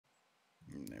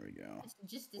There we go.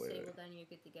 Just disable, then you're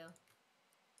good to go.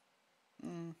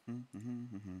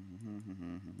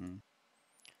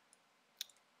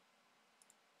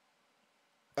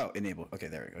 Oh, enable. Okay,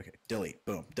 there we go. Okay, delete.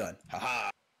 Boom, done. Haha.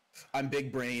 I'm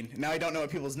big brain. Now I don't know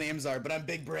what people's names are, but I'm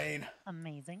big brain.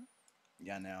 Amazing.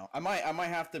 Yeah, no. I might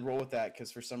have to roll with that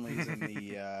because for some reason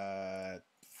the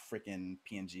freaking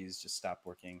PNGs just stopped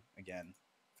working again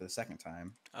for the second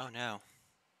time. Oh no.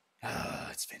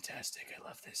 It's fantastic. I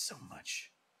love this so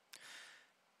much.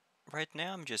 Right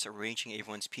now I'm just arranging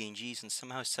everyone's PNGs and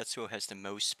somehow Setsuo has the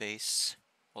most space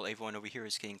while everyone over here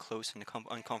is getting close and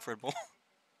uncomfortable.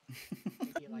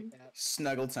 Like that.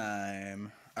 Snuggle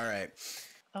time. All right.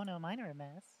 Oh no, mine are a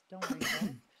mess. Don't worry about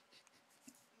it.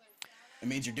 It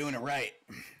means you're doing it right.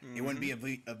 It wouldn't be a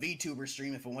VTuber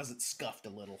stream if it wasn't scuffed a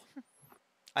little.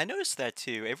 I noticed that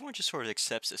too. Everyone just sort of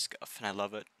accepts the scuff, and I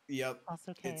love it. Yep.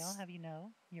 Also, Kay, I'll have you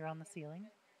know, you're on the ceiling.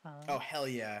 Oh, hell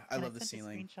yeah. I love the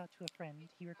ceiling. I sent a screenshot to a friend.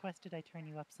 He requested I turn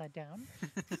you upside down.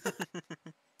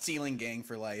 Ceiling gang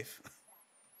for life.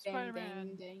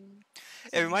 Spider-Man.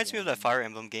 It reminds me of that Fire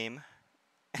Emblem game.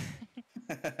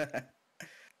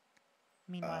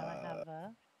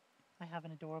 Meanwhile, I have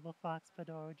an adorable fox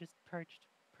fedora just perched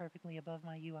perfectly above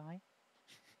my UI.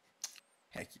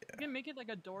 Heck yeah. You can make it like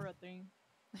a Dora thing.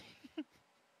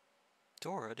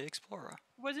 Dora the Explorer.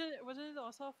 Was it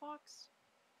also a fox?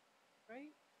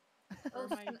 Right? Or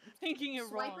am I thinking it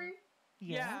wrong? Swiper?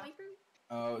 Yeah.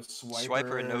 Oh, Swiper.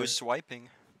 Swiper knows swiping.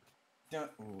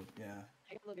 Don't. Oh, yeah.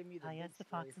 Yes, the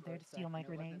fox is there to steal my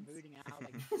grenades.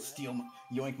 Steal,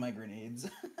 yoink my grenades.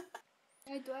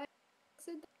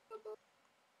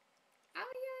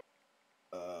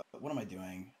 What am I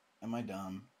doing? Am I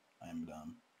dumb? I am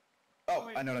dumb. Oh,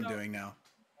 wait, I know what I'm doing now.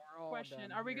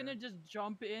 Question: are we gonna just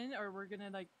jump in, or we're gonna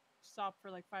like stop for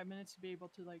like 5 minutes to be able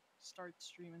to like start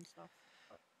stream and stuff?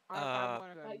 I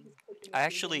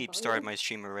actually started my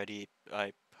stream already.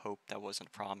 I hope that wasn't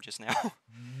a problem just now.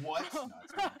 What?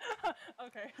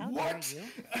 Okay. What?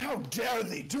 How dare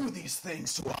they do these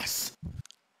things to us?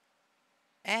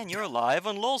 And you're live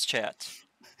on Lulz chat.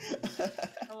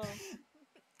 Hello.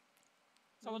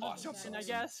 Someone just in, I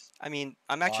guess. I mean,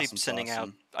 I'm actually sending out.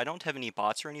 I don't have any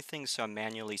bots or anything, so I'm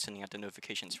manually sending out the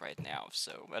notifications right now.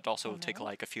 So it also will take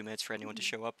like a few minutes for anyone to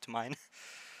show up to mine.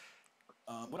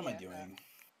 What am I doing?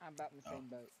 I'm about in the same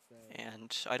boat. So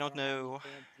and I don't know.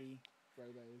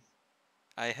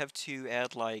 I have to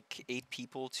add like 8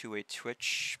 people to a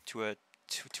Twitch, to a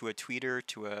Twitter,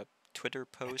 to a Twitter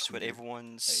post with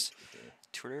everyone's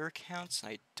Twitter accounts.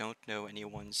 I don't know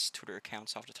anyone's Twitter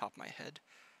accounts off the top of my head.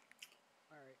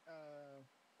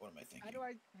 What am I thinking?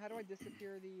 How do I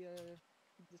disappear the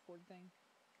Discord thing?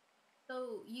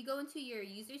 So you go into your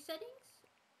user settings,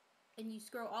 and you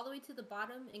scroll all the way to the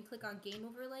bottom and click on Game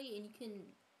Overlay, and you can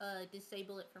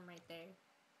disable it from right there.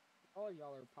 All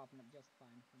y'all are popping up just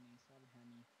fine for me, so I haven't had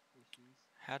any issues.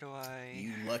 How do I?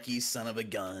 You lucky son of a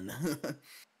gun.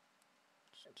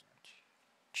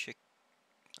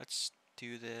 Let's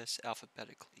do this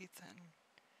alphabetically then.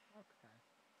 Okay.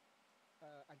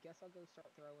 I guess I'll go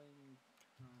start throwing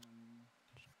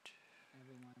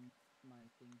everyone my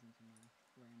things into my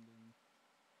random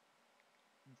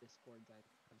Discords I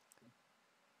posted.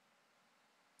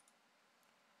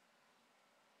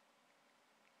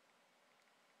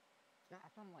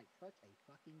 Gosh, I'm like such a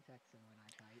fucking Texan when I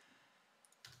type.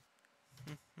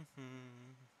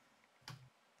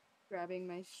 Grabbing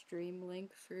my stream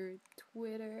link for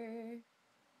Twitter.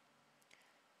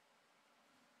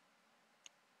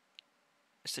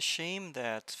 It's a shame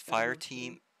that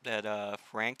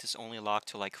ranked is only locked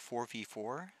to like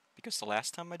 4v4, because the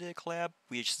last time I did a collab,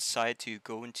 we just decided to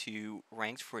go into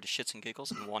ranked for the shits and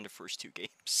giggles and won the first 2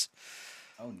 games.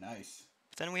 Oh, nice.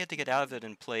 But then we had to get out of it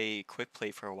and play quick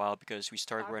play for a while because we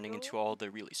started running into all the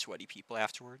really sweaty people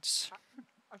afterwards.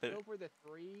 I feel for the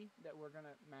 3 that we're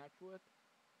gonna match with.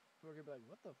 We're gonna be like,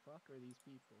 what the fuck are these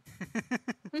people?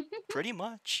 Pretty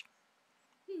much.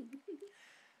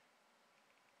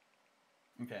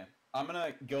 Okay, I'm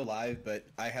gonna go live, but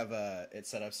I have it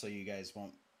set up so you guys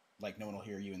won't, like, no one will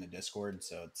hear you in the Discord,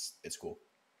 so it's cool.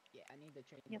 Yeah, I need to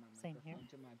change my microphone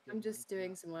to my I'm just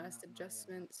doing some last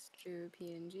adjustments to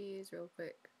PNGs real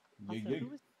quick.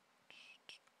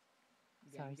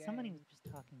 Sorry, somebody was just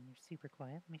talking. You're super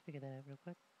quiet. Let me figure that out real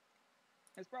quick.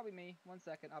 It's probably me. 1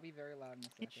 second. I'll be very loud in a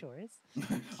second. It sure is.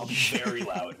 I'll be very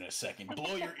loud in a second.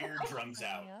 Blow your eardrums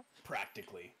out,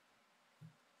 practically.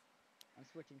 I'm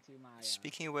switching to my...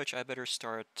 Speaking of which, I better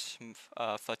start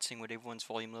futzing with everyone's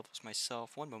volume levels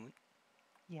myself. 1 moment.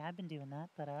 Yeah, I've been doing that,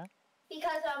 but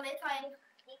Because if I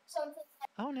something...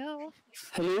 Oh no!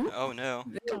 Hello? Oh no.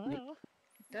 Hello?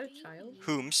 Is that a child?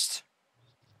 Whomst?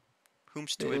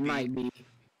 Whom's to It it be? might be.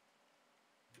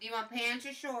 Do you want pants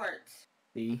or shorts?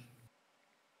 The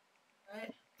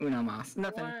What? Uno mas.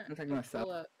 Nothing. want I'm talking myself.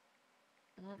 pull up.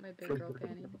 I want my big girl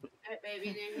panties. Hey,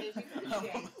 baby, here's your shit. I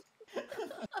did not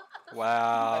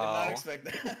Wow. expect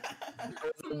that. That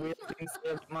was the weirdest thing to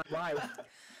say about my life.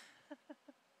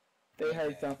 They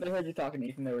heard something. They heard you talking to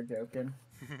Ethan. They were joking.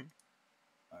 All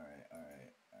right.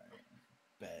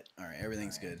 Bet. All right,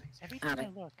 everything's good. Every time I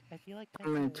Alright. look, I feel like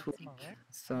I'm gonna Tesla is tweak smaller.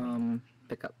 some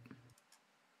pickup.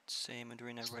 Same, I'm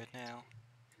doing that right now.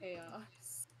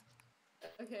 Chaos.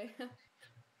 Okay.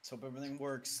 Let's hope everything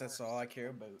works. That's all I care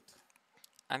about.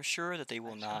 I'm sure that they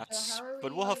will not, So how are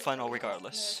but we- we'll have fun are all we gonna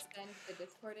regardless. send the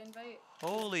Discord invite?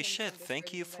 Holy Just shit, send thank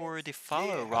Discord you for invites? the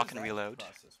follow, how Rock does and that Reload.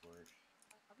 process work?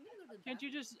 I'm gonna go to the Can't you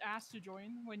bathroom. just ask to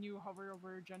join when you hover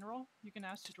over general? You can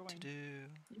ask to join.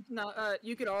 No,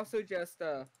 you could also just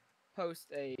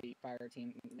post a fire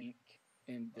team link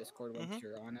in Discord once Mhm.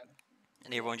 you're on it.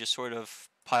 And everyone just sort of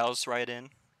piles right in.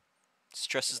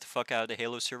 Stresses the fuck out of the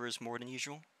Halo servers more than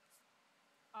usual.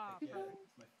 Ah, Heck yeah, perfect.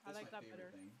 that's my- I that's like my that favorite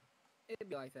better. thing. It'd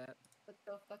be like that. Let's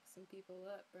go fuck some people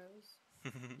up, bros.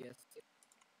 Yes.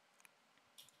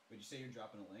 Would you say you're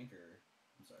dropping a link or?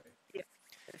 I'm sorry. Yeah,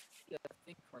 I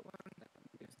think for one.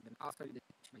 Then I'll start to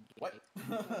my What?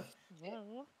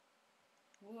 Whoa.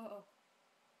 Whoa.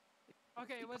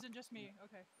 Okay, it wasn't just me.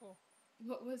 Okay, cool.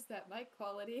 What was that mic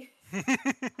quality?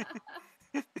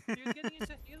 He was getting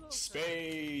into Halo.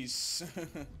 Space.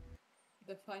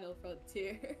 The final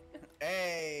frontier.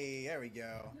 Hey, there we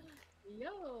go.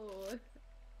 Yo.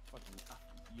 Fucking,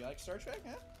 you like Star Trek?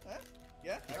 Huh? Huh?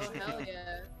 Yeah. Oh actually? hell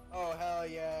yeah. Oh hell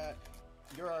yeah!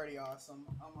 You're already awesome.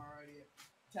 I'm already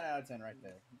 10 out of 10 right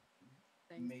there.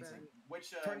 Thanks, Amazing. bro.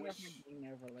 Which Turning off which my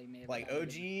game overlay may have like gotten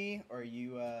OG or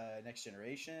you next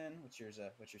generation? What's yours?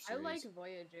 What's your I series? like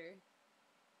Voyager.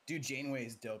 Dude, Janeway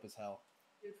is dope as hell.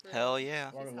 Dude, for Hell real.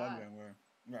 yeah. What She's I love hot. Janeway.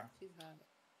 Yeah. She's hot.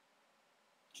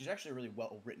 She's actually a really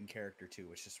well written character too,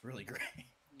 which is really great.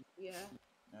 Yeah.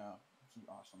 Yeah, she's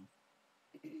awesome.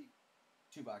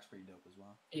 Tuvok's pretty dope as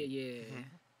well. Yeah, yeah.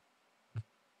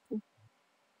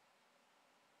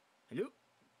 Hello?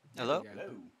 Hello? There we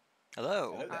go.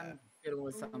 Hello? Hello there. I'm fiddling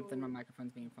with something. My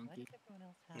microphone's being Why funky. does everyone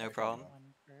else have No problem.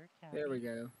 one for There we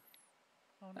Kathy? go.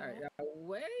 Oh, Alright, no. now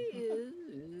where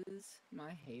is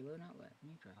my Halo not letting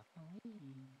me drop a link?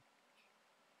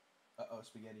 Uh-oh,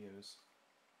 SpaghettiOs.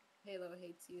 Halo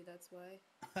hates you, that's why.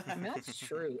 I mean, that's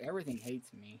true. Everything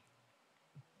hates me.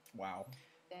 Wow.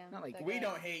 Damn. Not like that We guy.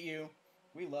 don't hate you.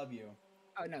 We love you.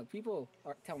 Oh no, people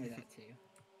tell me that too.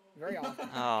 Very often.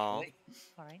 Oh. actually.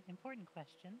 Alright, important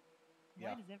question. Yeah.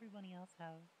 Why does everybody else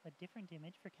have a different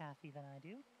image for Kathy than I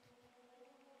do?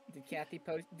 Did Kathy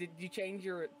post? Did you change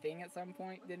your thing at some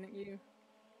point? Didn't you?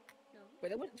 No.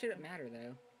 But that shouldn't matter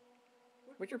though.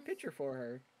 What's your picture for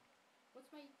her? What's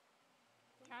my?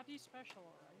 Catty's special,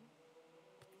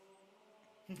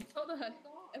 alright? Hold on.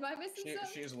 Am I missing She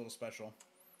something? is a little special.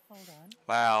 Hold on.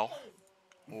 Wow.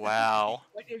 Wow.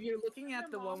 Like if you're looking at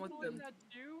Your the one mom with doing the that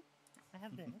too? I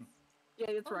have this. yeah,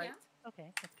 that's Oh, right. yeah.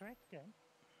 Okay, that's correct. Good.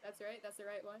 That's right. That's the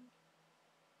right one.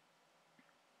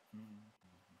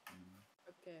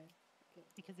 Okay. Okay.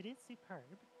 Because it is superb.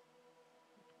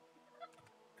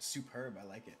 Superb. I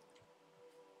like it.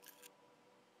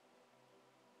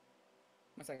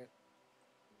 One second.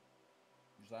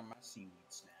 These are my seaweed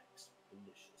snacks.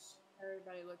 Delicious.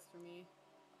 Everybody looks for me.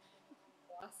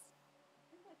 Boss.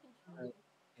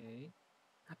 Okay.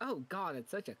 Oh god,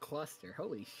 it's such a cluster.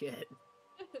 Holy shit.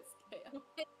 It's chaos.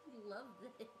 I love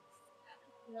this.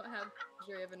 I don't have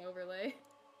jury of an overlay.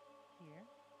 Here.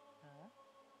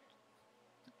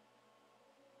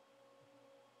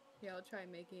 Yeah, I'll try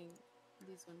making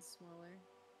these ones smaller.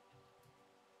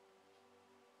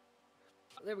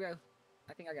 Oh, there we go.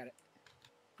 I think I got it.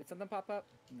 Did something pop up?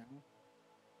 No.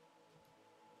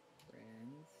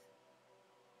 Friends.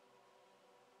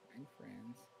 Find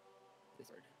friends.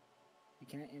 Discord. You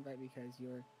can't invite because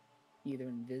you're either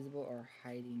invisible or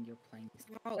hiding your playing.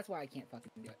 Oh, that's why I can't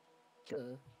fucking do it.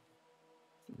 Duh.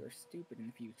 You're stupid in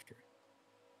the future.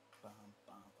 Bum,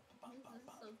 bum, bum, This bum, is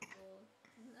bum. so cool.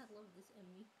 I love this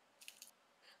Emmy.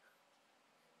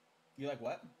 You like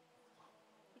what?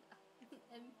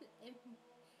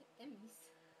 Emmys.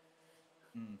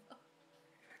 Mm.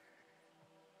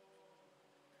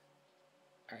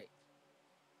 Alright.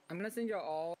 I'm gonna send you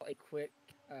all a quick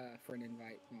friend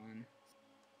invite on.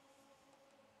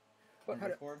 On Hold up.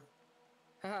 Discord?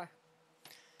 Haha.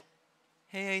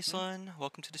 Hey, Aislinn.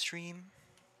 Welcome to the stream.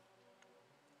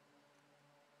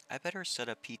 I better set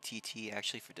up PTT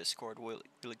actually for Discord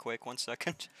really quick. 1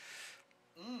 second.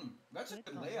 That's a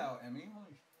good layout, Emmy.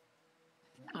 Holy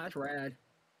Oh, that's rad.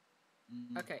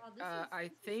 Mhm. Okay. Oh, this I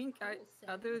is think cool, I Sen.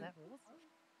 other That rules.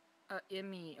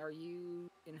 Emmy, are you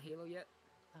in Halo yet?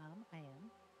 I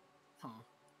am. Huh.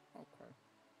 Okay.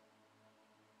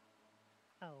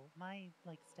 Oh, my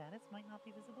like status might not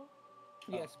be visible.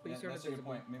 Yes, please turn it that's a good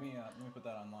visible. point. Maybe let me put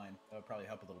that online. That would probably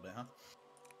help a little bit, huh?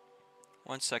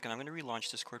 1 second, I'm gonna relaunch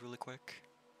Discord really quick.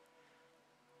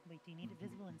 Wait, do you need it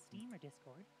visible in Steam or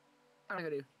Discord? I'm gonna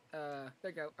do. There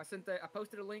you go. I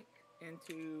posted a link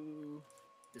into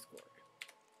Discord.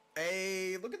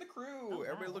 Hey, look at the crew. Oh,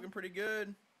 Everybody wow. looking pretty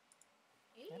good.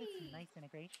 That is some Hey. nice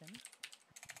integration.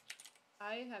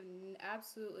 I have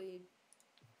absolutely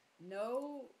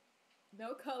no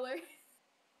color.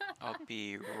 I'll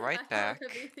be I right have back.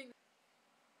 everything.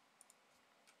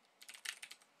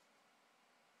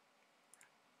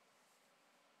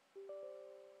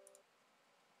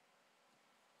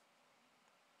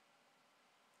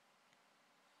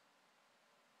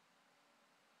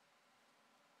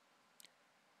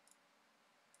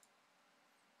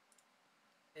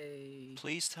 Hey,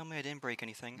 Please tell me I didn't break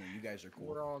anything. Yeah, you guys are cool.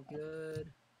 we're all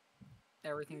good.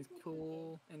 Everything's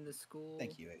cool in the school.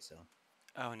 Thank you, ASO.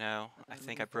 Oh no, I Let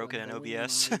think me I broke it in start going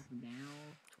OBS. live now.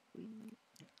 Tweet.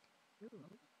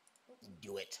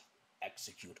 Do it.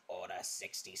 Execute Order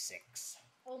 66.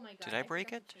 Oh my god. Did I break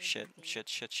forgot it? to change Shit, something. shit,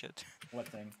 shit, shit. What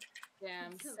thing?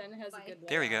 Damn, Sen has a Bye. good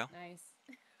There we layout. go. Nice.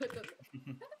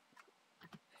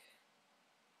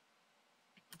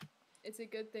 It's a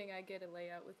good thing I get a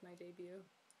layout with my debut.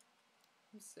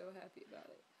 I'm so happy about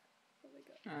it. Oh my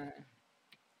god.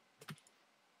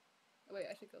 Oh, wait,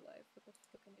 I should go live. What the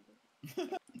fuck am I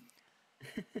doing?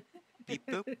 Beep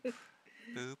boop.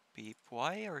 Boop beep.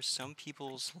 Why are some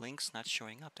people's links not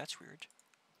showing up? That's weird.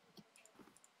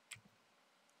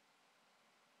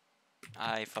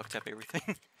 I fucked up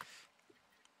everything.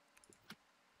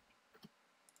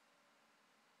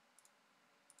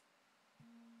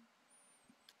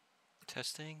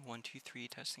 Testing 1 2 3.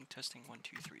 Testing 1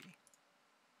 2 3.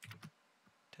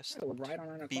 Test. Oh, we're right on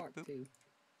 9 Beep o'clock boop. too.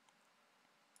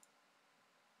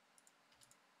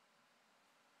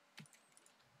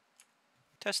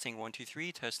 Testing 1 2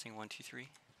 3. Testing 1 2 3.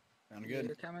 Sound You're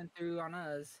good. coming through on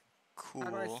us. How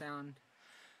do I Cool. sound?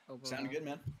 Overall? Sound good,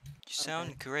 man. You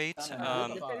sound great.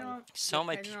 Sound amazing. Some of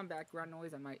my Depending on background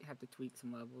noise, I might have to tweak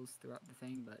some levels throughout the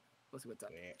thing, but we'll see what's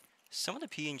up. some of the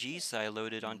PNGs that I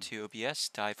loaded onto OBS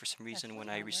died for some reason when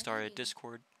I fine, right? restarted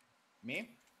Discord. Me?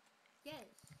 Yes.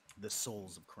 The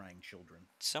souls of crying children.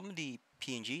 Some of the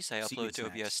PNGs I Seed uploaded to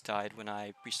snacks. OBS died when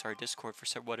I restarted Discord for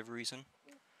whatever reason.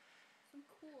 Some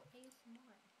cool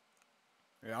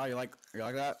ASMR. Yeah, you like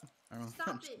that? I don't know.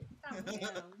 Stop it. Stop it.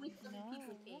 Damn. With some No.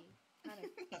 people came.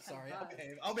 Sorry, hot.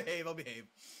 I'll behave.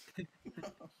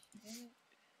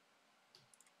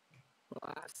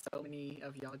 Wow, so many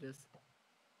of y'all just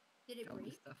Did it throwing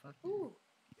break? stuff up. Ooh.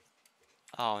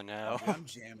 Oh no. I'm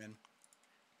jamming.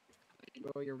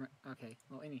 Well, you're okay.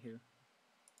 Well, anywho,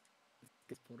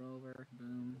 gets pulled over.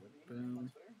 Boom,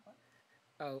 boom.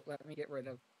 Oh, let me get rid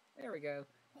of. There we go.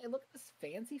 Hey, look at this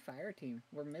fancy fire team.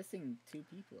 We're missing 2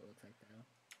 people. It looks like though.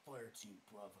 Fire Team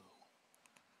Bravo.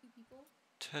 2 people?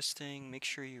 Testing. Make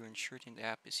sure you're inserting the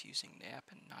app is using the app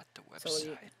and not the So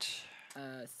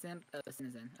website. Simp is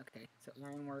in. Okay, so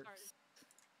Ironworks.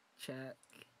 Check.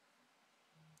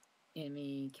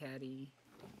 Emmy, Caddy,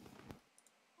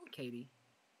 Katie,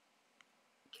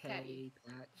 Caddy.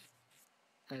 Patch.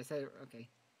 I said okay.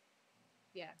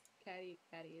 Yeah, Caddy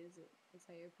is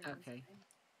how you pronounce Okay.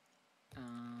 it.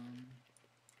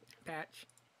 Patch,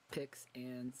 Pix,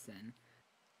 and Sin.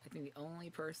 I think the only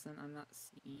person I'm not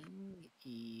seeing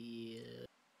is.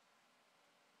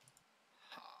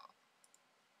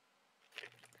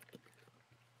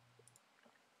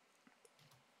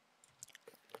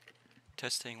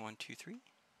 Testing 1 2 3.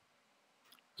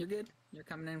 You're good. You're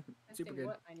coming in super Testing good.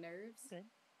 what? My nerves? Good.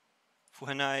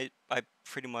 When I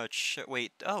pretty much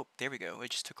wait. Oh, there we go.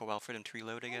 It just took a while for them to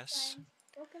reload, I Hi, guess. friends.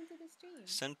 Welcome to the stream.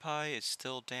 Senpai is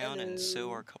still down, and so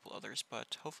Hello. are a couple others,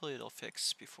 but hopefully it'll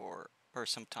fix before or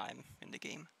sometime in the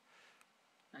game.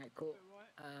 All right, cool. Wait, what?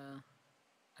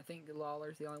 I think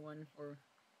Lawler's the only one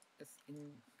that's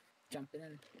jumping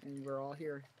in, and we're all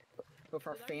here with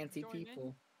our Did I fancy join in?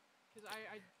 people. Because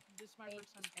this is my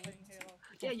first time playing Halo.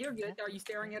 Yeah, you're good. Yeah. Are you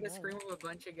staring at a Hello. screen with a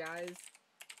bunch of guys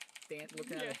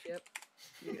looking at Yeah. a ship?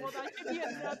 Yeah. Well, that could be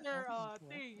another Awesome.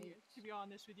 thing, to be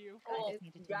honest with you. Well, I just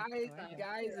need to guys, change the story.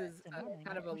 guys is Demonic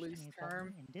kind of a pushed loose me button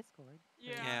term. in Discord.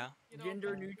 Yeah. Yeah. You know, Gender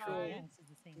fucking neutral. guy. Yeah, this is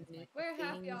the same as my Where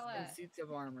half Things y'all and at? suits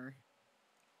of armor.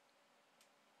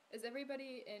 Is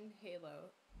everybody in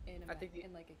Halo in I think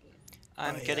in like a game?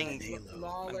 I'm yeah, getting Halo.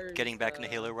 Lawler's, getting back into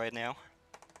Halo right now.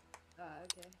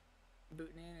 Okay.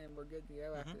 booting in, and we're good to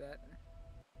go after that.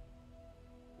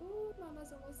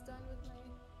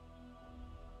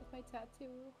 my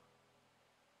tattoo.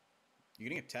 You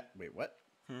getting a wait, what?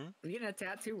 Hmm? You're getting a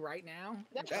tattoo right now?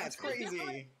 That's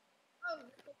crazy. Oh.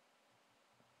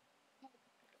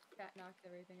 Cat knocked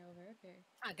everything over. Okay.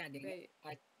 Ah, God dang it.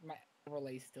 My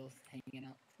overlay's still hanging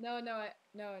out. No.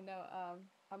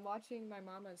 I'm watching my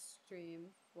mama's stream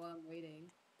while I'm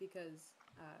waiting because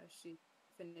she's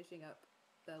finishing up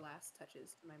the last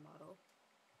touches to my model.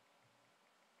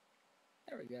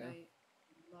 There we go.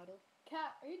 My model.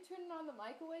 Cat, are you turning on the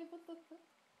microwave? What the fuck?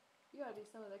 You gotta be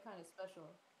some of the kind of special.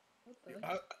 What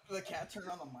the? The cat turned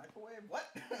on the microwave? What?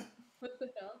 What the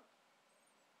hell?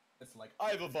 It's like,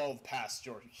 I've evolved past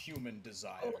your human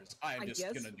desires. I'm I just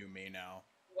guess- gonna do me now.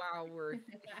 While we're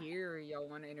here, y'all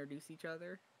want to introduce each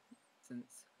other?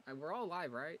 Since we're all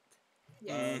live, right?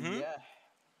 Yeah. Mhm. Yeah.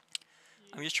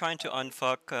 I'm just trying to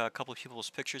unfuck a couple of people's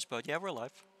pictures, but yeah, we're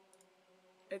live.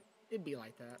 It'd be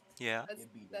like that. Yeah.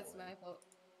 It'd be that That's way. my fault.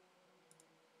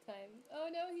 Time. Oh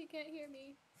no, he can't hear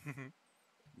me.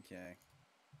 Okay.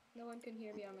 No one can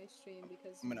hear me on my stream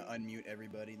because I'm gonna my unmute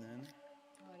everybody then.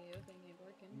 audio thing ain't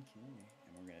working. Okay.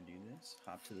 And we're gonna do this.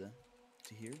 Hop to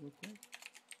here real quick.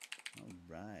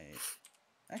 Alright.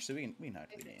 Actually, we can hop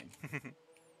to the game.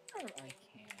 Oh, I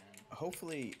can.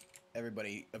 Hopefully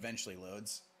everybody eventually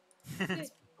loads. I A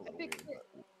little fixed weird,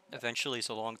 it. Eventually, it's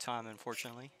a long time,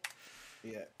 unfortunately.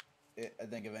 but yeah. I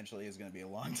think eventually is gonna be a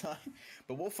long time.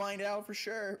 But we'll find out for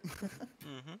sure.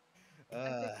 Mm-hmm.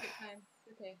 I fixed it, time.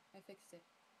 Okay, I fixed it.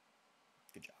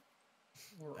 Good job.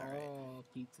 We're All right. all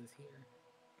pizzas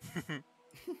here.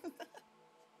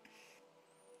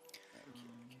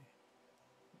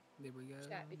 There we go.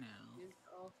 Chat because Now. it's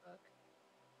all fuck.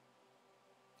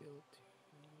 Filters.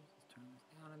 Let's turn this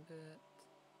down a bit.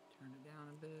 Turn it down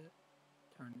a bit.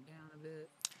 Turn it down a bit.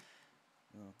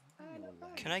 Oh,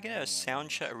 Can I get a sound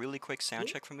check, a really quick sound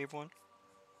check from everyone?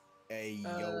 Hey,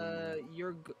 yo.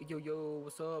 Yo,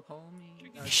 what's up, homie?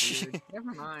 Dude,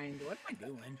 never mind. What am I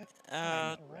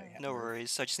doing? No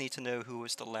worries. I just need to know who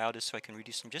was the loudest so I can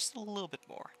reduce them just a little bit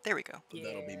more. There we go.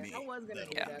 That'll be me. I was gonna do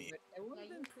That'll that, be me. but it would have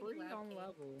Yeah, been you're pretty pretty loud, on Kate.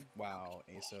 level. Wow,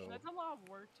 Aso. That's a lot of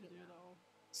work to do, though.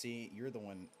 See, you're the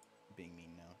one being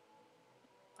mean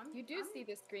now. You do see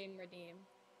the screen redeem,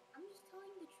 I'm just telling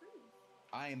the truth.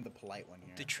 I am the polite one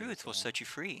here. The truth will Aso. set you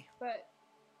free. but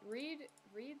read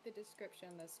the description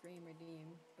of the screen redeem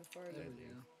before There you we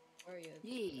go.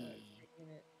 redeem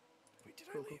it. Wait, did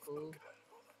Cool, I leave? cool, cool. Oh,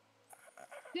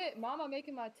 good. Shit, mama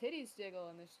making my titties jiggle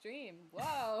in the stream.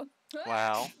 Wow.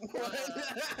 Wow.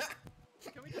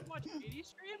 Can we just watch 80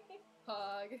 stream?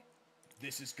 Hog.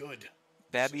 This is good.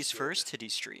 Babby's first titty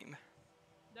stream.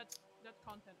 That's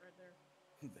content right there.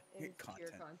 It's pure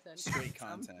content. Straight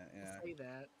content, yeah. Say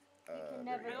that. You can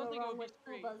there never you I go. don't go think it wrong would be with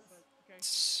straight, boobas. but okay.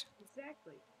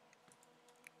 Exactly.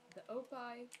 The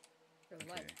opie for Okay.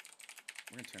 life.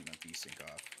 We're gonna turn the V-Sync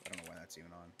off. I don't know why that's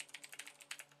even on.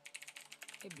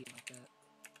 It'd be like that.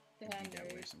 It'd be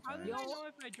that way Standard. How sometimes. do I know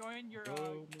if I joined your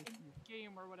Yo,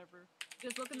 game or whatever?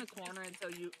 Just look in the corner and it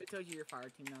tells you your fire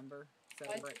team number. So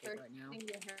That's we're the at it first right now. thing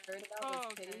you heard about was Oh,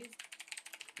 okay. titties.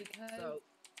 Because So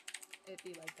it'd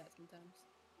be like that sometimes.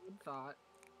 good thought.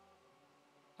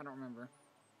 I don't remember.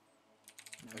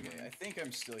 Never Okay, I mind. think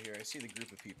I'm still here. I see the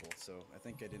group of people, so I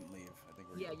think I didn't leave. I think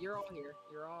we're Yeah, good. you're all here.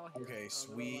 You're all here. Okay,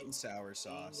 sweet and sour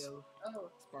sauce. Mango,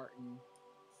 Oh, Spartan.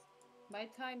 my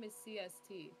time is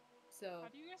CST, so How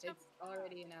do you guys have it's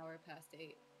already an hour past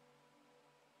 8.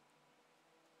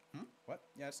 What?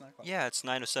 Yeah, it's 9 o'clock. Yeah, it's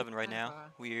 9:07 right now. Uh-huh.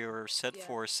 We are set Yeah.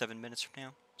 for 7 minutes from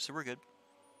now, so we're good.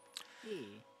 Yeah,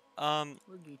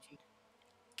 we're Gucci.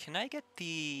 Can I get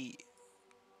the?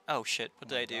 Oh shit! What Oh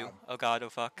did my I do? God. Oh god! Oh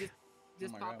fuck!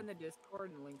 Just my pop God. in the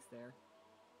Discord and the link's there.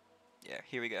 Yeah,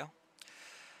 here we go.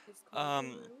 It's called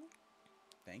Um, Peru.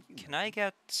 Thank you. Can I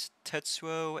get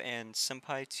Tetsuo and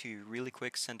Senpai to really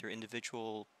quick send their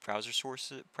individual browser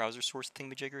source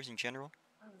thingamajiggers in general,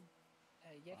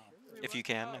 Yeah, Wow. sure. Wait, if you what?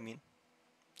 can? Oh. I mean,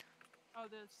 Oh,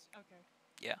 this. Okay.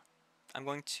 I'm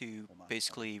going to Hold on.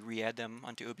 basically re-add them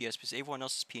onto OBS because everyone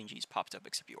else's PNGs popped up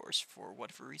except yours for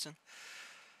whatever reason.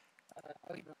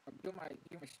 Do my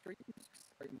streams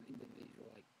or individual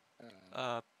like.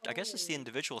 I guess it's the Oh.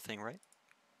 individual thing, right?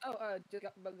 Just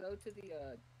go to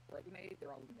the right we made.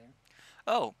 They're all in there.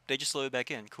 Oh, they just loaded back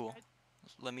in. Cool. Right.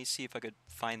 Let me see if I could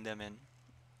find them and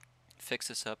fix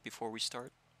this up before we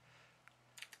start.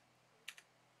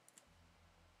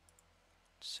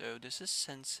 So this is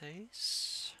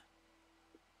Sensei's.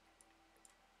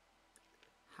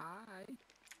 Hi.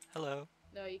 Hello.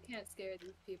 No, you can't scare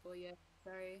these people yet.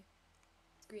 Sorry.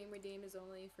 Screen redeem is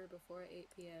only for before 8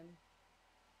 p.m.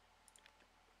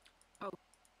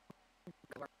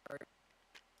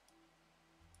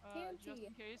 just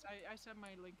in case, I sent my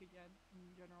link again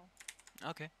in general.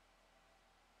 Okay.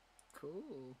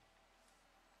 Cool.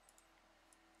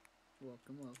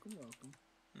 Welcome, welcome, welcome.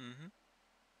 Mm-hmm.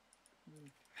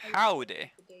 Mm.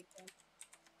 Howdy.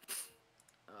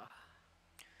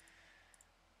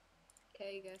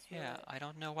 Okay, guess what? Yeah, I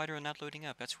don't know why they're not loading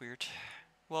up. That's weird.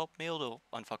 Well, maybe it'll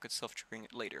unfuck itself during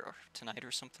later or tonight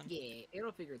or something. Yeah,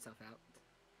 it'll figure itself out.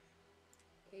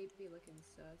 Kate be looking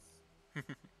sus.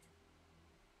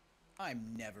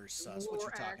 I'm never sus. What you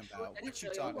Or talking actually- about? What you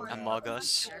actually, talking or about? Among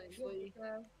Us. Actually,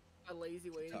 a lazy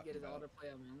way to talking get us all about? to play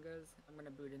Among Us. I'm gonna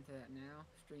boot into that now.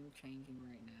 Stream changing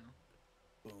right now.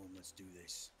 Boom, let's do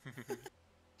this.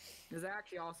 There's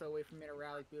actually also a way for me to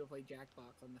rally people to play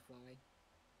Jackbox on the fly.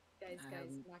 Guys, I guys,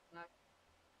 haven't- knock knock.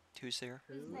 Who's there?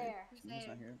 Who's there? Who's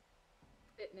not here?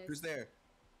 Fitness. Who's there?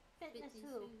 Fitness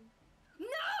who? The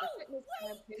No! fitness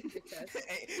club picture test.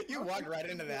 Hey, you walked right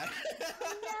into that.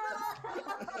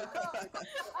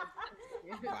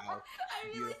 Wow. I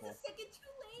realized Beautiful. a second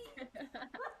too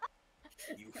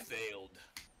late. You failed.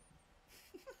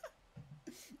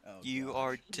 Oh, You gosh.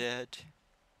 are dead.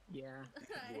 Yeah,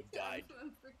 I have died.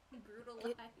 I'm freaking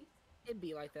brutalized. it'd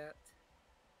be like that.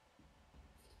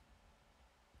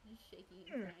 Just shaking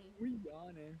and crying. We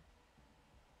yawning.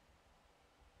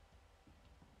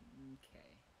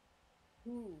 Okay.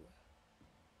 Who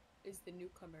is the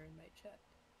newcomer in my chat?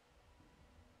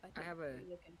 I have a- you're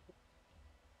looking for-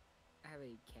 I have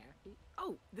a Kathy.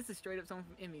 Oh, this is straight up someone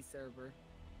from Emmy's server.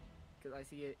 Cause I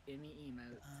see an Emmy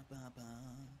emote.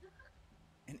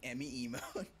 An Emmy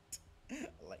emote. I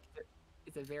like it.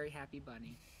 It's a very happy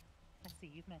bunny. I see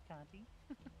you've met Conti.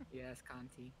 Yes,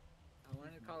 Conti. I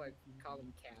wanted to call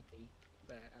him Kathy,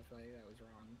 but I feel like that was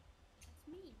wrong. That's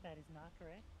me. That is not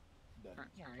correct. Yeah,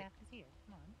 Alright. Cap is here.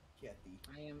 Come on. Kathy.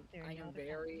 There I you am are, the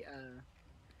very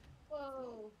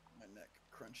Whoa. My neck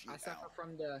crunchy. I suffer Ow.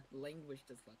 from the language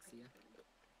dyslexia.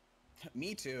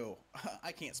 Me too.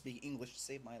 I can't speak English to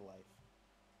save my life.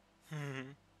 I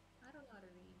don't know how to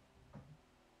read.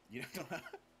 You don't know.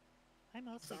 I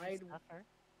mostly Side- just suffer.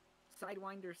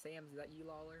 Sidewinder Sam's, is that you,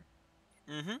 Lawler?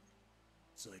 Mm-hmm.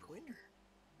 Sidewinder.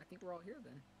 I think we're all here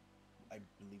then. I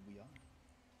believe we are.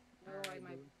 No, I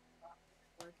my do.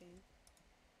 working.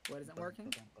 What isn't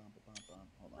working?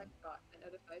 Hold My on. bot that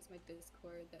notifies my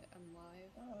Discord that I'm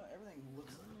live. Everything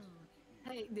looks like it's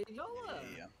working. Hey, did y'all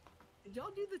Yeah. did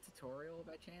y'all do the tutorial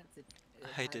by chance?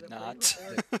 I did have it not.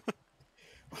 played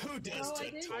Who does No, I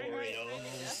didn't.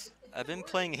 tutorials? I've been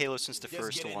playing Halo since the Just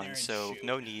first get in there one, and so shoot.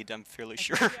 no need, I'm fairly I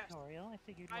sure. saw the Yes. tutorial. I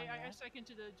figured I why not? second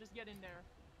to the just get in there.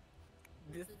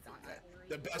 This, It's a I, tutorial.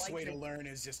 The best like way to the- learn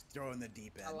is just throw in the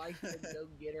deep end. I like the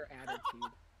go-getter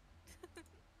attitude.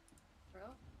 Bro,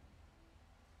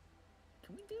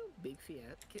 Can we do Big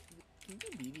Fiesta? Can we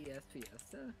do BBS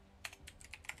Fiesta?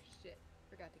 shit.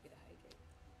 Forgot to get a hydrate.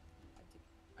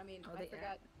 I mean, Oh, I they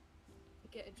forgot to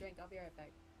get a drink. I'll be right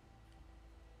back.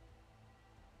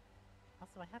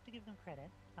 Also, I have to give them credit.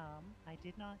 I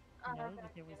did not know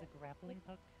that there was a grappling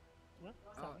hook. Whoop,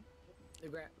 sorry. The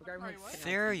grabbing Sorry, hook's what? down.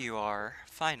 There you are,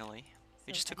 finally.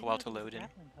 It So just I took a didn't while know to there was load in.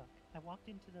 grappling hook. I walked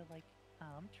into the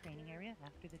training area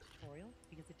after the tutorial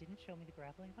because it didn't show me the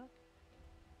grappling hook,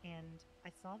 and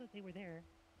I saw that they were there,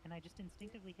 and I just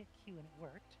instinctively hit Q and it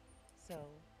worked. So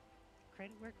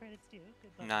credit where credit's due.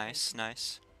 Good luck. Nice,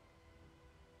 nice.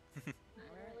 I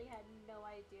literally had no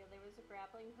idea there was a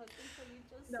grappling hook until you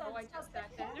just No, said I just something.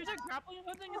 said that. There's a grappling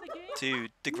hook thing in the game?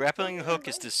 Dude, the grappling hook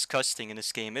is disgusting in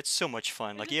this game. It's so much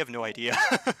fun, like you have no idea.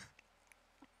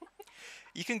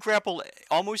 You can grapple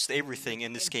almost everything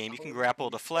in this game. You can grapple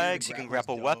the flags, you can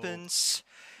grapple grapple's dope. You weapons,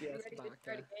 Yes, ready to Baka.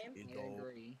 start a game? It's I dope.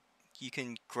 agree. you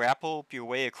can grapple your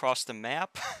way across the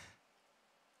map.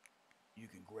 You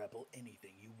can grapple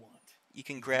anything you want. You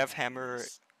can grab hammer.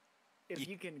 If You-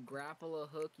 you can grapple a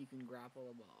hook, you can grapple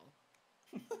a ball.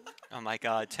 Oh my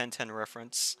god, 1010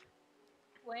 reference.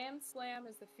 Slam Slam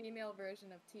is the female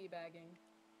version of teabagging.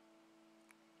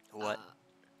 What?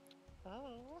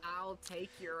 Oh. I'll take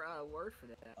your word for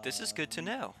that. This is good to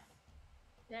know.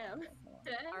 Damn.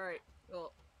 All right.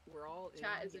 Well, we're all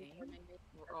Chat in is the game. informing me.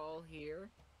 We're all here.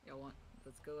 Y'all want?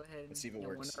 Let's go ahead and Let's see if it y'all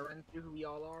works. wanna run through who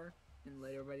y'all are and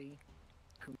let everybody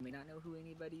who may not know who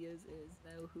anybody is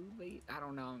know who they. I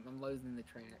don't know. I'm losing the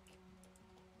track.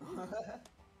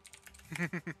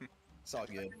 It's all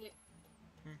good.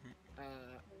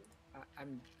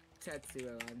 I'm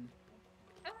Tetsuo. I'm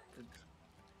the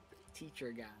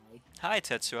teacher guy. Hi,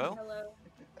 Tetsuo. Hello.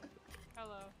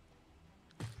 Hello.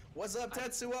 What's up,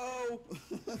 Tetsuo?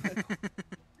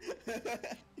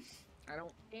 I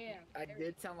don't. Damn. I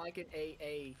did sound like an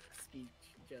AA speech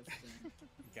just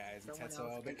Guys, Someone Tetsuo,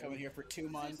 else I've been can coming go. here for 2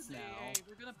 This months is now. AA.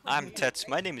 We're gonna play I'm AA. Tets.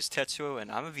 My name is Tetsuo,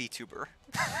 and I'm a VTuber.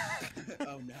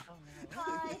 Oh no. Oh no.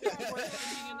 Hi, We're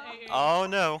sending an AA. Oh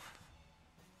no.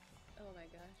 Oh my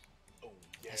gosh. Oh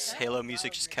This That Halo was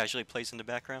music just casually plays in the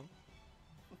background.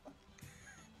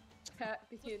 Chat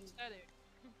It's being aesthetic.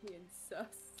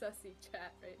 sussy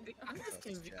chat right now. I'm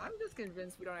just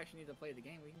convinced we don't actually need to play the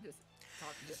game. We can just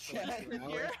talk just for Chat. like 2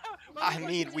 hours. Here? I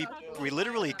mean, we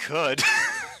literally could.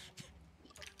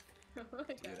 Oh my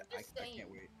Dude, god. I Just can't saying.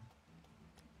 wait.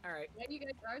 All right. Why you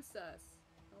guys are sus?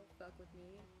 Don't fuck with me.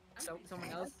 So someone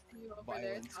else. I see you over there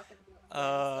Violence. talking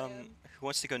about Who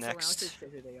wants to go Someone else next?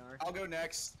 should say who they are. I'll go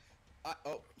next.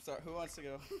 Oh, sorry. Who wants to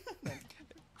go?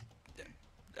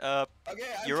 Okay,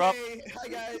 I'm You're up. Kay. Hi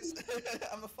guys.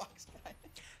 I'm a fox guy.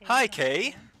 Hi,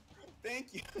 Kay.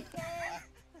 Thank you.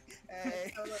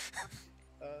 Hey.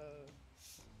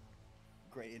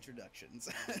 Great introductions.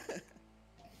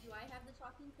 Do I have the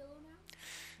talking pillow now?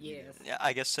 Yes. Yeah,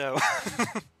 I guess so.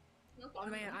 Okay, Oh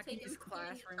man, I'm I can taking use the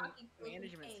classroom talking pillow from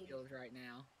management Kay. skills right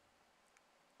now.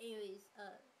 Anyways,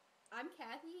 I'm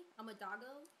Kathy. I'm a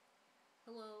doggo.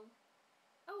 Hello.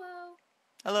 Hello.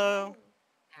 Hello.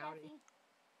 Howdy.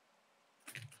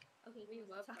 Okay, We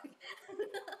love talk.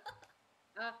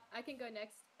 I can go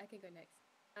next.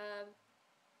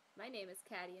 My name is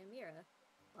Caddy Amira.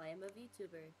 I am a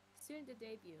VTuber, soon to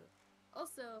debut.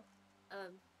 Also, a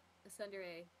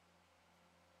Sundere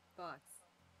Fox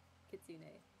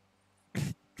Kitsune. There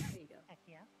you go. Heck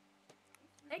yeah.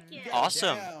 Heck You yeah. got it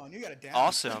Awesome. down. You got it down.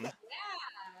 Awesome. Yeah.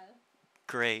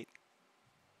 Great.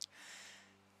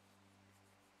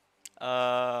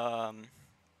 Sun.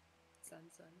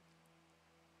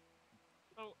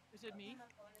 Oh, is it me?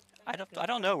 I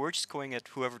don't know. We're just going at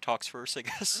whoever talks first, I I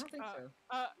guess. don't think so.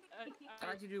 I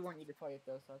I actually do want you to play it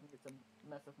though, so I think it's a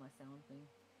mess with my sound thing.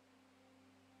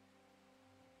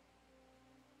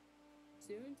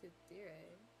 Soon to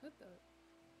Dire. What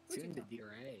the? Soon to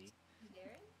D-Ray.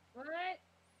 What?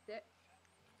 That.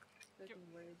 Fucking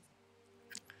words.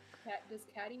 Does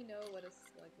Caddy know what a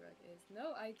slug rug is?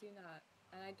 No, I do not.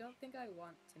 And I don't think I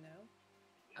want to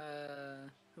know.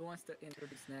 Who wants to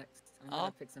introduce next? I'm gonna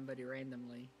I'll- pick somebody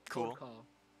randomly. Cool. Cold call.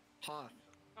 Hoth.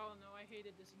 Oh no, I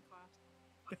hated this in class.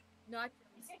 Not.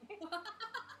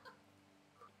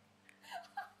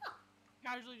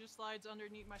 Casually just slides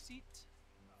underneath my seat.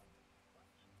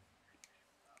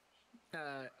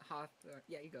 Hoth.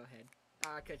 Yeah, you go ahead.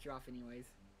 I'll cut you off anyways.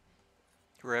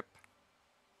 Rip.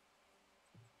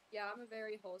 Yeah, I'm a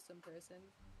very wholesome person,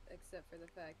 except for the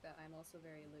fact that I'm also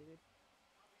very lewd.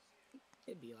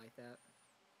 It'd be like that.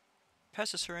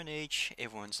 Past a certain age,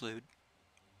 everyone's lewd.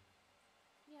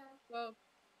 Yeah. Well,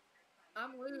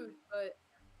 I'm lewd, but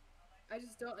I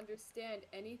just don't understand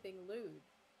anything lewd.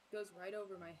 It goes right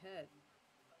over my head.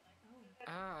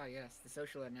 Ah, yes, the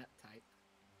social inept type.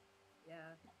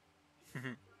 Yeah.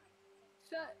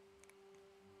 Shut.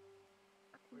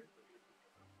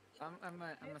 I'm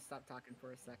gonna stop talking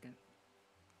for a second.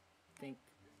 I think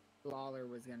Lawler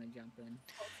was gonna jump in.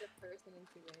 Wholesome person in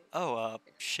 2 ways. Oh,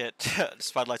 shit.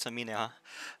 Spotlight's on me now.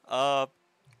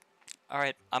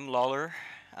 Alright, I'm Lawler.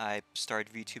 I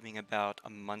started VTubing about a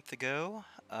month ago.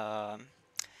 I'm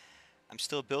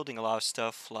still building a lot of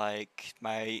stuff like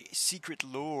my secret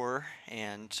lore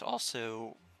and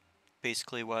also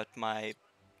basically what my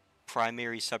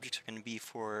primary subjects are going to be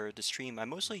for the stream. I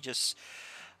mostly just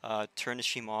turn the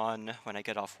stream on when I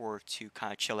get off work to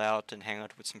kind of chill out and hang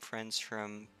out with some friends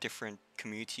from different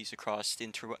communities across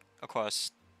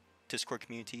Discord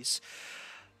communities.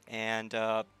 And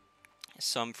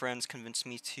some friends convinced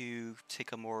me to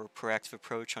take a more proactive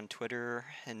approach on Twitter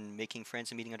and making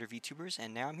friends and meeting other VTubers,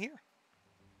 and now I'm here.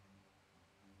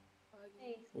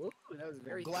 Hey. Ooh, that was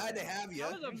very Glad to good. have you.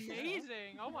 That was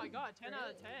amazing. Oh my god, 10 out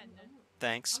of 10.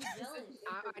 Thanks. I'm jealous.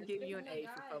 I'd give you an Oh my A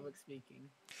for God. public speaking.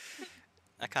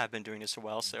 I kind of been doing this a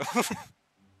while, so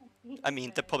I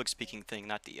mean the public speaking thing,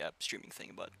 not the streaming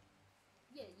thing, but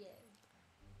Yeah.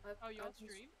 Oh, you'll I've been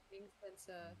stream? streaming since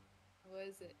what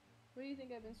is it? What do you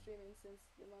think I've been streaming since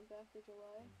the month after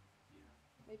July?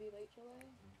 Maybe late July?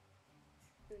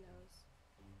 Who knows?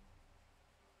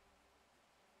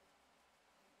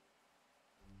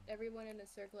 Everyone in a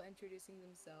circle introducing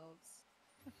themselves.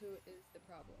 Who is the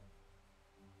problem?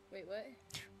 Wait, what?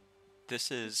 this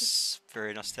is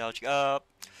very nostalgic.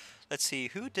 Let's see,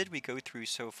 who did we go through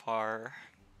so far?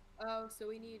 Oh, so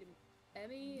we need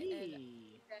Emmy and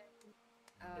Yee.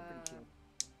 They're pretty cool.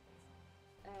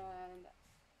 and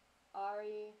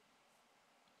Ari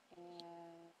and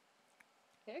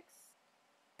Hicks.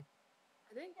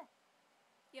 I think.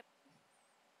 Yep.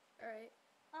 All right.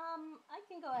 I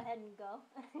can go ahead and go.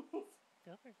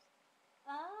 Go first.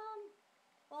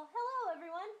 Well, hello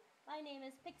everyone. My name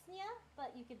is Pixnia,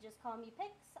 but you could just call me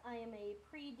Pix. I am a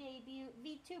pre-debut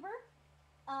VTuber.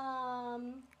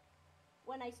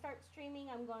 When I start streaming,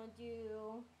 I'm going to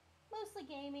do mostly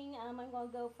gaming. I'm going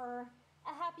to go for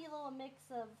a happy little mix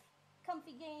of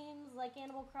comfy games like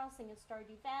Animal Crossing and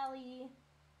Stardew Valley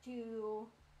to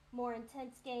more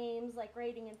intense games like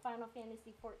raiding in Final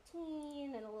Fantasy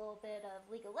XIV and a little bit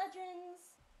of League of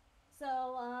Legends.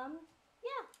 So,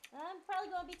 yeah, I'm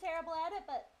probably going to be terrible at it,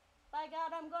 but by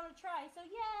God, I'm going to try. So,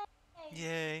 yay!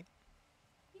 Yay.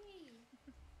 Yay.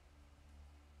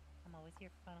 I'm always here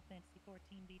for Final Fantasy 14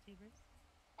 VTubers.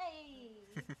 Hey!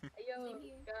 Hey, yo, Same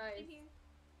here. guys. Same here.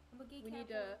 I'm a gay We need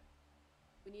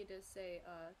cowboy. to say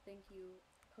thank you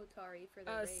Kotari for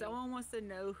the raid. Someone wants to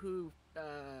know who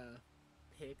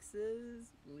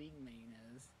Pix's league main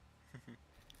is.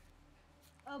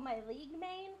 Oh, my league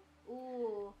main?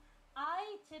 Ooh.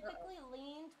 I typically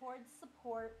lean towards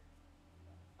support.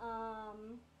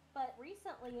 But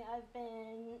recently I've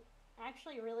been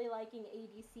actually really liking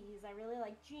ADCs. I really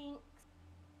like Jinx.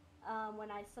 When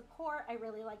I support, I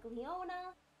really like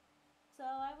Leona. So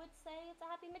I would say it's a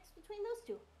happy mix between those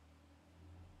two.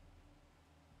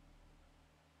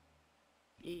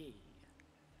 Yeah.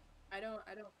 I don't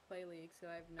play League, so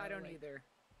I have no. I don't like, either.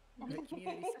 The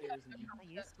community scares me. I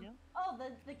used to. Oh,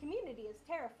 the community is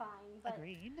terrifying, but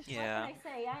Agreed. Yeah. what can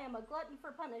I say? I am a glutton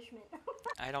for punishment.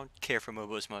 I don't care for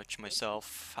MOBAs much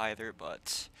myself either,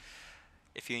 but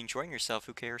if you're enjoying yourself,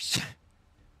 who cares?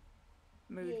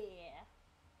 Mood. Yeah.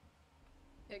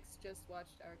 Pix just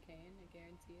watched Arcane. I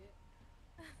guarantee it.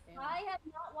 Damn. I have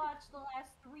not watched the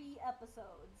last 3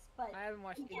 episodes, but I haven't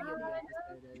watched any of Yeah, the I know,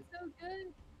 episodes. it's so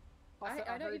good. Also,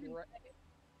 I don't even.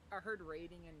 I heard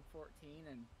rating in 14,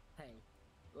 and hey,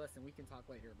 listen, we can talk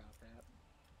later about that.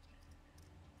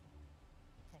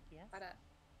 Heck yes.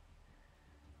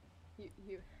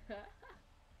 You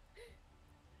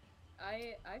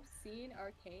I've seen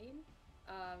Arcane,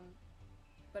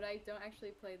 but I don't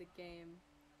actually play the game.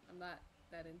 I'm not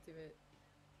that into it.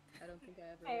 I don't think I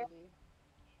ever Fair. will be.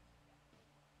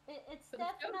 it's But it's good.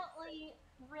 definitely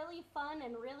really fun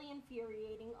and really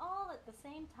infuriating all at the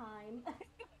same time.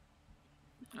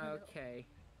 Okay.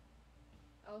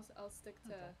 I'll stick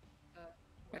to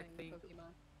playing think-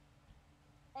 Pokemon.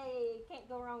 Hey, can't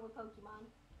go wrong with Pokemon.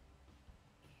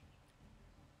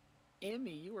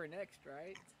 Emmy, you were next,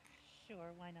 right?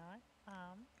 Sure, why not?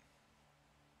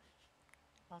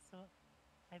 Also,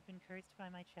 I've been cursed by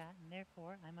my chat, and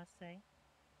therefore, I must say,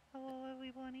 hello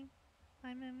everybody.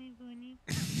 I'm Emmy Bunny.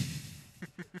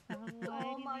 I'm a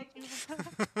Oh variety my VTuber.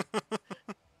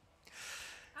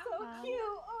 So cute!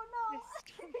 Oh no!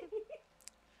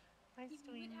 I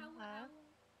stream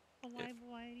a wide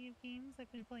variety of games.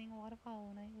 I've been playing a lot of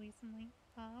Hollow Knight recently.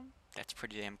 That's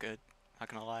pretty damn good. Not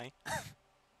gonna lie.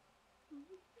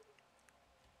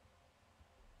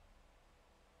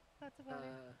 That's about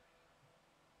it.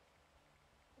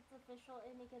 It's official,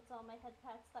 Amy gets all my head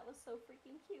pats. That was so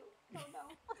freaking cute. Oh no.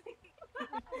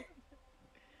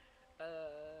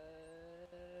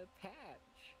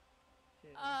 Patch.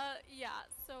 Yeah,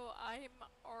 so I'm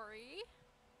Ari.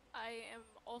 I am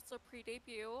also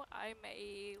pre-debut. I'm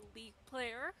a League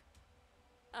player.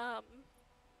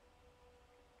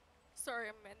 Sorry,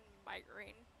 I'm in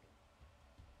migraine.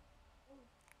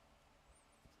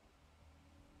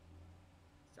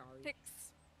 Sorry. Pix.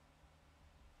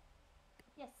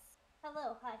 Yes.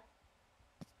 Hello, hi.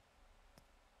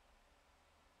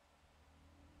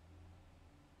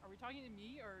 Are we talking to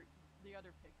me or the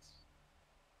other Pix?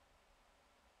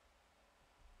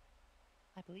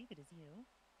 I believe it is you.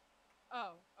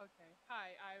 Oh, okay.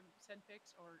 Hi, I'm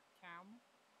Senpix or Cam,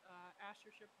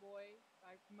 Astroship Boy.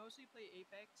 I mostly play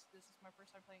Apex. This is my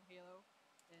first time playing Halo,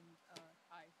 and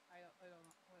hi. I don't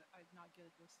know. I'm not good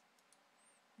at this.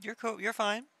 You're cool. You're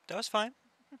fine. That was fine.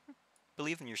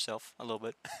 Believe in yourself a little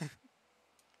bit.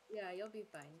 Yeah, you'll be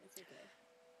fine. It's okay.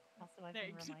 Also, I've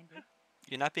been Thanks. reminded.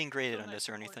 You're not being graded So on nice this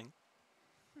or support. anything.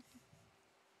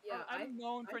 Yeah, I'm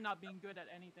known for not being good at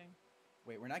anything.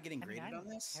 Wait, we're not getting I mean, graded I'm on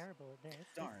this? terrible at this.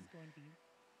 Darn. This is going to be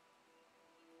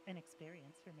an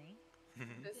experience for me.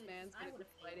 This man's I gonna be would've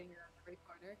fighting around every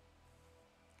corner.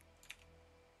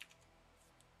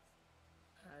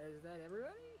 Is that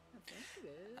everybody? I think it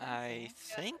is. I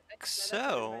Yeah, think that's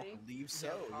so. everybody. I believe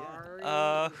so,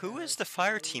 yeah. Ari, Who is the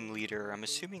fire team leader? I'm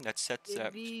assuming that sets It'd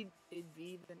up. be the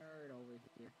nerd over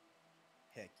here.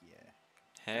 Heck yeah.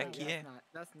 Heck Sorry, yeah.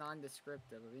 That's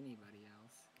non-descriptive of anybody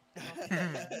else. Also,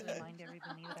 to remind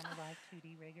everybody that I'm a live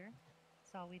 2D rigger.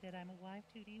 Saw we did. I'm a live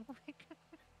 2D rigger.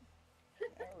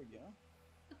 There we go.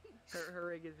 Her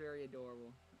rig is very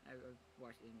adorable. I've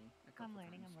watched Emmy a couple I'm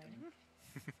learning. times I'm stream. learning.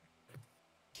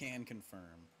 Can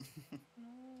confirm. Can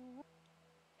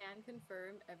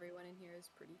confirm everyone in here is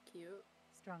pretty cute.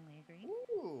 Strongly agree.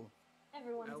 Ooh.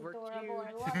 Everyone's we're adorable. I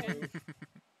cute. love it.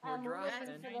 We're I'm living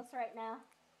dropping. for this right now.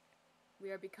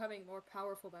 We are becoming more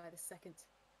powerful by the second.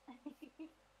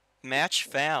 Match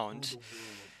found.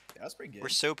 That was pretty good. We're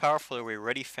so powerful that we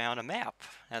already found a map.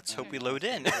 Let's hope we load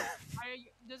in.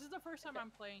 This is the first time I'm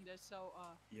playing this, so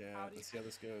Yeah, let's see how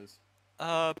this goes.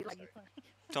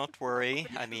 Don't worry.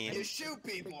 I mean, You shoot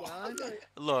people.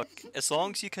 look, as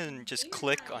long as you can just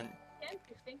click on.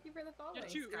 Thank you for the follow. yeah,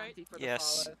 shoot, right?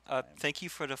 Yes. Thank you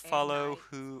for the follow.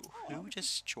 Who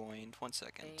just joined? 1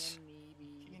 second.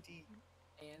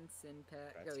 And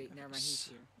Sinpet. Oh wait, never mind. He's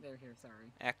here. They're here. Sorry.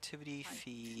 Activity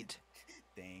feed.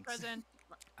 Thanks. Present.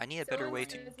 I need a better way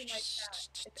to.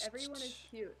 If everyone is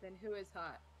cute, then who is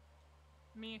hot?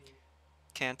 Me.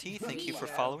 Canty, thank you for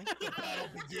Yeah. following. The battle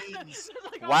begins.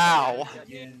 Wow.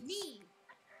 Begins. Me.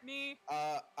 Me.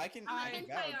 I can. I'm I an can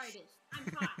hentai vouch. artist.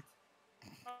 I'm hot.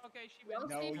 Okay, she Well,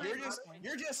 wins. No, see my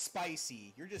you're just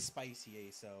spicy. You're just spicy,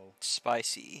 ASO.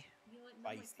 Spicy. You know what? No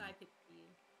more Spicy. side pics for you.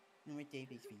 No more day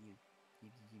for you.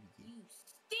 You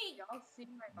stink. Y'all see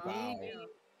my Wow. body?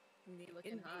 Me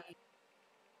looking hot.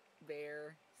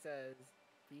 Bear says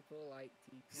people like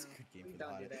to. Squid Game we for the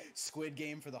don't do hottest. that. Squid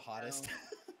Game for the hottest.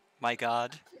 My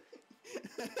God.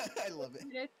 I love it.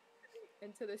 Minutes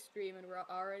into the stream and we're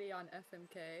already on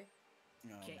FMK.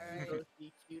 No. Can't Alright. you both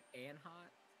be cute and hot?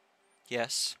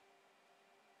 Yes.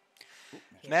 Ooh,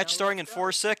 Okay, Match now starting in let's 4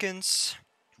 go. seconds.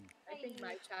 I think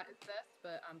my chat is best,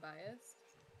 but I'm biased.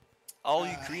 All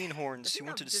you Uh, greenhorns I who think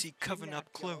wanted I've to see just Coven up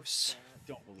kidnapped y'all's close. chat.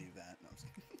 Don't believe that. No, I'm just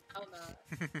kidding. I'll not.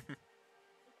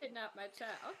 Kidnap my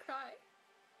chat. I'll cry.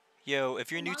 Yo,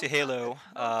 if you're new to Come on,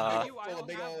 Halo, You, I Pull a don't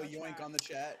big have ol' that yoink chat. on the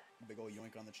chat. Big ol'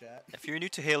 yoink on the chat. if you're new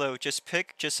to Halo, just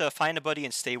find a buddy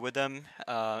and stay with them,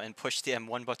 and push the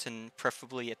M1 button,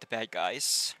 preferably at the bad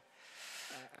guys.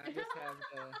 I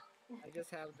just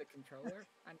have the controller.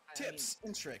 I Tips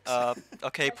and tricks.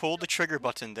 Okay, pull the trigger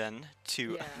button then to.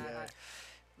 Mean, Yeah.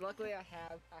 luckily, I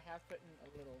have put in a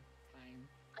little time.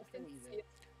 I can Believe see it.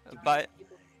 it.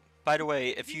 By the way,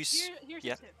 if you Here's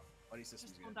yeah. the tip. Buddy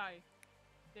system's Just don't good. die.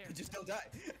 There. Just don't die.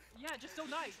 Yeah, just don't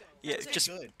die. Yeah, That's it. just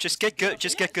good. just get good,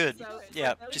 just get good. So,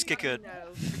 Yeah, so just let get you good.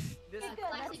 know, this Get good,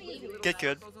 that's easy. little Get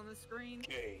good. circles on the screen.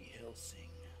 Okay, Helsing.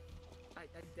 Oh,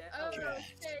 okay.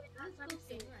 okay. I'm still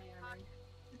seeing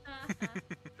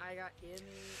I got Emmy and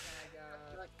I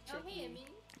got Oh, hey, Chicky. Emmy.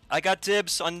 I got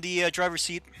dibs on the driver's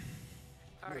seat.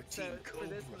 Alright, so Team for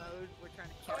this Cobra. mode, we're trying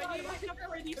to Oh, kill you looked up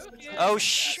pretty skin. Oh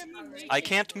sh! I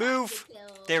can't move. Kill.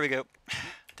 There we go.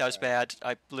 That was bad.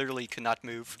 I literally could not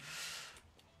move.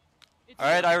 It's All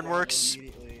right, not- Ironworks.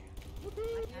 Immediately. You're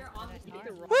on the Either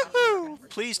team. rock- Woohoo!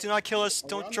 Please do not kill us. Oh, we're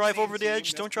Don't on the drive same over the team, edge.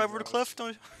 that's Don't drive over the pretty cliff. Don't.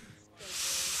 I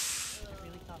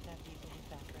really thought that'd be in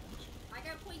the background. I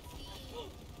got point C.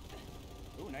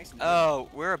 Ooh, nice. Oh,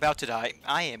 we're about to die.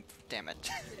 I am. Damn it.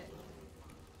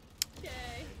 Okay.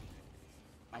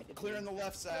 I'm clearing the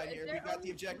left side Is here. there We got the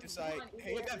only objective one side.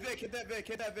 Hey, hit that Vic, hit that Vic,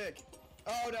 hit that Vic.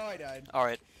 Oh no, I died. All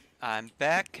right, I'm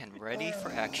back and ready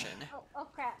for action. Oh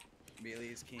crap. Melee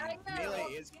is king. I know.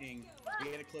 Melee is king.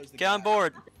 We gotta close the Get on gap.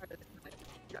 board.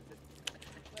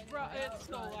 Bruh, it's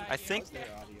so laggy. I think How's their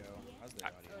audio? How's their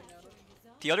audio? Oh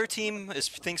no. the other team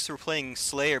thinks we're playing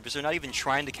Slayer because they're not even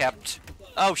trying to cap.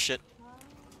 Oh shit.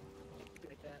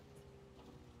 like that.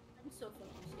 I'm so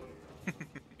fucking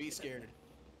scared. Be scared.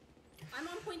 I'm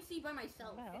on point C by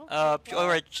myself. Well, All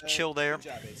right, chill there. Good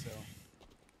job, ASO.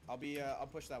 I'll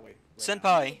push that way. Right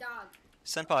Senpai, Hey, dog.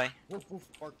 senpai. now. Woof, woof,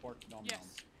 bark, bark, nom, Yes.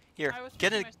 Here, I was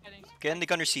get in, switching my settings. get in the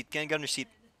gunner seat. Get in the gunner seat.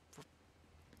 nom.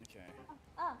 Okay.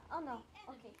 Oh no.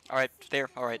 Okay. All right, there.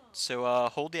 All right. So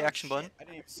hold the Oh, action shit, button. I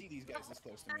didn't even see these guys this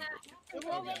close to me. It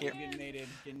won't let Here. me Getting in. naded,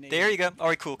 getting naded. There you go. All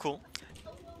right, cool, cool.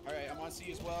 Alright, I'm on C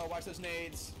as well. Watch those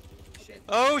nades. Shit.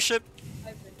 Oh shit.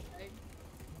 I've been tagged.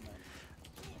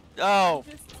 Oh,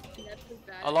 Just that's as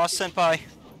bad I as lost you- senpai.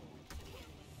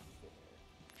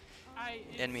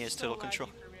 It's Enemy has so total laggy control.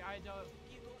 for me. I don't.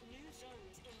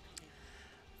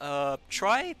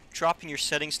 Try dropping your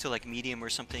settings to like medium or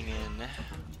something in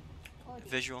Oh,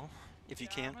 visual, if you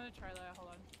Yeah, can. I'm gonna try that. Hold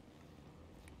on.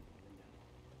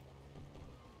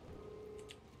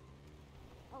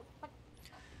 oh, fuck.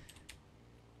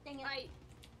 Dang it.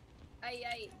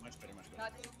 I Much better, much better.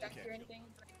 not to distract Okay. you or anything,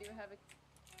 but I do have a.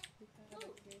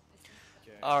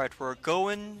 Okay. All right, we're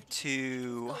going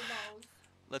to. Go balls.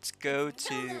 Let's go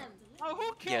Kill to. them. Oh,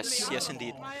 who killed Yes, me? yes, Oh,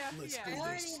 indeed. my Let's FPS. do I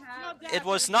already this. have. Not that, It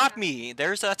was but not yeah. me.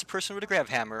 That's a person with a grab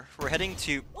hammer. We're heading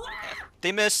to.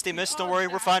 They missed. They missed. Don't worry.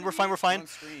 We're fine. We're fine. We're fine. On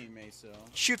stream, Meso.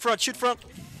 Shoot front. Shoot front.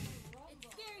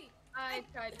 It's scary. I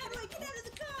tried to get it. Get out of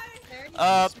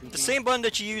the car! The same button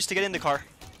that you used to get in the car.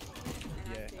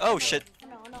 Yeah. Oh shit!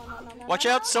 No. Watch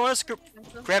out! Someone else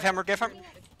grab hammer. Grab hammer.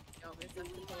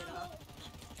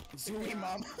 Zooey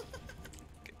mom.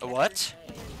 What?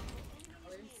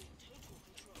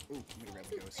 Ooh, I'm gonna grab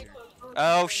the ghost here.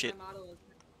 Oh shit!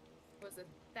 Was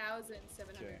 $1,700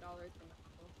 from the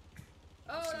model.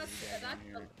 Oh, that's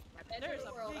There's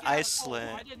a big Iceland.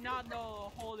 hole I did not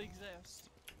know a hole exists.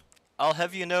 I'll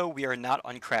have you know we are not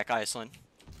on crack Iceland.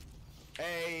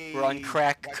 Hey. We're on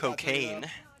crack Watch out, cocaine.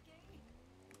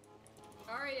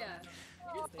 Aria.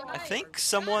 I think There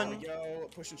someone. we go.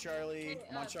 Pushing Charlie.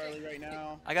 I'm on Charlie right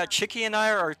now. I got Chicky and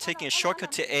I are taking a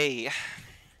shortcut to A.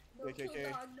 Okay.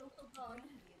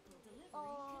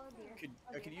 Oh dear.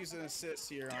 I could use an assist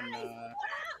here on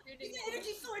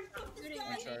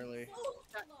Charlie.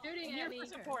 Shooting Here at me. for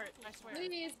support, I swear.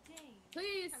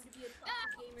 Please.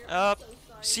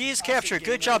 C is captured.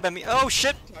 Good job, Emmy. Oh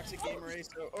shit! Toxic game race.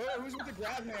 Oh, who's with the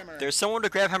grab hammer? There's someone to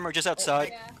grab hammer just outside.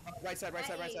 Yeah. Right side.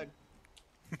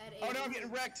 Oh no, I'm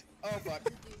getting wrecked. Oh fuck.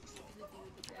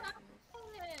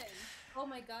 Oh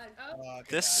my god.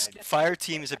 This fire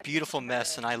team is a beautiful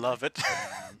mess, and I love it.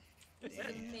 This is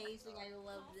amazing. I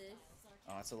love this.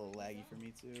 Oh, it's a little laggy for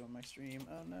me too on my stream.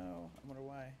 Oh no, I wonder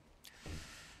why.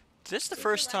 This is the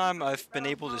first time I've been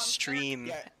able to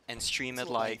stream and stream It's at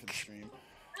a little laggy for the like stream.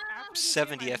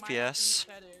 70 FPS.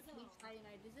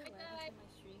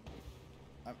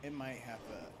 It might have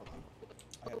a. Hold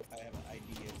on. I have an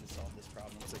idea to solve this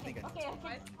problem. So I think I know. Okay,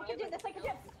 I can do this. I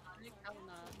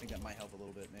think that might help a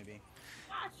little bit, maybe.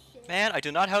 Man, I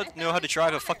do not know how to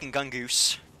drive a fucking gun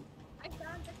goose. Hey,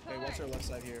 what's our left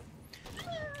side here? Oh no,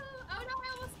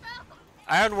 I almost fell.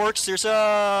 Ironworks, there's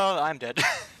I'm dead.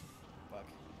 Fuck.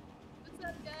 What's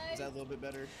up, guys? Is that a little bit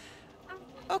better?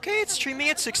 Okay, it's streaming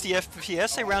at 60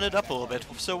 FPS. I rounded up a little bit.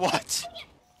 So what?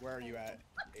 Where are you at,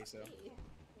 Asa?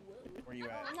 Where are you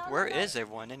at? Where is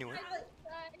everyone anyway?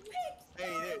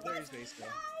 Hey, there's base though.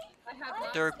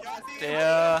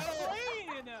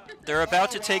 They're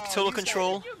about to take total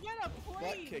control.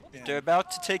 Butt kicked in. They're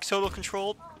about to take total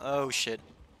control. Oh shit.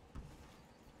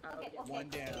 One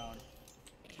down.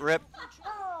 Rip.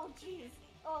 Oh jeez.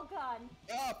 Oh god.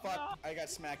 Oh fuck! I got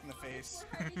smacked in the face.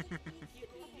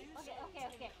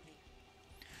 Okay.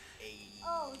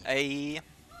 Oh. A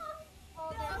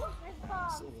Oh, there's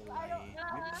bombs. I don't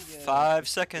know. 5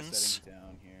 seconds.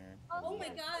 Down here. Oh my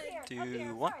god.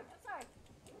 2, 1. Sorry.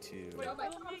 2. Wait, will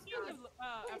making the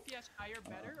FPS higher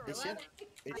better or It's less?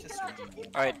 just streaming.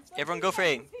 All right, everyone, go for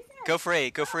A. Go for A.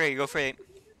 Go for A. Go for A.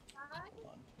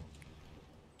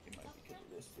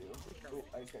 Oh,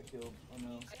 I just got killed. Oh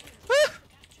no.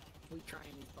 We try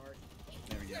and start.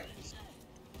 There we go.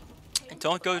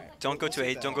 Don't go to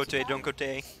A. Don't go to A. Don't go to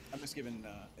A. I'm just giving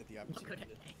it the opportunity.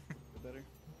 Better.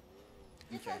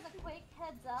 Just as a quick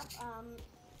heads up,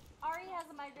 Ari has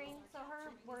a migraine, so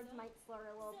her words might slur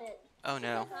a little bit. Oh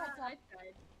no. I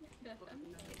tried.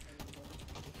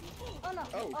 Oh no.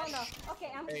 Oh. Oh no.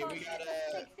 Okay, I'm Hey, going we to got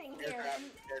fix thing here.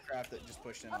 aircraft that just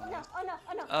pushed in Oh on no. us. Oh no.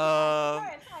 Oh no.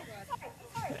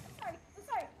 Sorry.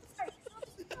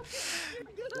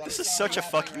 This is such a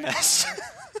fucking mess.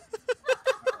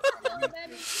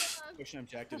 Pushing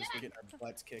objectives, we're getting our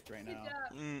butts kicked right now.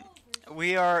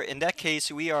 We are, in that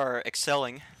case, we are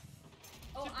excelling.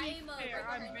 Oh, To be fair,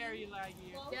 I'm very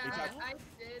laggy. Yeah, I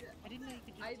did. I didn't know you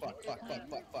could just.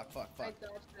 Fuck. I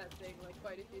dodged that thing like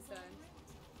quite a few times.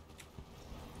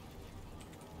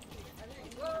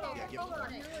 Yeah, Hold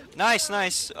on.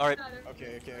 Nice. All right.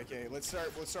 Okay. Let's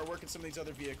start working some of these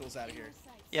other vehicles out of here.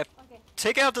 Yep.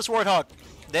 Take out this warthog.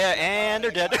 There, and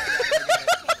they're dead.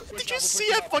 Did you see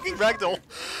that fucking ragdoll?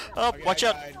 Oh, watch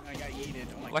out. I got yeeted.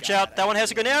 Oh my Watch God. out. That one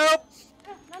has a grenade. Nope.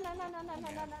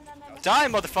 No. Die,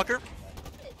 motherfucker.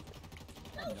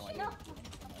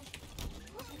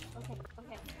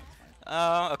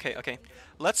 Okay.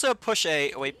 Let's push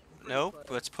A. Wait, no.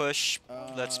 Let's push.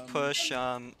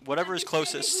 Whatever is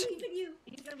closest.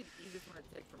 He's gonna be the easiest one to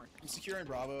take from our I'm securing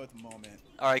Bravo at the moment.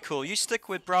 All right, cool. You stick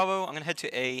with Bravo. I'm gonna head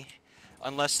to A,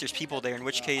 unless there's people there, in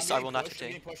which case I will not I'm take A.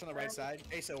 getting pushed on the right side.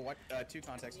 Hey, so what? 2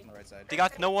 contacts on the right side. They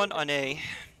got no one on A.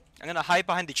 I'm gonna hide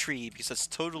behind the tree because that's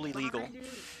totally legal. I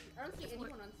don't see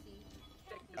anyone on C.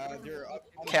 They're up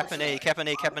on the Cap an A. side. Cap an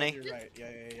A. Cap an A. You're right.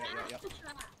 Yeah.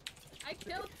 I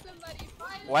killed somebody.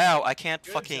 Finally. Wow, I can't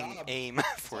Good fucking job. aim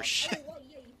for shit. Oh,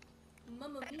 yay.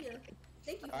 Mamma mia.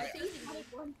 Thank you for Alright. saving me.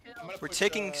 I'm gonna We're push,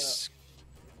 taking.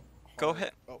 Go hard.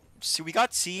 ahead. Oh, See, we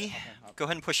got C. hop. Go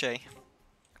ahead and push A. Hey,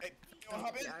 you wanna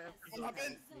hop in? Hop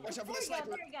in. Watch out for the sniper.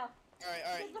 There we go.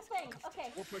 Alright. Here's the thing.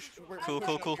 Okay. We'll push. We're Cool.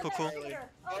 pushing. Oh,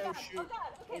 Oh God, shoot. okay.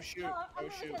 Oh shoot. I'm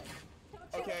gonna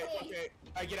Okay.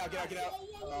 Alright, get out.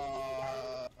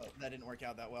 That didn't work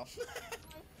out that well.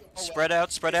 Spread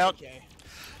out. Okay.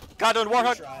 God, on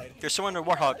Warthog. Tried. There's someone on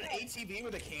Warthog. An ATV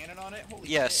with a cannon on it? Holy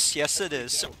Yes, shit. yes, That's it pretty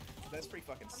is. dope. That's pretty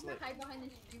fucking I'm slick. gonna hide behind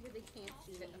this tree where they can't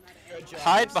see it no matter Good job.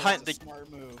 Hide That's behind a the- smart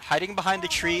move. Hiding behind the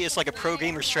tree is like a pro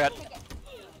gamer strat. Pro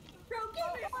gamer.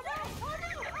 Oh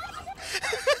no!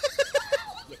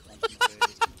 Get punched in the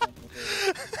face.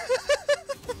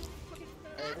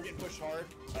 Alright, we're getting pushed hard.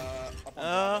 Up on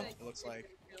Bravo, it looks like.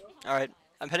 Alright,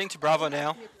 I'm heading to Bravo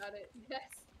now. Yes.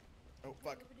 Oh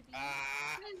fuck.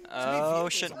 Ah. Oh Too many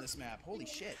vehicles shit. on this map. Holy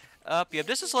shit. Yeah,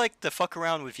 this is like the fuck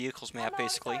around with vehicles map,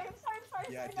 basically. I'm sorry.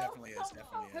 Yeah, it definitely is.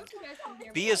 Definitely is. Hope you guys can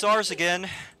hear B me. is ours again,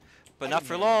 but not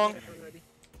for long.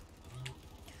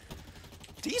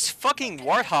 These fucking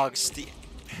warthogs. You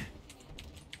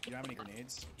don't have any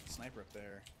grenades? Sniper up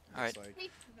there. Alright. Looks like Hey,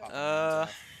 popping Uh, rounds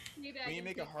off. Teabag When you and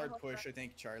make a take the hard whole push, truck. I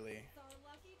think Charlie.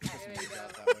 There Push you me go.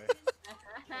 out that way.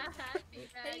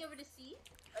 Heading over to C.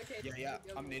 Okay. Yeah.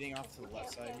 go, I'm go. nading off to the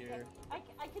left side here.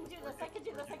 I can do this. I can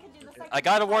do this. I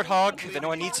got a warthog I if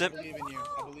anyone believe needs you, it. I believe in you.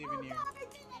 I believe in you.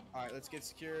 Alright, let's get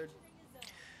secured.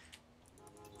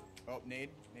 Oh, nade.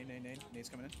 Nade's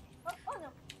coming in. Oh no.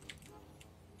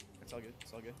 It's all good.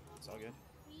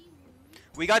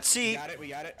 We got C. We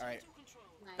got it. Alright.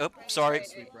 Oh, sorry.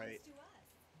 Sweep right.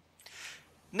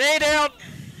 Nade out.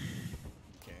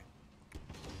 Okay.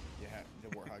 Yeah, the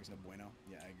Warthog's no bueno.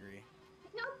 Yeah, I agree.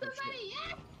 No, somebody,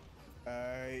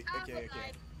 yes! Okay.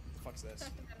 Fuck's this?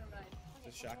 Never mind. Is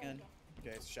this shotgun?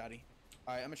 Okay, it's shoddy.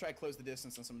 Alright, I'm gonna try to close the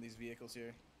distance on some of these vehicles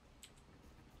here.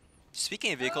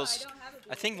 Speaking of Oh, vehicles, I don't have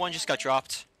a I think vehicle. one just got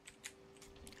dropped.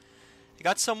 I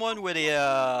got someone with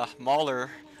a Mauler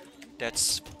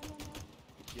that's.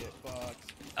 Get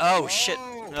fucked. Oh shit.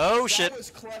 Oh shit. That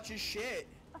was clutch as shit.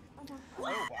 Oh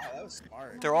wow, that was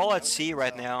smart. They're all That at was C good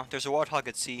right stuff. now. There's a warthog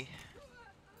at C.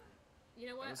 You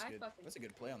know what? That was I good. fucking. That's a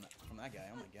good play on that from that guy.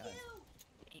 Oh my god.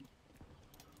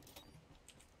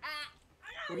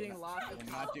 We're getting lost.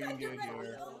 We're not doing good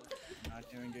here. Not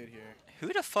doing good here.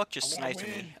 Who the fuck just I wanna sniped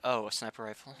win. me? Oh, a sniper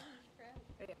rifle.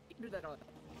 Hey, you can do that all.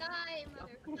 Die,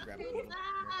 Grab motherfucker. it.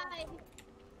 Die!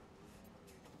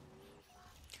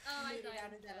 Oh, I Made it died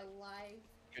out of that alive.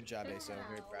 Good job, Aso.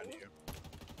 Very proud of you.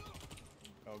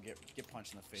 Oh, get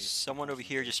punched in the face. Someone over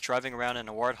here just driving around in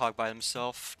a warthog by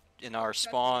himself in our Trust me,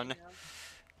 spawn. you know.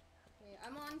 Okay,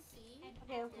 I'm on C.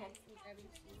 Okay. I'm grabbing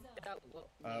C.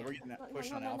 We're getting that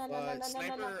push on No, Alpha.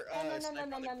 Sniper, sniper on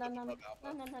the above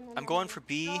Alpha. I'm going for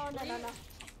B. No. I'm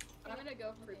gonna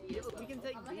go for B as well. We can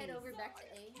take I'm gonna head these. over back to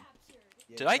A.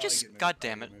 Yeah, Did I probably just- good move, God probably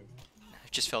damn good it. move. I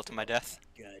just fell to my death.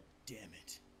 God damn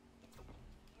it.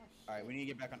 Alright, we need to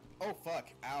get back on. Oh fuck!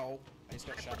 Ow! I just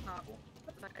got shot. in the people.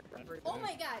 Oh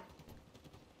my god!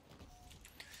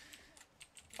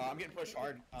 I'm getting pushed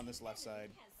hard on this left side.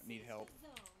 I need help.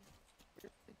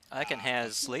 Icon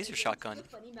has laser shotgun. It's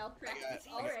a funny malpractice. I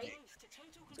got Alright. Nate.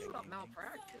 It's about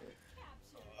malpractice.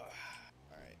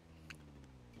 Alright.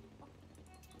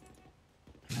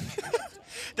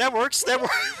 That works. That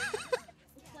works.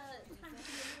 It's time to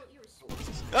be a little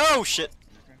irresponsible. Oh shit.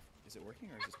 Okay. Is it working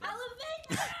or is this bad?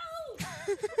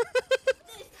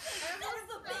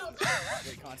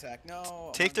 Wait, contact. No.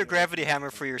 I'm Take not their good. gravity hammer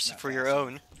for your Not for your fast own.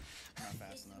 enough. I'm not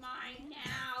fast enough. Mine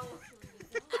now.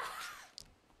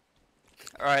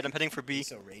 All right, I'm heading for B. He's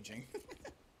so raging.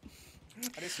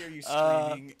 I just hear you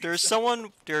screaming. There's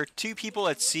someone. There are two people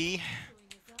at C,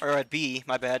 or at B.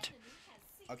 My bad.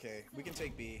 Okay, we can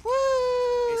take B. Woo!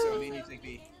 Aso, me and you take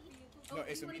B. No,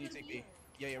 Aso, me and you take B.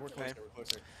 Yeah, we're closer. Okay. We're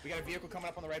closer. We got a vehicle coming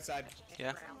up on the right side.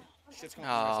 Yeah. Shit's going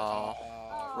on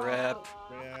the right side.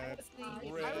 Oh, rip. Rip.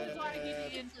 I was trying to give you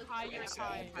the entire Big sad,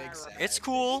 time. big sad. It's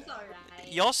cool.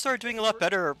 Y'all start doing a lot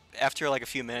better after like a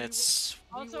few minutes.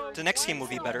 Also, The next game will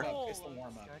be why better. so It's the cold?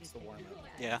 warm up. It's the warm up.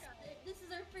 Yeah. This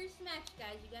is our first match,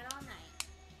 guys. You got all night.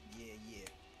 Yeah, yeah.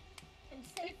 Can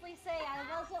safely say I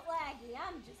wasn't laggy.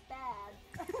 I'm just bad.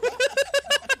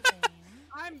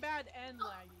 I'm bad and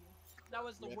laggy. That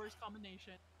was the Rip. worst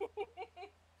combination.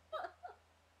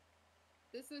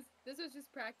 This was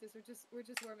just practice. We're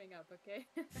just warming up, okay?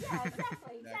 Yeah,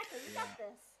 exactly. We got this.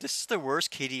 This is the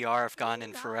worst KDR I've gone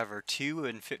in forever.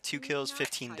 2 kills,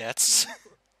 15 deaths.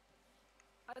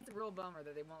 That's a real bummer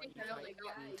that they won't let you Oh fight my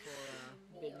God. me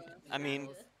for big I mean,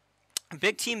 battles.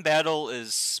 Big team battle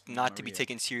is not to be Maria.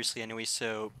 taken seriously anyway,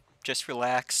 so just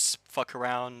relax, fuck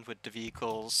around with the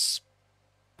vehicles,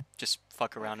 just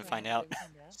fuck around and find out.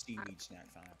 Seaweed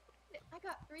snack time. I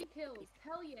got 3 kills.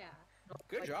 Hell yeah.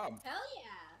 Good job. Hell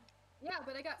yeah. Yeah,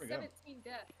 but I got There we go. 17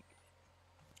 deaths.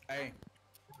 Hey,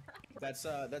 that's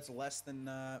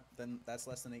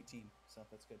less than 18. So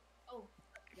that's good. Oh,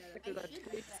 Yeah, I Because should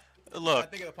I- have that.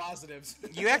 Look, think of the positives.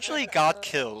 you actually got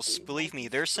kills. Believe me,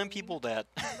 there's some people that,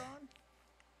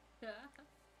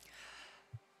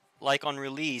 like on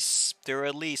release, there are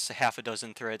at least a half a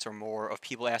dozen threads or more of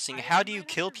people asking, how do you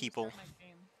kill people?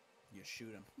 You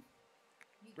shoot them.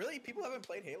 Really? People haven't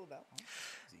played Halo that long?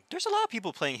 Easy. There's a lot of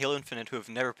people playing Halo Infinite who have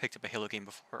never picked up a Halo game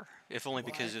before, if only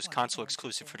because What? it was console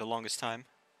exclusive for the longest time.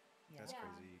 That's Yeah.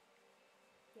 crazy.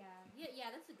 Yeah,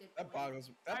 that's a good That point. boggles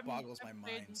my I've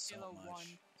played mind so Halo much.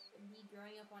 1. Me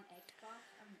growing up on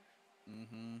Xbox,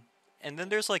 Mm-hmm. And then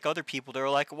there's like other people that are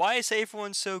like, why is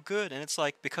everyone so good? And it's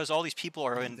like, because all these people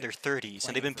are in their 30s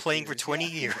and they've been playing for 20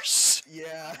 years. I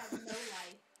Yeah. have no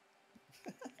life.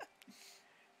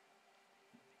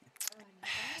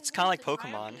 It's kind of like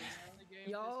Pokemon.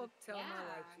 Y'all tell my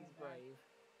Yeah. wife she's brave.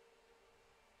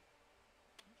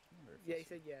 Yeah, he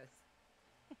said yes.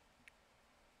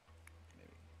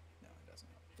 Maybe. No, it doesn't.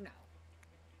 No.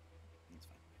 It's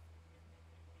fine.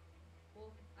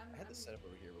 Well, I had this set up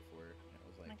over here before, and it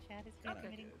was My like, chat is kinda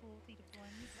committing good. cruelty to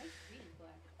blends. My screen is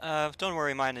black. Don't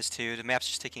worry, mine is too. The map's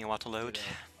just taking a while to load.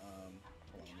 hold on,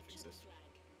 let me fix this.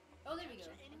 Oh, there we go.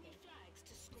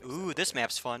 Okay. Ooh, this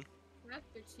map's fun.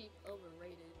 Master Chief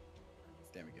overrated.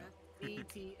 There we go.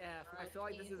 DTF. I feel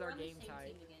like this is We're our on the game same type.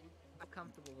 team again. I'm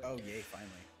comfortable with Oh, it. yay,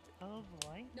 finally. Oh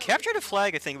boy. No, Capture the it's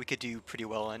flag, I think we could do pretty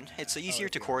well in. It's easier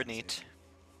if to we are on the coordinate. same-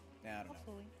 Nah, I don't know.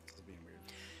 Hopefully. This is being weird.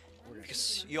 We're gonna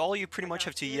Because all you pretty much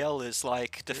have to yell is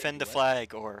like, defend the what?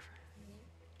 flag, or...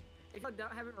 If I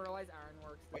haven't realized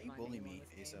Ironworks, Why is you my bully name me, on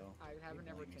this Aso? game, I haven't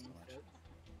You ever bully me so changed much. it.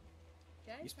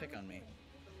 Okay, You just pick on me.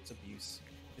 It's abuse.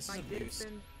 This is I did abuse.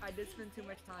 spend too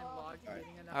much time logged Alright.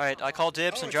 getting enough. Alright, I call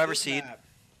dibs Oh, on it's driver's this seat. map.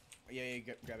 Yeah,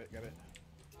 grab it.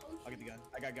 I'll get the gun.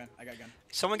 I got gun.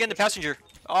 Someone get in the passenger.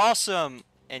 Awesome!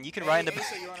 And you can ride in the Hey, back.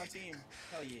 Asa, you're on our team.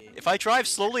 Hell yeah. If I drive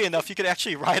slowly enough, you could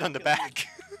actually ride on the back.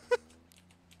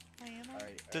 I am on,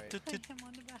 Alright, I alright. am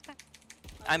on the back.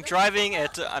 I'm driving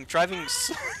at... I'm driving...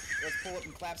 Let's pull up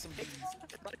and clap some beans.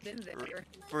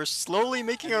 We're slowly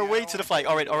making our way to the flag.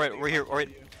 Alright, we're here. Alright.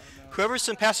 Whoever's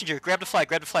in passenger, grab the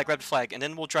flag, and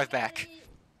then we'll drive back.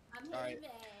 I'm Alright. hitting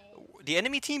back. The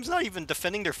enemy team's not even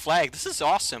defending their flag. This is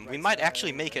awesome. We might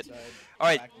actually make it.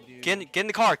 Alright, get in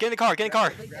the car, Grab it. I'm getting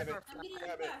in Grab the it. car.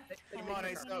 Come on,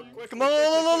 Asa. Quick. Come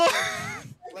on!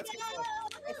 Let's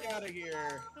get out of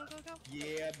here. Go, go, go.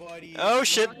 Yeah, buddy. Oh,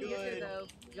 shit. We're good.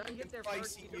 You gotta get there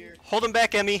first. Spicy here. Hold him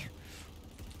back, Emmy.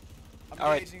 I'm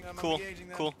Alright, engaging them, I'm cool, engaging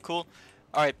them. cool.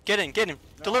 Alright, get in.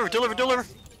 Deliver.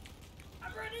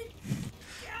 I'm running.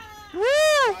 Woo!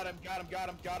 Got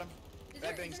him. Is That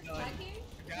there thing's a done. flag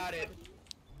here?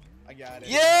 I got it.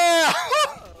 Yeah!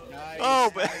 Nice.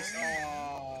 Oh, man. Nice.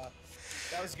 Aw.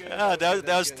 That was good. Ah, that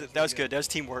was really good. That was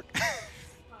teamwork.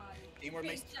 Teamwork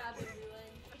makes. Great job, everyone.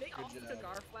 They also job. took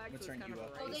our flag, I'm gonna so it's turn kind you of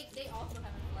up. a Oh, race. they also have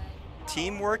a flag.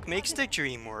 Teamwork makes the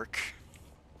dream work.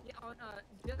 Yeah,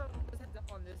 just a heads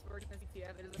up on this version of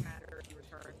CTF, it doesn't matter if you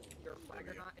return your flag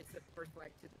or not, it's the first flag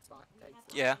to the spot takes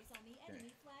it. Yeah.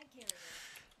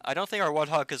 I don't think our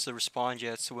Warthog is the respawn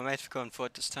yet, so we might have to go on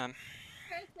foot this time.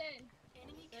 Person.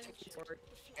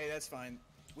 Hey, that's fine.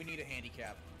 We need a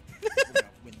handicap. We're gonna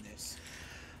win this.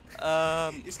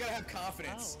 You just gotta have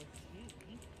confidence. Oh, excuse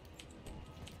me.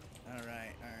 All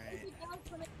right.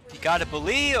 You gotta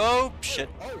believe. Oh shit.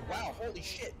 Oh wow! Holy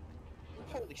shit!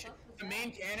 The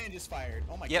main cannon just fired.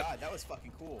 Oh my Yep. god, that was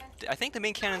fucking cool. I think the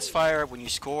main cannons fire when you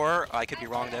score. I could be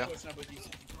wrong Oh, though. it's not with you.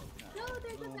 No,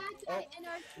 there's a bad Oh. guy in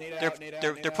our. Nade They're out, nade out,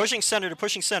 they're nade they're out. pushing center. They're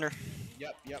pushing center.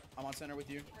 Yep. I'm on center with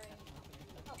you.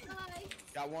 Oh, hi.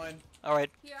 Got one. All right.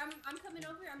 Here, I'm coming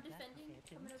over. I'm defending.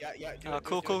 Coming over. Yeah. Do it,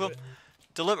 Cool. do it, do it.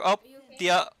 Deliver. Oh, Are you okay? the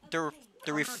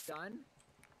I'm not done.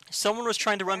 someone was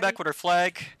trying to run back with our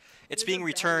flag. It's There's being a baddie on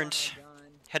returned. our gun.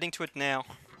 Heading to it now.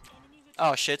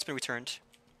 Oh shit! It's been returned.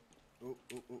 Ooh,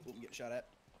 get shot at.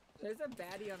 There's a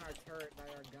baddie on our turret by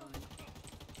our gun.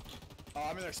 Oh,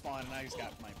 I'm in their spawn and I just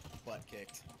got my butt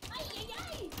kicked.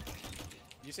 Did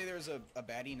you say there was a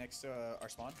baddie next to our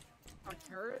spawn? Our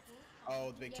turret? Oh,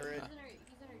 the big Yeah, turret. he's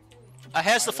in our turret. I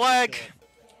has the Alright, let's flag.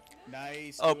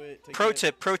 Nice. Oh, do it. Take pro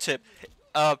it. tip.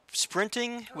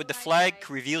 Sprinting with the flag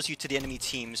reveals you to the enemy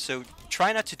team, so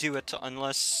try not to do it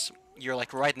unless you're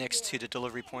like right next to the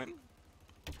delivery point.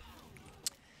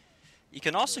 You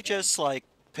can also just like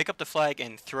pick up the flag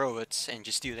and throw it, and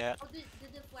just do that. Oh, did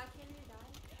the flag cannon die?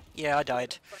 Yeah, I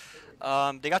died.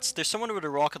 There's someone with a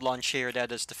rocket launcher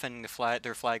that is defending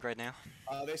their flag right now.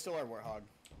 They still are Warthog.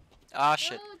 Ah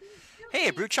shit. No, dude, Hey,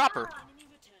 a brute chopper.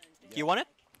 You want it?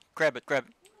 Grab it. I don't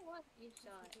want to get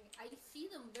shot. I see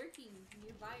them lurking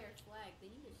nearby our flag. They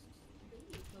need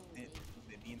to go away.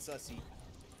 They're being sussy.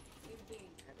 They're being-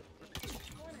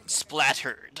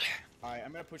 Splattered. Alright,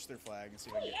 I'm gonna push their flag and see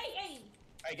if I Hey, can get. hey, hey!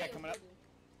 Hey, guy coming up.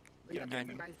 Get him, get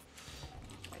him.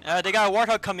 They got a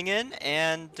Warthog coming in,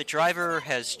 and the driver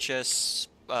has just.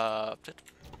 Wow,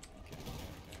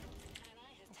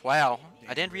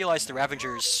 I didn't realize the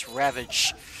Ravagers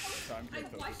ravage. So I'm I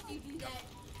gonna watched you do that.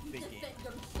 You Big did game. that.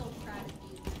 I'm so proud of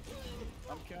you.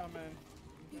 I'm coming.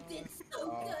 You did so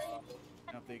good.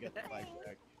 I don't think I got the flag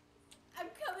back. I'm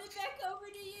coming back over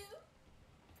to you.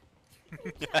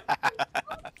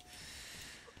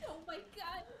 Oh my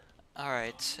god.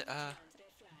 Alright,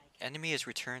 enemy has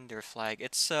returned their flag.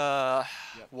 It's 1-1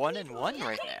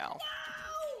 right now.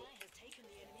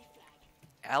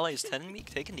 Allies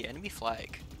taking the enemy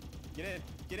flag. Get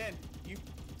in, you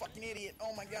fucking idiot.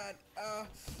 Oh my god.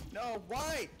 No,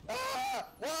 why?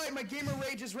 Why? My gamer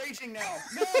rage is raging now.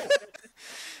 No!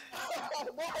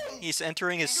 Why? He's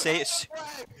entering his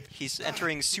he's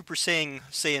entering Super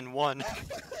Saiyan 1.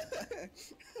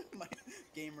 My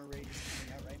gamer rage is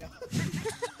coming out right now.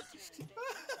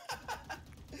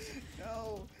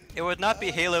 No. It would not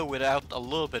be Halo without a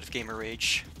little bit of gamer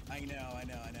rage. I know.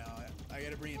 I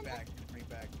gotta bring it back.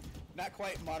 Not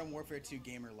quite Modern Warfare 2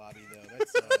 gamer lobby though.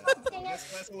 That's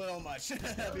a little much.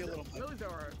 That'd be a little much. Those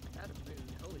are out of mood.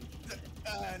 Holy shit.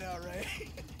 I know, right?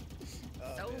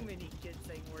 Oh, So man. many kids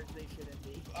saying words they shouldn't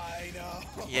be. I know.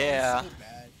 Yeah. It's so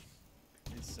bad.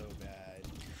 It's so bad.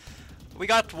 We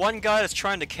got one guy that's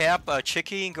trying to cap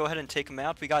Chicky and go ahead and take him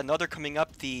out. We got another coming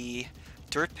up the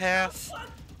dirt path.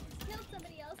 Killed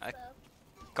somebody else I- though.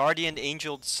 Guardian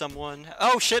angeled someone.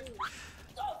 Oh shit!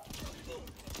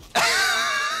 I'm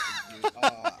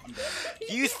dead.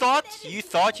 You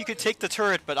thought you could take the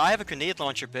turret, but I have a grenade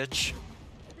launcher, bitch.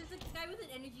 There's a guy with an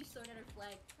energy sword at our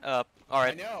flag. All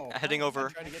right, I know. heading I'm over.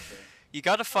 trying to get there. You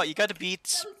gotta fight. You gotta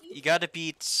beat.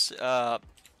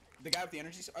 The guy with the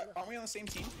energy. Aren't we on the same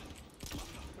team?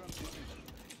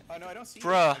 Oh no, I don't see.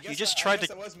 Bruh, I you guess just I tried guess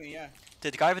to- That was me, yeah.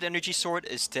 The guy with the energy sword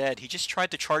is dead. He just tried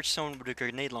to charge someone with a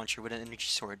grenade launcher with an energy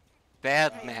sword.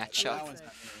 Bad That matchup. one's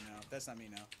not me now. That's not me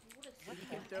now. You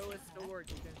can throw a sword.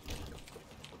 You can.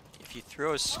 If you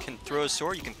can throw a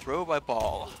sword, you can throw a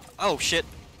ball. Oh shit!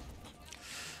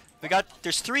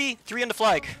 There's three on the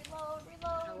flag. Reload.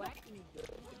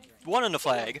 One on the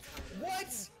flag.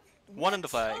 What? One on the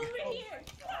flag. Over here.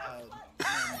 Oh my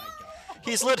god.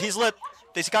 He's lit.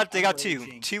 They got I'm two.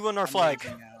 raging. Two on our I'm flag.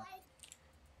 raging now. I'm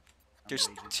There's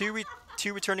raging.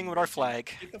 two returning with our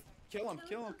flag. Kill him.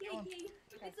 It's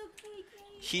okay, Kay.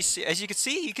 He's, as you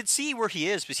can see where he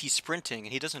is, because he's sprinting,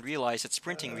 and he doesnn't realize that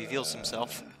sprinting reveals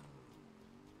himself.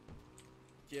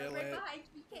 Kill Right it. behind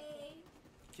you, Kay.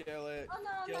 Kill it. Oh, no,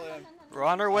 Kill him. We're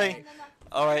on our way.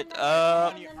 All right.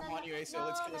 I'm on you, Aso.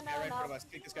 Let's kill this guy right in front of us.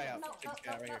 Take this guy out. Take this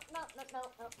guy right here.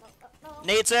 No.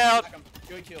 Nate's out. Knock him.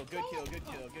 Good kill.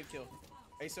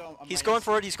 Aso, I'm He's minus. going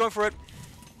for it. He's going for it.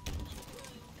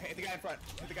 Hit the guy in front.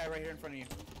 Hit the guy right here in front of you.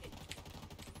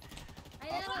 I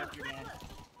Oh, know. yep, you're down.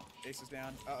 Ace is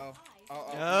down. Uh-oh.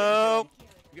 No.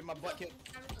 Get my butt kicked.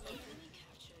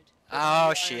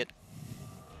 Oh shit.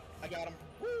 I got him.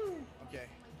 Woo! Okay.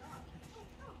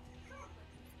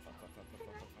 Fuck.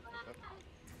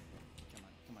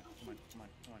 Come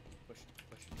on. Push.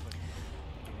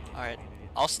 All right.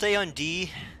 I'll stay on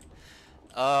D.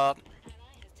 I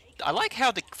like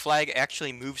how the flag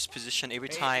actually moves position every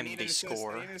Hey, I time need they an assist,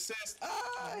 score. I need an assist.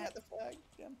 I had the flag.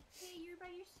 Damn. Hey, you're by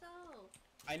yourself.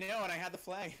 I know, and I had the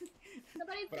flag.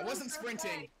 Somebody's But I going wasn't for a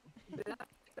sprinting. flag.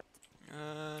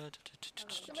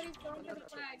 Somebody's going for the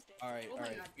flag. Alright, Oh my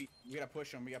alright. God. We gotta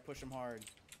push him. We gotta push him hard.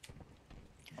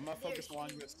 I'm gonna focus along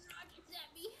this. Rockets at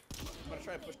me. I'm gonna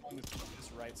try to push along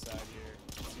this right side here.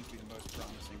 Seems to be the most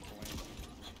promising point.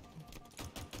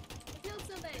 Kill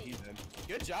somebody. He's in.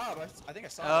 Good job. I think I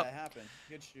saw Yep. that happen.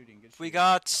 Good shooting. We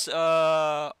got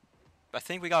I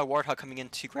think we got a Warthog coming in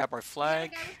to grab our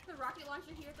flag. Yeah, the guy with the rocket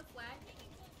launcher here at the flag.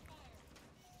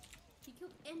 He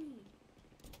killed Emmy.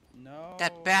 No.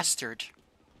 That bastard.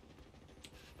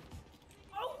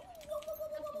 Oh!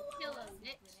 Kill him,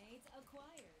 bitch.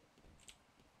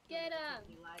 Get him.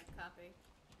 He lied, copy.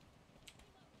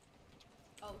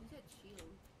 Oh, he's got shield.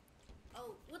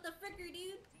 Oh, what the fricker,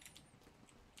 dude?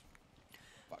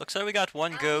 Looks like we got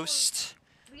one ghost.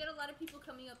 We got a lot of people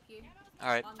coming up here. All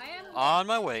right, I am. on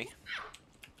my way.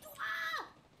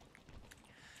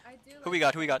 I do Who we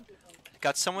got?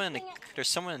 Got someone in the. There's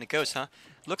someone in the ghost, huh?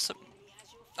 Looks.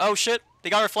 Oh shit! They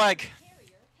got our flag.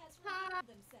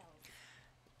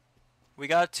 We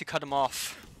got to cut him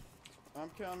off. I'm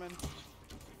coming.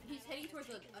 He's heading towards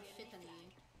a shit ton of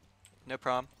you. No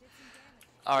problem.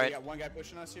 All right. We got one guy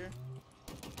pushing us here.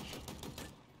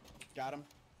 Got him.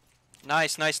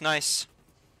 Nice. Okay.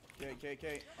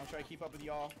 I'll try to keep up with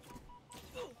y'all.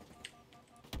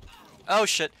 Oh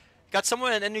shit! Got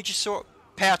someone an energy sword.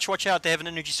 Patch, watch out! They have an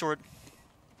energy sword.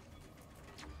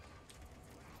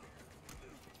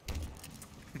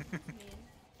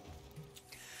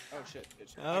 Oh shit.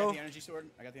 I Oh. got the energy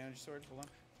sword. Hold on.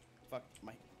 Fuck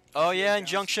my. Oh yeah, down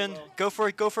injunction. so low. Go for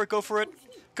it. Go for it. Go for it.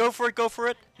 Go for it. Go for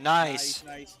it. Nice.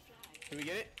 Nice. Can we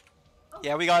get it?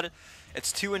 Yeah, we got it.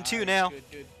 It's 2 and 2 Nice, now.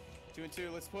 Good. 2 and 2.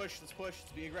 Let's push. Let's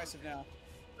be aggressive now.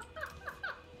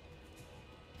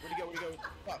 Where'd he go?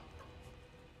 Fuck.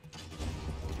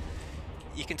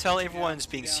 You can tell everyone's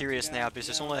two being down, serious two now down, because two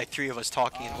there's down. only like 3 of us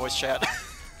talking in voice chat. Okay.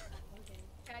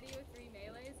 Patty with 3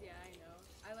 melees? Yeah, I know.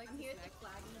 I like I'm here snack to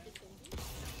flag and defend.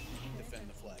 Defend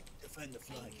the flag. Defend the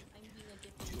flag. I'm being a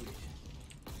defender.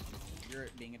 You're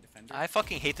being a defender. I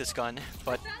fucking hate this gun,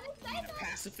 but Being a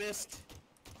pacifist.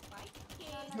 Why?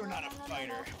 You're not a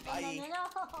fighter. I ace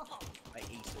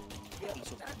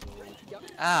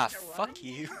ah, fuck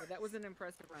you. That was an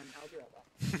impressive run. I'll be right back.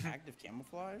 Active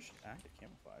camouflage? Active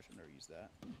camouflage. I've never used that.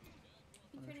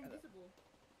 You turn invisible.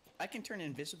 I can turn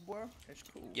invisible. That's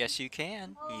cool. Yes, you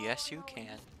can. Yes, you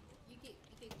can. You get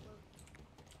close.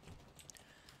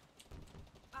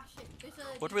 Ah shit. There's a.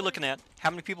 What are we looking at? How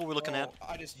many people are we looking at?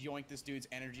 I just yoinked this dude's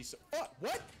energy.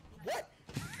 What?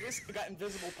 This got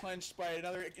invisible punched by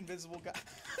another invisible guy.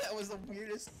 That was the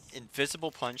weirdest.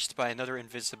 Invisible punched by another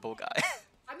invisible guy.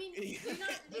 I mean, you're not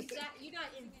you're not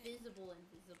invisible.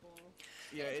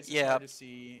 Yeah, it's just Yeah. hard to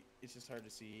see. It's just hard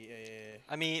to see. Yeah.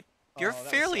 I mean, you're Oh, that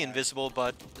was fairly sad. invisible,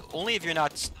 but only if you're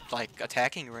not like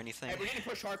attacking or anything. Hey, we're getting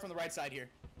pushed hard from the right side here.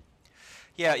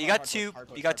 Yeah, you got hard push, two. hard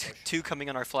push, You got hard push. 2 coming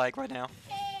on our flag right now.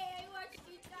 Hey, I watched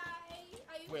you die.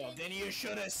 I Well, win. then you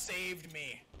should have saved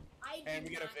me. I And did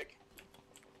we got a not. Vic.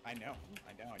 I know.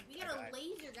 We got a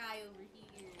laser guy over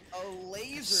here. A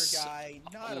laser guy,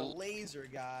 not a laser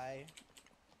guy.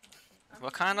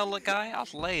 What kind of guy? A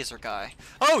laser guy.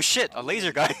 Oh shit, a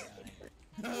laser guy.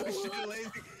 Oh shit, a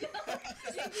laser.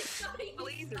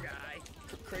 Laser guy.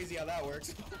 Crazy how that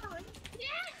works.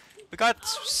 We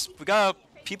got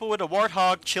people with a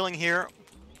warthog chilling here,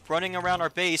 running around our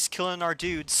base, killing our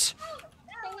dudes,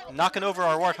 knocking over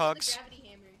our warthogs.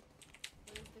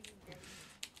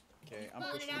 Okay, I'm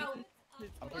Pulling it pushing. out.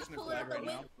 I'm pushing the Pull it flag out the right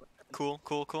now. wind. Cool.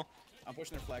 I'm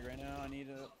pushing their flag right now. I need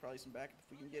probably some backup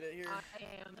if we can get it here.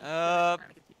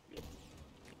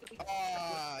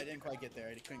 I didn't quite get there.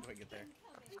 I couldn't quite get there.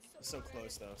 So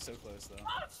close though.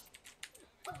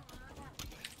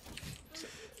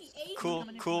 Cool.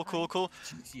 GTA,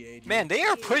 dude. Man, they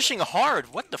are pushing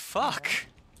hard. What the fuck?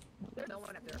 There's no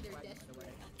one at their flag, by the way.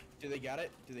 Do they got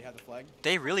it? Do they have the flag?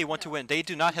 They really want to win. They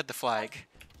do not have the flag.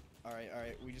 All right.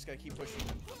 We just gotta keep pushing.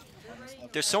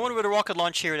 There's someone with a rocket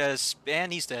launch here that is,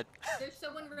 and he's dead. There's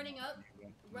someone running up.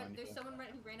 There's someone who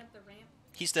ran up the ramp.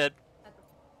 He's dead.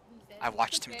 Who's dead? I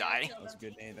watched him die. That was a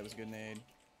good nade.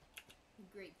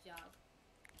 Great job.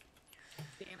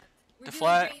 Damn it. We're The doing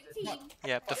flag. great, team.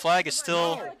 Yeah, the flag is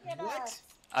still. What?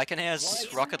 Icon has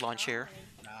rocket launch here.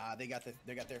 Nah, they got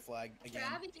their flag again.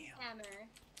 Gravity hammer.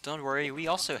 Don't worry, we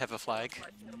also have a flag.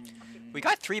 We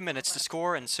got 3 minutes to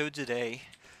score, and so do they.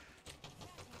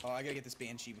 Oh, I gotta get this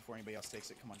banshee before anybody else takes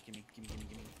it. Come on, gimme. You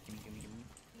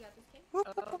got this,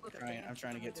 Kate? I'm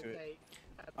trying to get to it.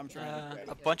 I'm trying to get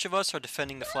A bunch of us are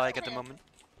defending the flag at the moment.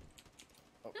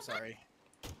 Oh, sorry.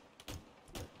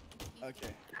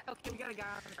 Okay. Okay, we got a guy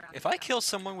on the ground. If I kill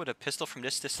someone with a pistol from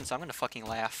this distance, I'm gonna fucking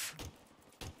laugh.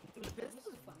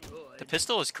 The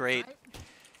pistol is great.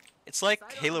 It's like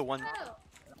Halo 1. Oh,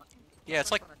 Yeah,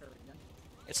 it's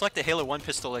like the Halo 1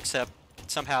 pistol, except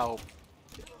somehow.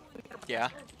 Yeah.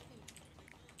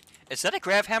 Is that a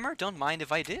grav hammer? Don't mind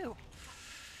if I do.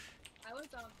 I was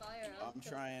on fire. I'm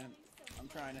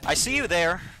trying to. I see you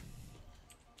there.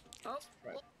 Oh,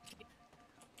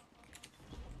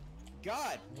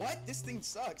 God, what? This thing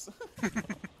sucks.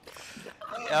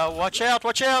 Watch out!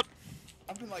 Watch out!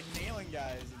 I've been like nailing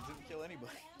guys and didn't kill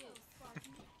anybody.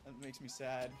 That makes me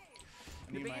sad.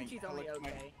 I the need Banshee's only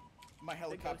okay. my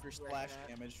helicopter Ghost splash wrecked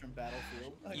that. damage from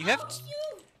Battlefield.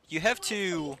 You have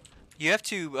to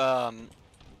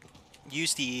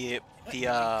use the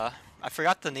I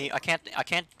forgot the name. I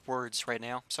can't words right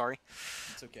now. Sorry.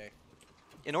 It's okay.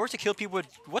 In order to kill people with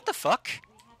what the fuck,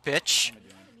 bitch?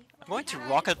 I'm going to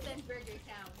rocket. defend Burger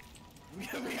Town.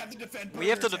 We have to defend. We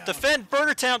have to Burger Town. defend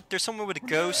Burger Town. There's someone with a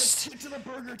ghost. Get to the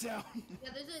Burger Town. Yeah,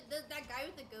 that guy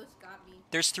with the ghost got me.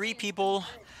 There's 3 people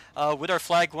with our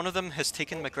flag. One of them has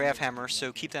taken my grav hammer,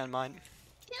 so keep that in mind.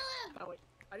 Kill him! Oh, wait.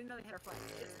 I didn't know they had a flag.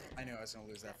 I knew I was gonna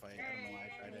lose that fight. I don't know why I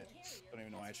tried it. Don't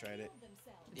even know why I tried it.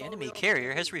 The enemy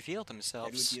carrier has revealed Head with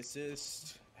themselves. the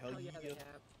assist. Hell Hell yeah, yeah. they have.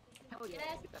 Hell yeah,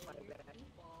 Yes. get that flag back.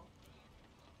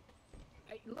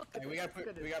 Hey, look, Okay, we gotta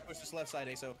push this left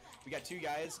side, so we got 2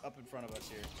 guys up in front of us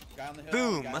here. Guy on the hill,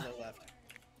 Boom. guy on the left.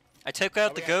 I took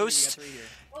out Oh, the we got 3, we got ghost. 3 here.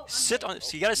 Sit on.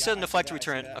 So you gotta Yeah, sit on I the see flag that, to I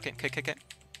see return. that. Okay.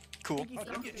 Cool. Oh,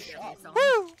 don't get shot.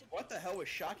 Woo! What the hell was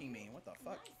shocking me? What the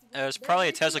fuck? It was There probably a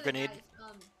were 2 Tesla other grenade. guys,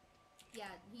 yeah,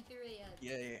 he threw a.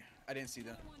 Yeah. I didn't see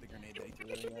the grenade that he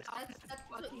threw earlier. That's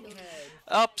what killed him.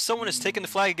 Up, someone is taking the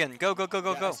flag again. Go. Yeah,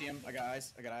 I see him. I got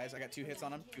eyes. I got 2 hits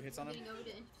on him. 2 hits on him. Getting over to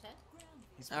intercept.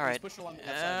 He's Alright. pushing along the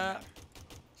left side of the map.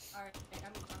 Alright, I'm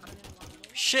running along the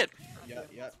way. Shit.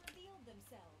 Yep.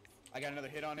 I got another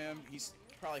hit on him. He's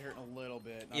probably hurting a little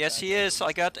bit. Not Yes, bad, he though. is.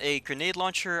 I got a grenade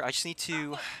launcher. I just need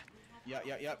to.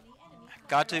 Yep.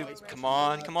 Got to. Come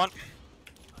on.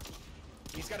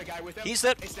 He's got a guy with him. He's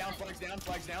dead. It's down. Flags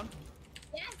down.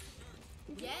 Yes!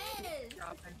 Yes!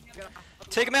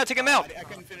 Take him out. I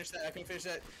couldn't finish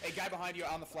that. Hey, guy behind you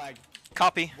on the flag.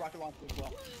 Copy. Rocket launcher as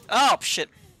well. Oh shit.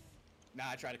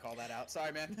 Nah, I tried to call that out.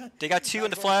 Sorry, man. They got 2 Guy on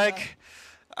the going flag.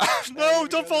 down. No, we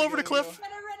don't go, fall we over go, the we go. cliff.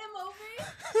 Gonna run him over?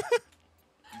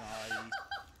 Nice.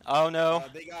 Oh no.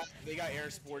 They got air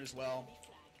support as well.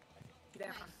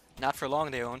 Not for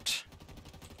long, they won't.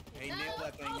 Hey, nail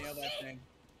that thing.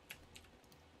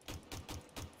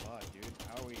 Fuck, dude.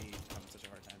 How are we having such a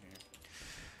hard time here?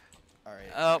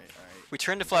 Alright. Oh, Alright.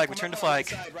 return the flag. Come Return the up,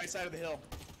 flag. Right side of the hill.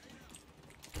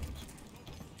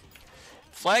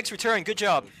 Flags return. Good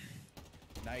job.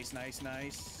 Nice.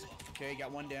 Okay,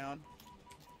 got 1 down.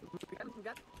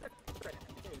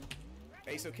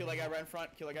 Hey, so kill that guy right in front.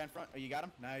 Oh, you got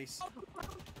him? Nice.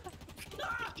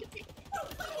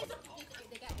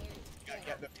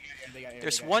 They got air.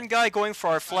 There's 1 guy going for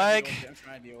our flag. I'm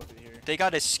trying to deal with it here. They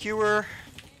got a skewer.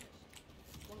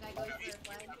 One guy goes for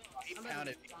a flag.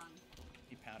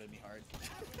 He pounded me hard.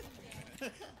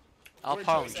 I'll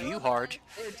pound you hard.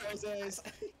 Where'd Jose's?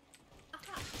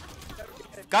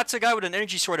 Got a guy with an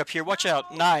energy sword up here. Watch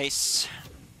out. Nice.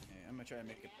 Okay, I'm gonna try to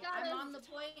make it. I'm on the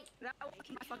point. That was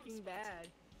fucking bad.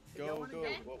 Go. wanna Whoa.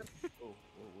 get- Whoa.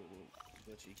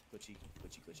 Glitchy.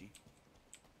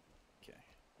 Okay.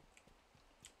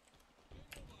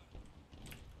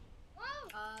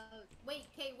 Wait,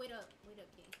 Kay, wait up,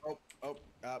 Kay.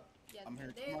 Yeah, I'm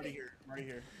here. I'm already here.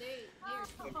 They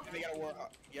They got a war.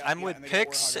 I'm with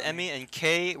Pix, Emmy, and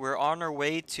Kay. We're on our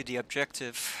way to the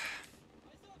objective.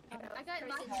 I got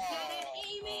my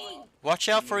aiming! Watch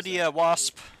out for the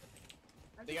wasp.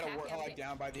 They got a warthog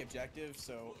down by the objective,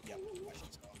 so yep.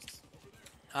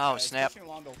 Oh, It's snap. pushing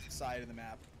along the side of the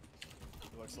map.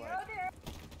 It looks like.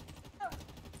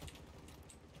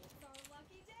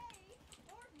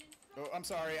 Oh, I'm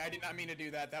sorry. I did not mean to do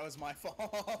that. That was my fault.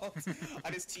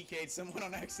 I just TK'd someone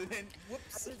on accident.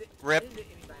 Whoops. Rip.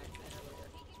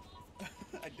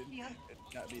 I did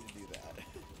not mean to do that.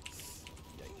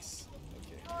 Yikes.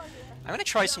 Okay. I'm gonna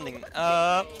try something.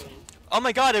 Oh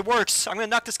my god, it works! I'm gonna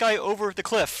knock this guy over the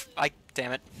cliff.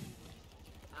 Damn it.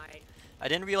 I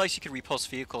didn't realize you could repulse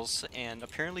vehicles, and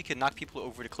apparently you could knock people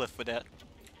over the cliff with that.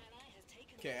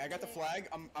 Okay, I got the flag.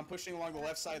 I'm pushing along the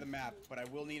left side of the map, but I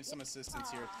will need some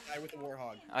assistance here. Guy with the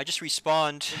warhog. I just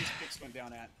respawned. Where these picks went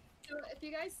down at. So if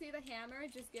you guys see the hammer,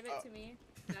 just give it to me.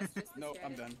 That's just Nope,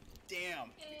 I'm done.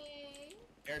 Damn.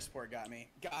 Air support got me.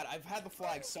 God, I've had the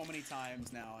flag so many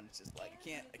times now, and it's just like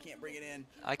I can't bring it in.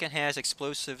 I can has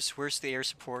explosives. Where's the air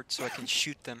support so I can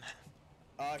shoot them?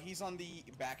 He's on the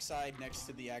backside next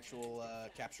to the actual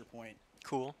capture point.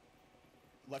 Cool.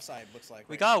 Left side looks like.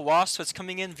 We right? got a wasp that's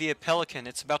coming in via Pelican.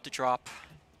 It's about to drop.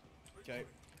 Okay.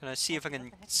 Gonna see if I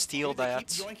can steal Dude, they that.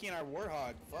 keep joinking our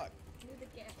warhog. Fuck.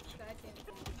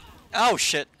 Oh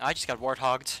shit! I just got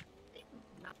warthogged.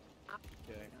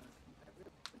 Okay.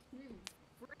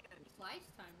 Slice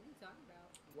time, what are you talking about?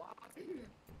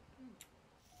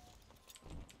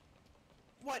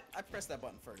 What? I pressed that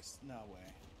button first. No way.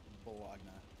 Bologna.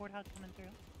 Warthog coming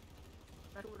through.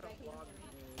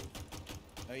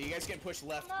 Oh, you guys getting pushed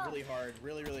left really hard.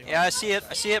 Really hard. Yeah, I see it.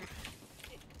 I see it.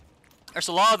 There's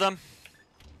a lot of them.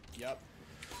 Yep.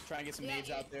 Try and get some nades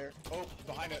out there. Oh,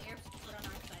 behind it.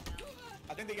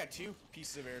 I think they got 2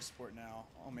 pieces of air support now.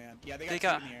 Oh man. Yeah, they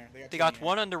got 2 in the air. They got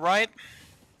 1 on the right.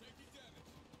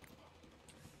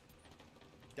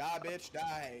 Die, bitch,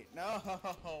 die. No,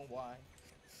 why?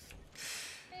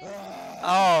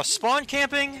 Oh, spawn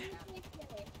camping.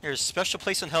 There's a special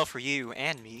place in hell for you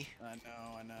and me. I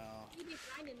know. You be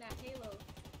finding that Halo.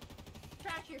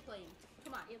 Trash your plane.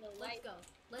 Come on,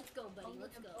 let's go, buddy. Only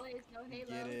Let's the go. boys know Halo.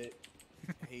 Get it.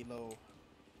 Halo.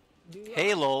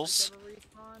 Hey, Lulz.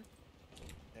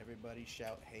 Everybody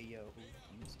shout, hey yo.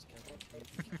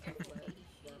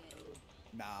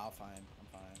 Nah, I'm fine.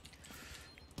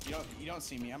 You don't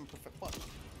see me. I'm a perfect. Fuck.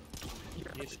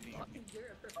 Yes, you do. You're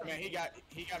a Oh, man, he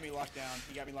got me locked down.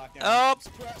 He got me locked down. Oh.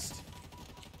 Suppressed.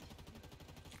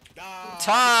 Ah,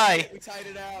 Tie. We tied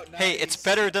it out. Hey, it's Nice.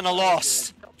 better than a That was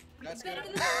loss. good. That's Better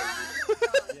good.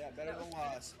 than Yeah, better than a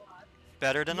loss.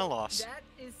 Better than a loss. That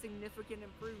is significant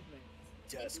improvement.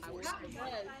 Just Have a Yes. good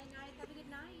night. Have a good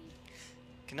night.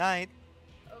 Good night.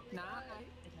 Oh my Nah. God.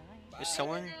 Good night. Bye.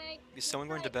 Is someone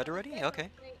going to bed already? Okay.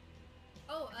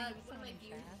 Oh, I think one of my someone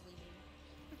viewers fast. is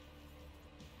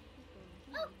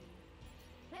leaving. Oh.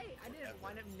 Hey, I didn't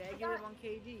wind up negative on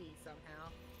KD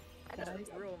somehow. That's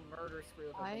a real murder screw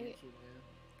if I get you, man.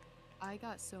 I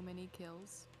got so many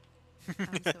kills.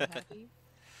 I'm so happy.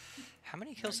 How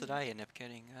many kills did I end up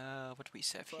getting? What do we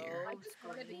have here?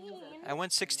 12 screens. I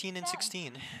went 16 and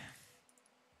 16.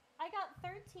 I got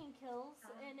 13 kills,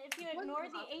 and if you One ignore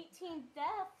the more. 18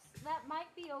 deaths, that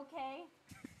might be okay.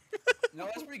 No,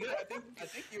 that's pretty good. I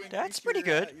think you increased That's pretty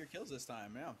your, good. your kills this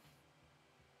time. Yeah.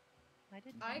 I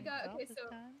did. I got- 12 okay, this so-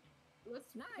 time.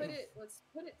 Let's Nice.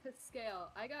 put it to scale.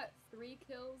 I got 3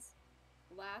 kills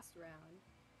last round,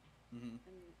 Mm-hmm.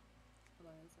 and hold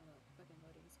on, it's on a fucking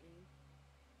loading screen.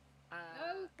 Uh,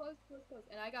 Oh, close.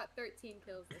 And I got 13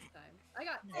 kills this time. I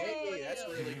got Hey, that's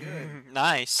really good.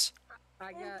 Nice.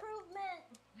 I got Improvement.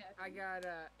 I got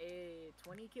a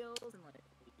 20 kills and like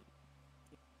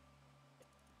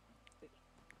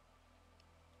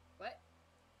What?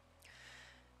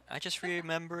 I just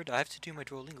remembered I have to do my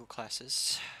Duolingo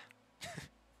classes.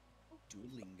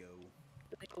 Duolingo.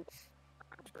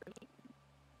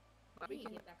 I need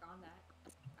to get back on that.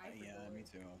 Yeah, me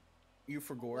too. You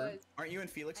forgot? Was- Aren't you and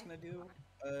Felix gonna do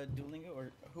Duolingo,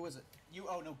 or who was it? You?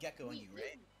 Oh no, Gecko and you,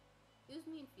 right? It was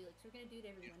me and Felix. We're gonna do it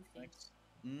every Wednesday.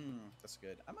 That's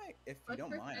good. I might, if you Let's don't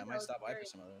mind, I pretend might was stop by for very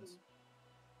some of those.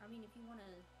 I mean, if you wanna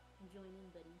join in,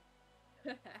 buddy.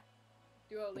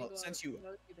 Duolingo. Well, since you-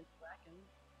 knows you've been slacking.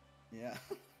 Yeah.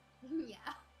 Yeah.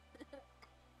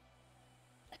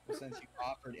 Well, since you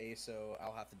offered ASO,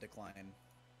 I'll have to decline.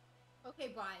 Okay,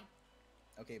 bye.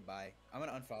 Okay, bye. I'm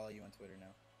gonna unfollow you on Twitter now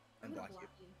I'm and gonna block you. block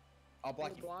you. I'll block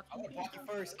You'll you. block I'm me? gonna block you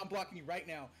first. I'm blocking you right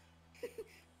now.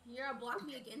 You're gonna block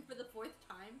me again for the 4th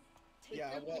time?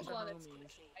 Yeah, Three well, people on a homies. team.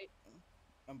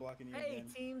 I'm blocking you Hey, again.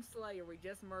 Team Slayer, we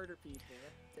just murder people.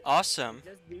 Awesome.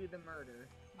 Just do the murder.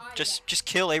 Oh, Just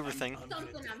kill everything. I'm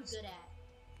Something good at I'm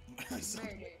this. good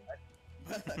at.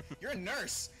 Murder. You're a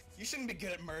nurse. You shouldn't be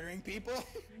good at murdering people.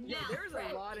 Yeah, Now, there's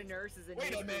practice. a lot of nurses in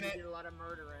Wait a history who minute. did a lot of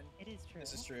murdering. It is true.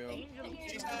 This is true. Angel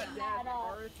Figured She's that not-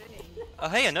 are a out. thing. Oh,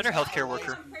 hey, another healthcare It's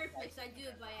worker. on purpose. I do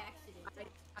it by accident.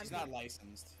 She's not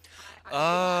licensed.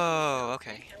 Oh,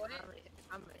 okay.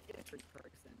 I'm a history person.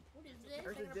 What is this?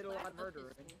 Nurses I got a did a lot of plasma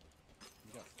murdering. pistol.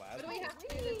 You got What do plasma. we have to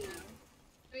do this now?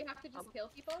 Do we have to just kill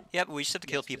people? Yep, we just have to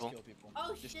kill Yes, just people. kill people.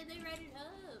 Oh Just shit, they read it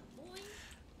up, boy.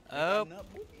 Oh, button up.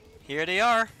 here they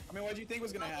are. I mean, what do you think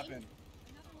was gonna happen?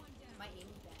 My aim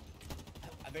is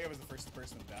bad. I think I was the first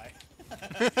person to die.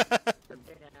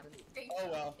 Great Oh,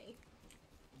 job, well. Jake.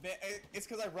 It's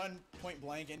because I run point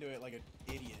blank into it like an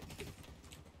idiot.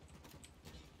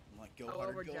 I'm like, go I'll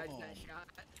hard, go overjudge home. that shot.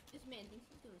 This man thinks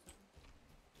he's doing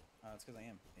something. It's because I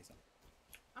am, Asa.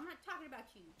 I'm not talking about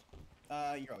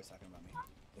you. You're always talking about me.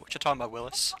 What you talking about,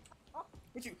 Willis?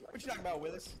 What you talking about,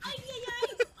 Willis? Ay, ay,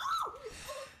 ay. Oh!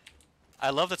 I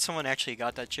love that someone actually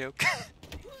got that joke.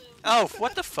 Oh,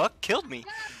 what the fuck? Killed me.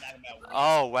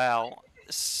 Oh, wow.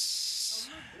 Oh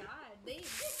my god. They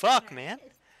Fuck, got man.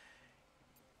 pissed.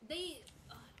 They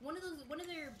one of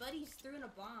their buddies threw in a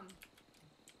bomb.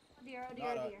 Oh dear, oh dear,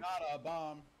 Not oh a, dear. not a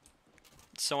bomb.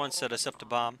 Someone set us up to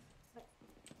bomb.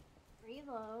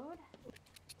 Reload.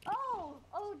 Oh,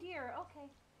 oh dear, okay.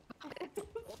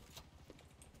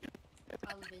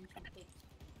 I'll eventually pick.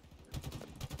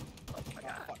 Oh,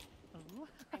 fuck. Ooh.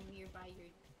 I'm nearby your.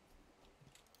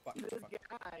 Fuck, This fuck.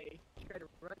 guy tried to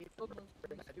run me over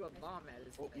and I do a bomb at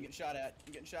his Oh, I'm face. getting shot at.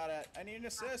 I'm getting shot at. I need an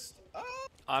assist. Oh,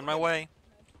 On my way.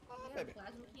 oh You got a baby.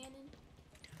 plasma cannon?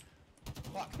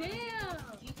 Fuck. Damn!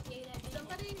 GTA that bitch.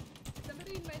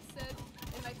 Somebody in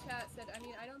my chat said, I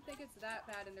mean, I don't think it's that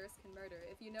bad a nurse can murder.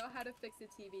 If you know how to fix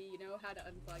a TV, you know how to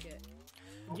unplug it.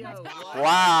 Yo, what?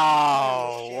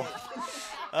 Wow.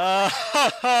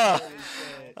 Holy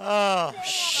shit. Oh,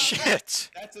 shit.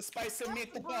 That's a spicy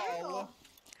meatball.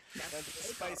 That's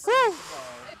a spicy Woo.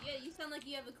 meatball. Yeah, you sound like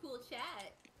you have a cool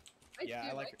chat. Yeah, do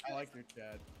I like your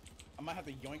chat. I might have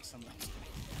to yoink some.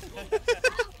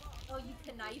 Oh, you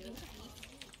conniving thief.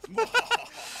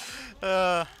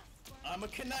 I'm a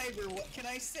conniver. What can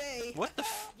I say? What the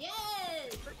f-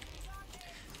 Yes!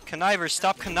 Conniver,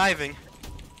 stop conniving.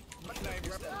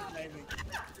 Conniver, stop conniving.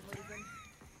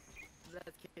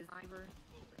 That's his driver.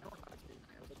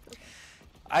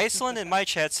 Iceland in my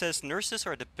chat says nurses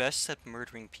are the best at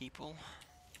murdering people.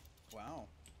 Wow.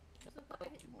 A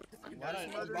lot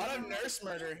of nurse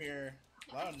murder here.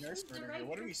 A lot of nurse murder here.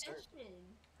 What do we start?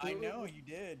 I know you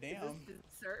did. Damn.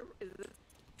 Is this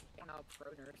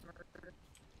pro nurse murder?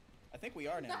 I think we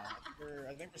are now.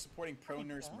 I think we're supporting pro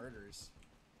nurse murders.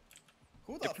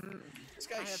 Who the? This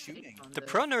guy's shooting. The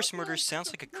pro nurse murder sounds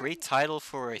like a great title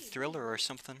for a thriller or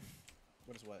something.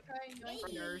 What is what?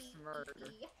 Pro nurse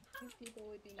murder. People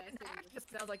would be nice. It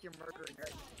just sounds like you're murdering her.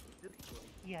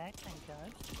 Yeah, it kind of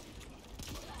does.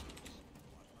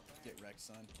 Get wrecked,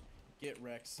 son. Get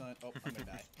wrecked, son. Oh, I'm gonna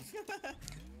die.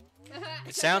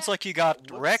 It sounds like you got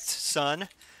wrecked, son.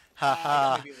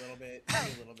 Haha. Maybe a little bit.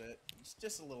 Maybe a little bit.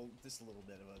 Just a little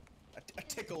bit of a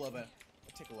tickle of a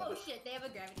tickle of Oh it. shit, they have a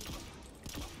gravity.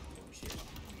 Oh shit,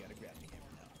 we got a gravity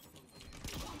hammer now.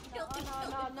 No.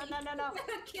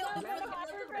 Kill him.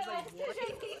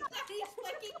 He's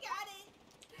fucking got it.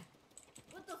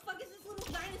 What the fuck is this little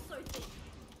dinosaur thing?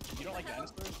 You don't like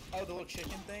dinosaurs? Oh, the little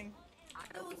chicken thing?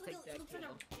 No, it's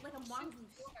like a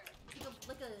mongoose.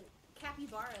 Like a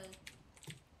capybara.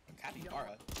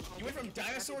 Capybara? You went from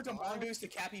dinosaur to mongoose to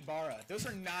capybara. Those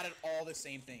are not at all the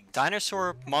same thing.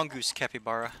 Dinosaur, mongoose,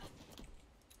 capybara.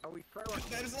 Are we pro?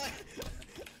 That is like...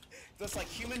 That's like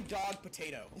human dog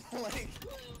potato. Like...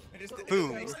 It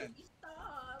Boom. makes sense.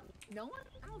 No one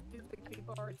else is the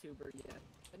capybara tuber yet.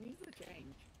 It needs to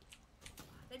change.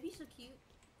 That'd be so cute.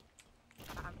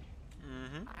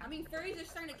 Mm-hmm. I mean, furries are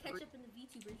starting to catch up in the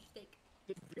VTuber stick.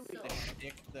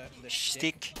 The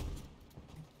Stick.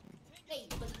 Hey,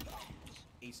 buddy.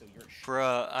 Hey, so you're a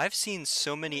Bruh, I've seen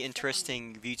so many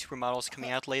interesting VTuber models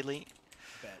coming out lately.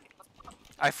 bet.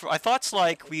 I thought it's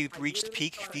like we reached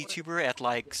peak VTuber at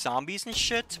like zombies and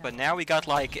shit, but now we got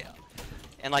like,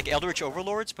 and like Eldritch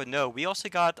Overlords, but no, we also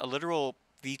got a literal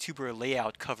VTuber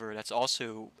layout cover that's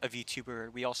also a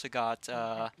VTuber. We also got,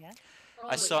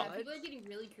 I saw. People are getting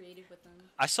really creative with them.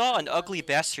 I saw an ugly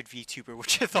bastard VTuber,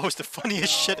 which I thought was the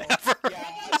funniest shit ever.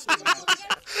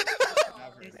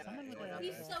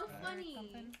 He's so funny.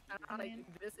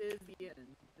 This is the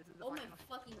end. This is the Oh my final.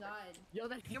 fucking god. Yo,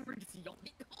 that hammer just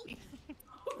yoink.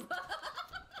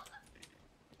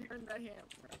 Turn that hammer.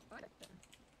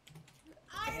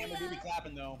 The hammer do be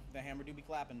clapping though. The hammer do be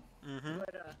clapping. Mm-hmm.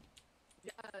 But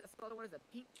yeah, I saw the one as a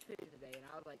pink titty today, and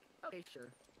I was like, okay, sure.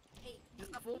 Hey.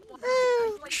 Just a full one.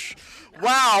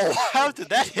 Wow, how did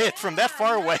that hit from that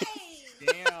far away?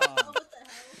 Damn.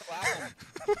 Wow.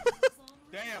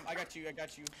 Damn, I got you.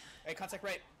 Hey, contact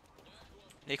right.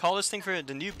 They call this thing for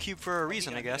the noob cube for a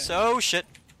reason, I guess. Oh shit.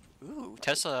 Ooh,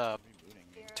 Tesla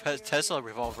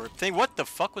revolver thing. What the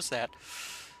fuck was that?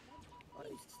 What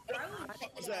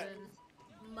was that?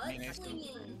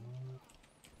 Mudslinging.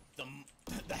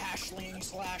 The hashling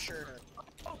slasher.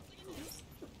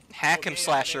 Hack him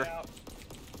slasher.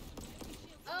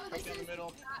 Oh, this In the is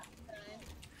middle.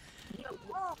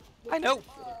 I know.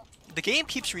 The game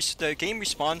the game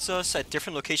respawns us at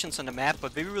different locations on the map,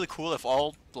 but it'd be really cool if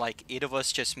all like 8 of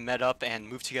us just met up and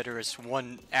moved together as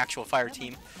one actual fire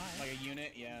team. Like a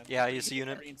unit, yeah. Yeah, it's a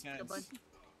unit. Very intense.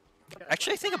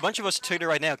 Actually, I think a bunch of us are together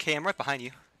right now. Okay, I'm right behind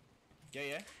you. Yeah,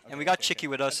 yeah. And we got Chicky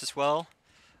with us as well.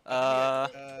 There's a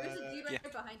dude right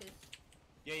behind us.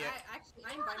 Yeah, yeah.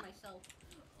 I'm by myself.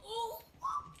 Oh!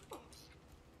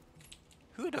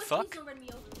 Who the Please fuck? don't run me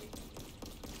over.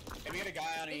 Hey, we got a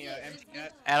guy on a empty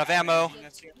net. Out of ammo.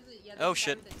 Yeah, Oh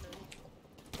shit.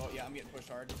 Oh yeah, I'm getting pushed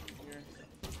hard here.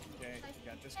 Okay, we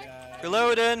got this guy.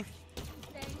 Reloading.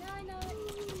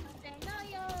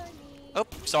 Oh,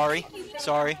 sorry.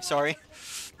 Sorry. Sorry,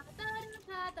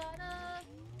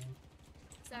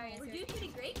 we're doing pretty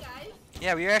great, guys.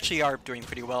 Yeah, we actually are doing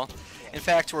pretty well. In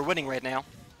fact, we're winning right now.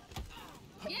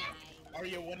 Yeah. Are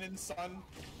you winning, son?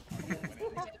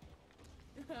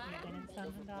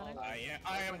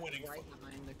 I am winning. Right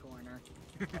behind the corner.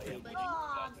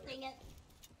 Oh, dang it.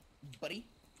 Buddy?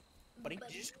 Buddy?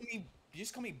 Did you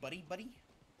just call me buddy?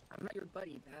 I'm not your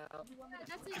buddy, pal.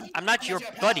 I'm not your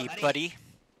buddy, buddy.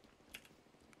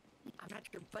 I'm not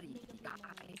your buddy,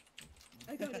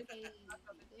 guy.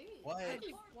 What?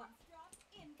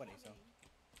 Buddy, so.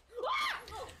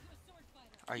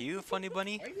 Are you a funny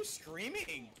bunny? Why are you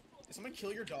screaming? Did someone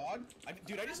kill your dog?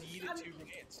 Dude, I just yeeted 2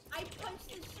 grenades. I punched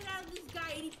the shit out of this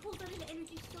guy and he pulls out an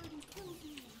energy sword and kills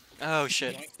me. Oh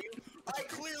shit. I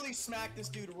clearly smacked this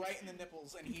dude right in the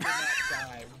nipples and he did not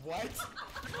die. What?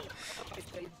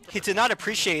 He did not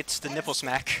appreciate the nipple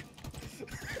smack.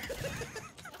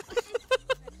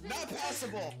 Not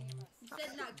possible. He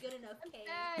said not good enough, Kay.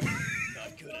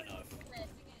 Not good enough.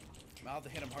 I'll have to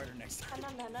hit him harder next time. No.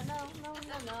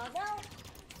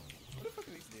 What the fuck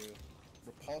do these do?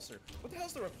 Repulsor. What the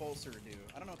hell's the repulsor do?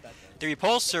 I don't know what that does. The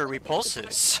repulsor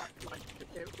repulses.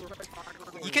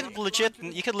 You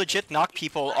can legit knock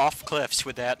people off cliffs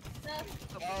with that.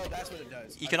 Oh, that's what it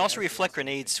does. You can also reflect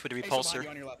grenades with the repulsor.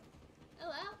 On your left.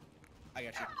 Hello. I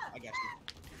got you. I got you.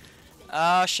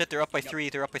 Ah, shit, they're up by 3.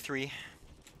 They're up by 3.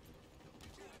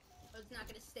 Oh, it's not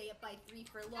gonna stay up by 3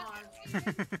 for long.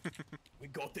 We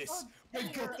got this. We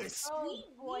got this. Oh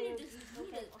boy.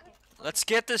 Okay. Let's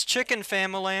get this chicken,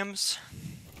 fam-a-lambs.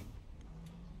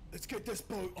 Let's get this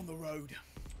boat on the road.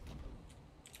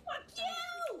 Fuck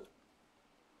you!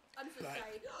 I'm so Right.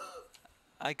 sorry.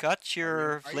 I got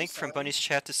your are you link from selling? Bunny's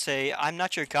chat to say, I'm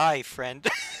not your guy, friend.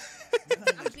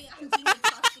 I'm being a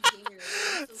toxic gamer.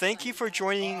 I'm so Thank you for sorry.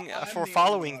 joining, I'm for the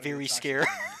following only Very toxic Scare.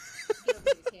 Get over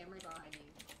the camera behind you.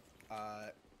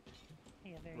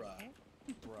 Hey, very Bruh.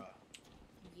 scared. Bruh.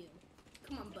 You.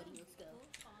 Come on, buddy. Let's go.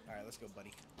 Alright, let's go,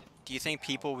 buddy. Do you think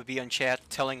people would be on chat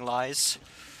telling lies?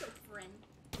 Go, friend.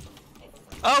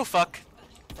 Oh, fuck.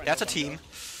 Front That's a door, team.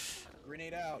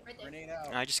 Grenade out. Right there. Grenade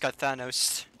out. I just got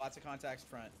Thanos. Lots of contacts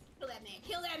front. Kill that man.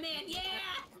 Kill that man. Yeah!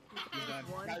 He's done.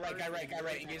 Guy right, guy right, guy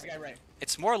right. Engage the guy right.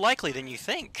 It's more likely than you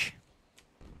think.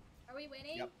 Are we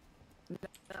winning? Yep. Ah,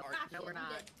 No, shit, we're I'm not.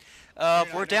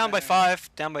 dead. We're no, down no, by no. 5.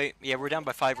 We're down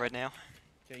by 5 right now.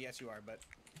 Okay, yes you are, but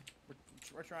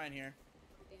we're trying here.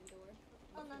 Damn door.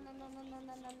 Oh no no no no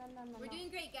no no no no no. We're doing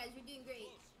great, guys. We're doing great.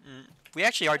 We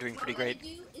actually are doing All pretty we gotta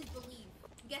great. do is believe.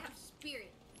 You gotta have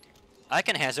spirit.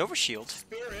 Icon has overshield.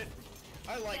 Spirit.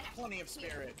 I like plenty of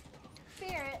spirit.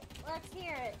 Spirit, let's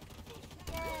hear it.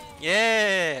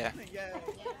 Yay. Yeah. Yay.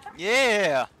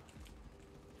 Yeah.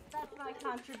 That's my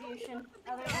contribution.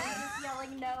 Other than just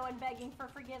yelling no and begging for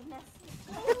forgiveness.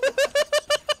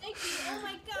 Thank you. Oh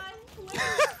my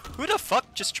god. Who the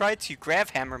fuck just tried to grab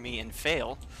hammer me and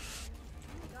fail?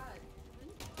 God. When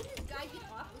did this guy get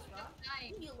off this rock?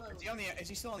 Leave me alone. Is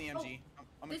he still on the MG?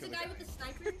 I'm gonna There's a kill guy the with the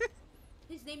sniper.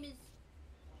 His name is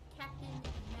Captain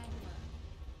Magma.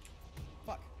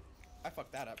 Fuck. I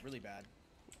fucked that up really bad.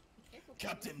 Be careful,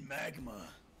 Captain Magma.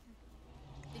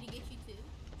 Did he get you too?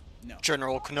 No.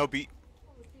 General Kenobi.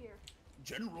 Oh dear.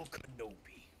 General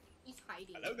Kenobi. He's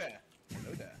hiding. Hello there.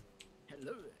 Hello there.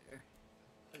 Hello there.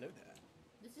 Hello there.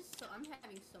 This is so. I'm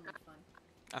having so much fun.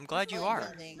 I'm glad you are.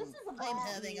 This is a I'm ball.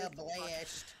 having a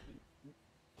blast.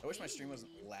 I wish my stream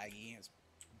wasn't laggy. It's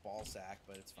ball sack,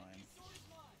 but it's fine.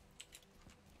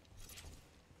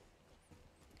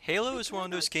 Halo is one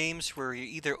of those games where you're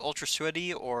either ultra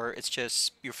sweaty or it's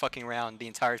just you're fucking around the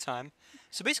entire time.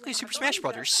 So basically Super Smash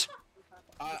Brothers.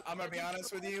 I'm gonna be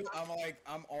honest with you.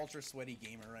 I'm ultra sweaty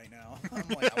gamer right now. I'm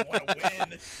like, I wanna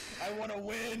win. I wanna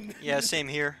win. Yeah, same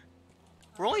here.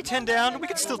 We're only 10 down. We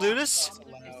can still do this.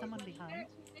 There's someone behind.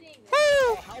 Woo!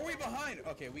 Oh, how are we behind?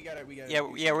 Okay, we gotta.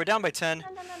 Yeah, we're down by 10. No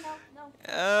no no no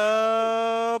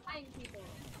no. Hiding people.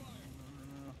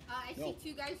 I see No.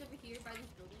 2 guys over here by this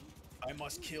building. I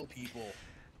must kill people.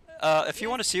 If you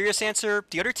want a serious answer,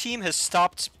 the other team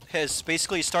has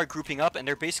basically started grouping up, and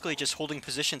they're basically just holding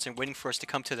positions and waiting for us to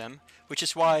come to them, which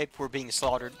is why we're being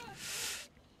slaughtered.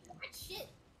 Ah, shit.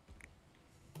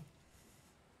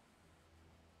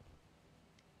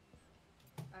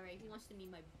 Alright, he wants to be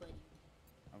my buddy.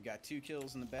 I've got 2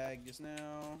 kills in the bag just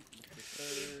now.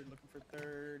 Looking for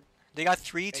third. They got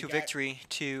 3 Hey, to guy- victory,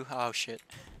 2. Oh shit.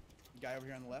 Guy over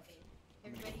here on the left.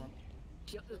 I'm gonna go Everybody, for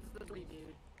him. This is the three,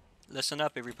 dude. Listen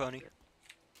up, every pony.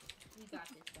 we got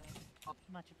this, guys.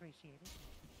 Much appreciated.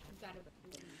 We gotta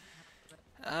believe.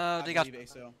 They I got. believe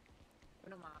ASO.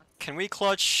 Can we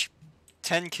clutch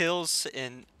 10 kills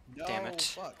in? No, Damn it.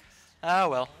 fuck. Oh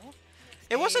well.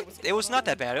 It Hey, wasn't. what's It was going not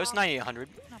that on? bad. It was 9,800.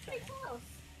 Not Pretty bad. close.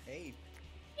 Hey,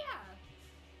 Yeah.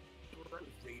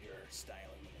 Raider styling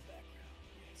in the background.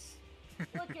 Yes.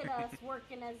 Look at us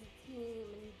working as a team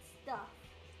and stuff.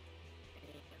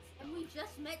 And we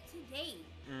just met today.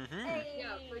 Mm-hmm. Hey.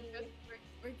 Yeah,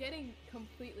 we're getting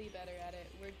completely better at it.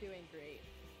 We're doing great.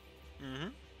 Mm-hmm.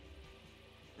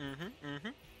 Mm-hmm. Mm-hmm.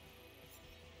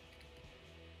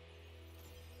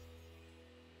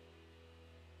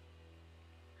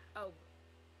 Oh,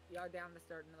 y'all down to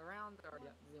start another round, or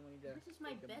does anyone need to This is my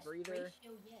take a best breather?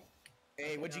 ratio yet.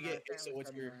 Hey, what'd you No, no, get? apparently So what's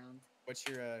starting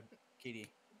your a round. KD?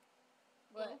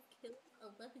 12 kills,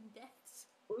 11 deaths.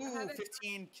 Ooh,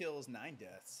 15 kills, 9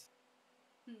 deaths.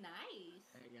 Nice.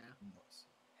 There you go. Nice.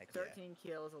 Heck yeah. 13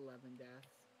 kills, 11 deaths.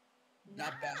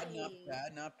 Not bad, not Nice.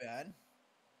 bad, not bad.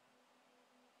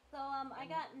 So I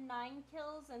got 9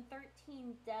 kills and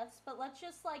 13 deaths, but let's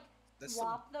just like That's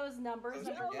swap those numbers those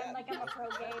and are- pretend yeah. like I'm a pro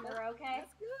gamer, okay?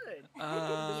 That's good.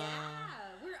 Yeah,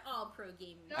 we're all pro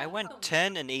gamers. I went Come on.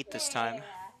 10 and 8 this time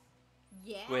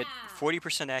Yeah. Yeah. with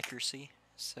 40% accuracy,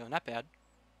 so not bad.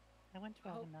 I went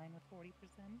 12 Oh. and 9 with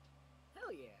 40%.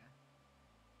 Hell yeah.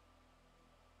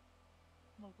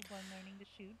 Local born learning to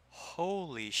shoot.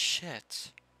 Holy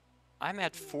shit. I'm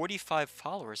at 45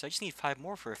 followers. I just need 5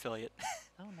 more for affiliate.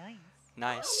 Oh, nice.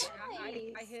 Nice.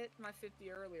 I Nice. hit my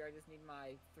 50 earlier. I just need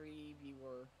my 3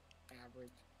 viewer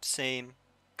average. Same.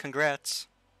 Congrats.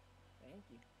 Thank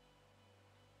you.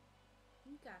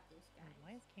 You got this, Wait, guys.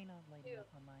 why is K not lighting up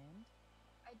on my end?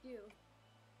 I do.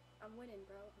 I'm winning,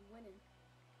 bro. I'm winning.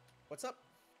 What's up?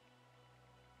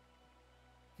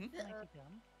 I might be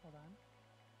dumb. Hold on.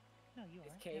 No, you Is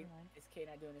are. K Never mind.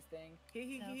 not doing his thing? No, He's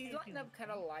K's lighting doing up his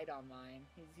kind of thing. light on mine.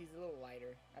 He's a little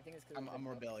lighter. I think it's because I'm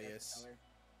rebellious.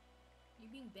 You're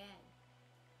being bad.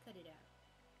 Cut it out.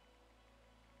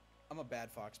 I'm a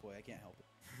bad fox boy. I can't help it.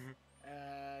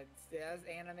 As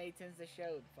anime tends to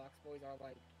show, the fox boys are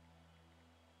like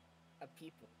a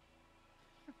people.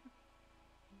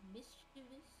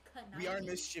 Mischievous, conniving. We are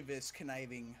mischievous,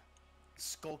 conniving,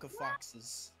 skulk of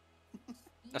foxes.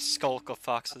 A skulk of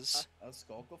foxes. A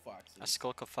skulk of foxes. A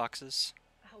skulk of foxes.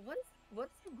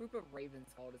 What's the group of ravens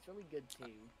called? It's really good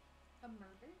too. A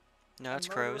murder? No, that's A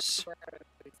murder of crows.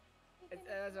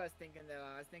 That's what I was thinking though.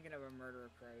 I was thinking of a murder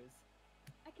of crows.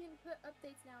 I can put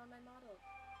updates now on my model.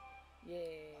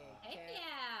 Yay! Heck cat.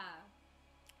 yeah!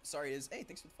 Sorry, hey,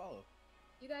 thanks for the follow.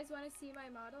 You guys want to see my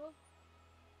model?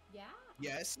 Yeah.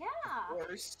 Yes, Yeah. of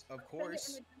course, of Send it course.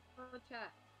 in the Discord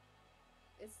chat.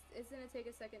 It's gonna take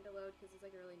a second to load because it's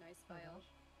like a really nice file.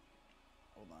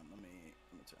 Hold on, let me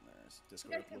turn this You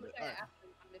Discord guys up a can little look bit. at All it right,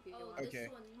 after if you Oh, want. this Okay.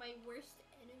 one, my worst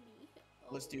enemy.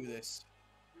 let's do Oh. this.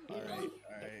 All right,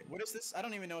 all right. What is this? I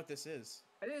don't even know what this is.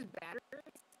 Are these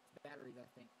batteries? Batteries, I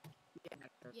think. Yeah.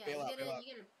 batteries. Yeah, Bail out, bail out.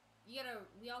 you gotta,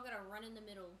 we all gotta run in the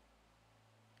middle.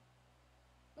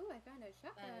 Oh, I found a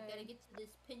shotgun. Gotta get to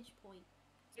this pinch point.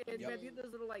 Yeah, Yep. get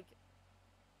those little like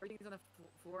things on the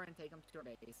floor and take them to our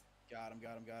base. Got him,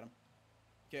 got him, got him.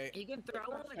 Okay, You can throw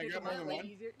one. I grab more than one?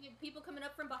 Easier. You have people coming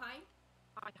up from behind.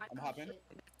 I'm hopping. Shit.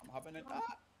 I'm hopping in. And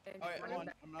Oh, wait, run hold on.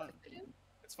 back. I'm not.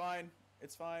 It's fine.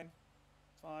 It's fine.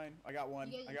 It's fine. I got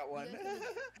one. You guys- I got you one. guys have a-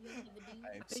 you guys have a dude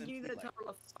I am I think you need simply a total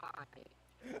of 5.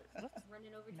 Whoops.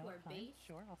 running over No, to our fine. base.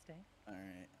 Sure, I'll stay. All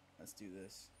right, let's do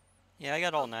this. Yeah, I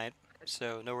got all night,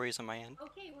 so no worries on my end.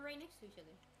 Okay, we're right next to each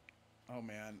other. Oh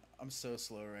man, I'm so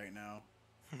slow right now.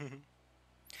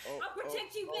 Oh, I'll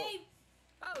protect you, babe.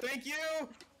 Thank you.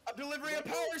 I'm delivering a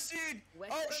power seed.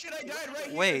 Oh shit, I died right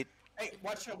here. Wait, Hey,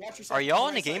 watch yourself. Are y'all Right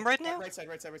in the side, game right now? Right side,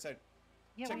 right side, right side.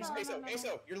 Yeah, Check we this. are. ASO,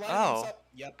 ASO, you're lining Oh. this up.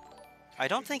 Yep. I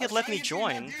don't think I it was let trying me to get you to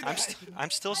join. do I'm that. I'm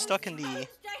still stuck in I the. was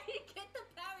trying to get the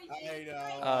power I seed.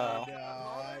 know. Oh.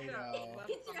 I know.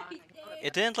 It's right there.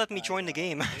 It didn't let me I join the know.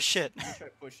 game. It's- Shit. I'm gonna try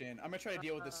to push in. I'm gonna try to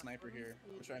deal with this sniper here.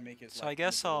 I'm gonna try to make his. So I life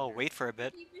guess miserable I'll here. wait for a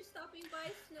bit. Thank you for stopping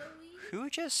by, Snowy. Who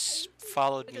just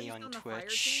followed Are me you on still on the fire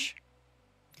Twitch?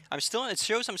 I'm still. It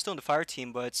shows I'm still in the fire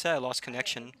team, but it said I lost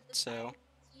connection. So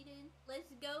Let's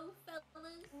go,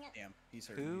 fellas. Damn, he's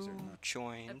hurting. He's who hurting.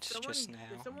 joined just now?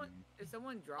 If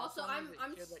someone drops Also, on us,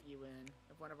 I'm it should s- let you in.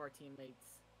 If one of our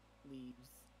teammates leaves.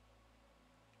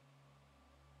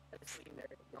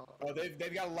 Oh,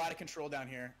 they've got a lot of control down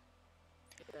here.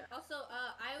 Also,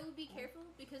 I will be careful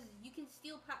because you can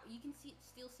steal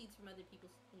steal seeds from other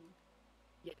people's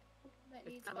team. That It's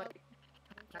needs not help. like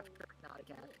after not a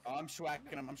cat. Oh, I'm schwacking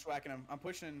him. I'm schwacking him. I'm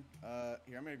pushing.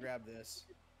 Here, I'm gonna grab this.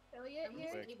 Affiliate I'm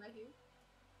here? gonna stay by here.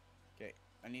 Okay,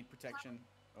 I need protection.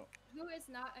 Oh, Who is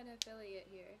not an affiliate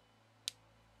here?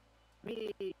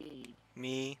 Me.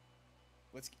 Me.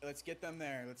 let's get them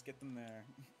there. Let's get them there.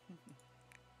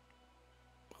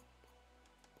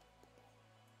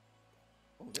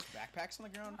 Oh, there's backpacks on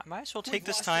the ground. I might as well We've take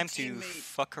this lost a time to teammate.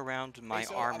 fuck around with my Hey,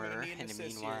 so I'm gonna armor need an in the assist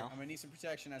here. meanwhile. I'm gonna need some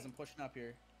protection as I'm pushing up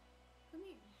here. Come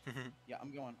here. Yeah,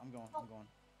 I'm going. I'm going. I'm going.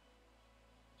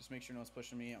 Just make sure no one's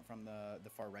pushing me out from the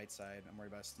far right side. I'm worried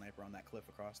about a sniper on that cliff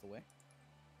across the way.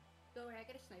 Don't worry, I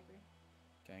got a sniper.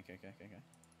 Okay.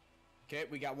 Okay,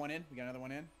 we got one in. We got another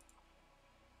one in.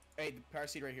 Hey, the power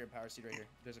seed right here. Power seed right here.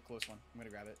 There's a close one. I'm gonna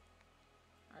grab it.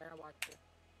 I gotta watch it.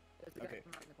 There's a guy Okay.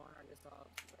 from right in the corner. I just saw.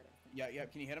 Yeah.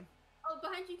 Can you hit him? Oh,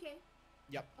 behind you, Kay.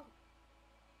 Yep. Oh.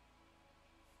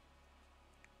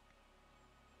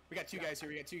 We got two guys here.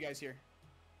 We got two guys here.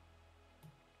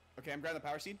 Okay, I'm grabbing the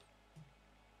power seed.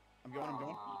 I'm going. I'm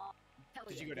going.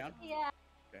 Did you go down? Yeah.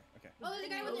 Okay. Oh, there's a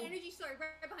guy with an energy sword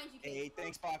right behind you, Kay. Hey,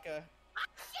 thanks, Baka. Ah,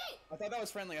 shit! I thought that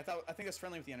was friendly. I think that's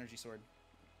friendly with the energy sword.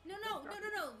 No.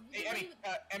 Hey,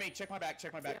 Emmy, check my back.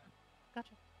 Check my back. Gotcha.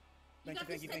 Thank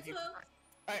you. Tetsuo?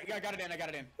 All right, I got it in. I got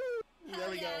it in. Hell There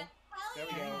we yeah. go. Hell There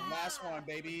we go. yeah. Last one,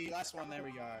 baby. Last one. There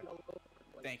we go.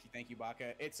 Thank you,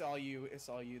 Baka. It's all you. It's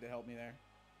all you that helped me there.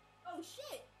 Oh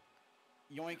shit!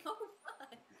 Yoink. Oh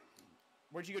fuck!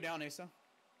 Where'd you go down, Asa?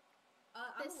 I'm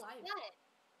This alive. net.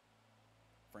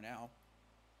 For now.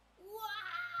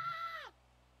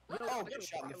 Yo, Oh, I get got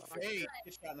shot in a the rocket. face.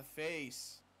 Get shot in the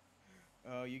face.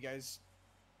 Oh, you guys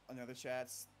on the other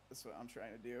chats. That's what I'm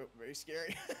trying to do. Very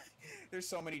scary. There's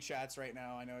so many chats right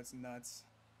now. I know it's nuts.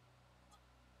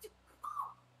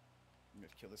 I'm gonna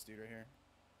kill this dude right here.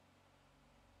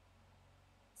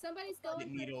 Somebody's going. Get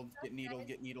for needled. stuff, Get needled. guys.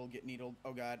 Get needled. Get needled.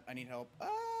 Oh god, I need help.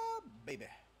 Baby.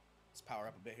 Let's power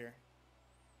up a bit here.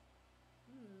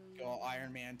 Go all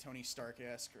Iron Man, Tony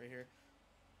Stark-esque right here.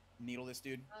 Needle this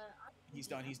dude. He's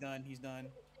done. He's done. He's done.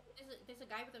 There's a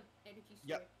guy with an energy sword.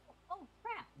 Yep. Oh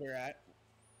crap! Where at?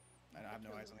 I have no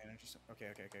eyes on the energy. Okay.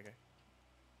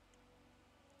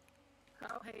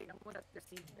 Oh, hey, I'm going up the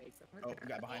seed base. Oh,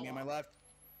 guy behind me on my left.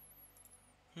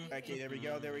 Okay, there we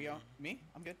go. There we go. Me?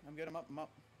 I'm good. I'm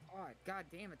up. Oh, god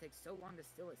damn, it takes so long to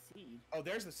steal a seed. Oh,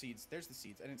 there's the seeds. There's the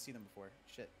seeds. I didn't see them before.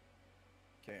 Shit.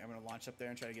 Okay, I'm gonna launch up there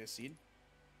and try to get a seed.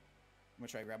 I'm gonna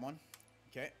try to grab one.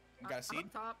 Okay, got a seed. I'm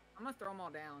up top. I'm gonna throw them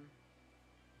all down.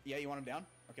 Yeah, you want them down?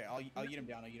 Okay, I'll eat them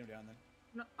down. I'll eat them down then.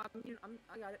 No, I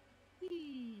got it.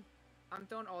 Whee! I'm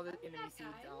throwing all the enemy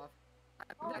seeds off.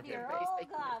 Oh dear! Oh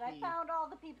god! I found all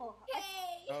the people.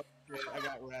 Yay! Oh, great. I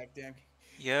got wrecked. Damn.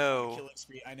 Yo. Killing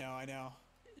spree. I know.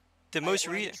 The most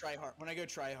when I go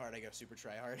try hard, I go super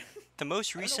try hard. The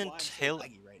most recent Halo.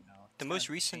 Right now. The most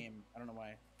recent. I don't know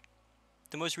why.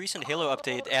 The most recent Halo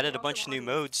update added a bunch of new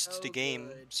modes to the game,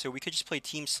 so we could just play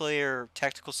Team Slayer,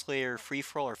 Tactical Slayer, Free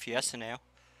For All, or Fiesta now.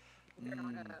 They're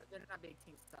not big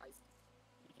team size.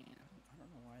 I don't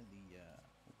know why the.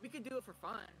 We could do it for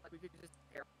fun. Like we could just.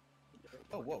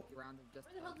 Oh whoa! Where the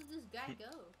hell does this guy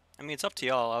go? I mean, it's up to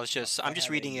y'all. I'm just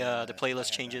reading the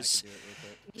playlist changes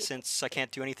since I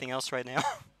can't do anything else right now.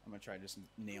 I'm gonna try to just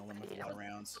nail them with a lot of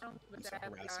rounds. And so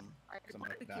harass them.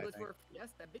 One of the killers were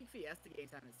Fiesta. Big Fiesta game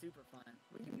time is super fun.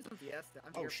 We can do some Fiesta.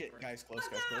 Oh shit, guys, close.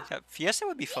 Yeah, Fiesta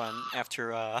would be fun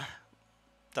after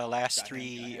the last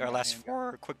last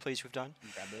 4 quick plays we've done.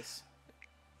 Grab this.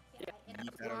 Yeah,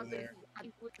 Yeet that over there.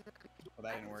 Oh,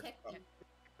 that didn't work. Oh,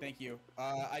 thank you.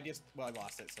 I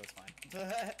lost it, so it's fine.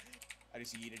 I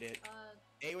just yeeted it.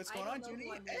 Hey, what's going on,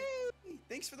 Junie? Hey,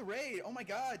 thanks for the raid. Oh my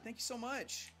god, thank you so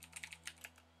much.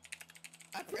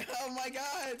 Oh my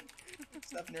god.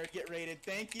 Stuff nerd, get raided.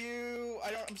 Thank you.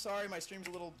 I'm sorry, my stream's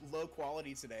a little low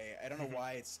quality today. I don't know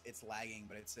why it's lagging,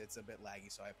 but it's a bit laggy,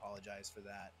 so I apologize for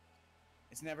that.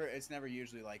 It's never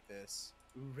usually like this.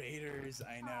 Ooh, raiders.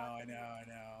 I know.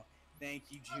 Thank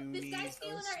you, Junie. This guy's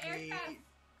stealing our aircraft.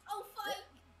 Oh fuck!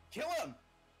 Kill him.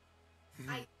 I'm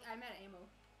out of ammo.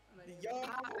 Yo,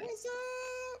 what's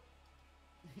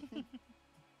up?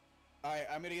 Alright,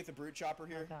 I'm gonna get the brute chopper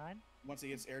here. God. Once it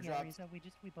gets airdropped. Yeah, Riza,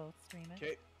 we both stream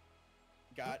it.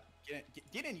 Okay.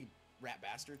 Get in, you rat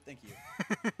bastard. Thank you.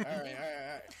 Alright.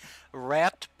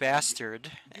 Rat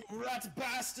bastard. Rat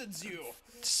bastards, you!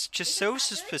 It's just so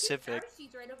specific.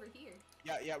 Right over here.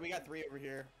 Yeah, we got 3 over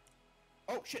here.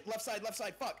 Oh shit, left side,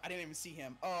 fuck! I didn't even see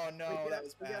him. Oh no, that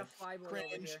was bad.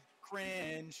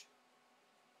 Cringe.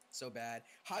 So bad.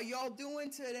 How y'all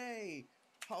doing today?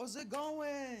 How's it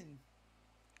going?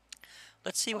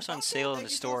 Let's see what's on sale in the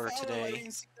store today.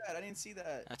 I didn't see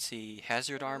that. Let's see,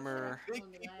 hazard armor. Big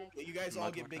people. You guys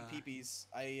all get big peepees.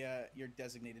 You're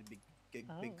designated big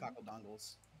cockle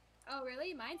dongles. Oh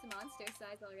really? Mine's monster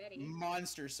size already.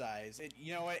 Monster size.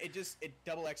 You know what? It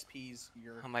double XPs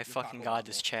your. Oh my your fucking god,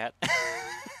 this chat. Oh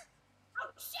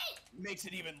shit! Makes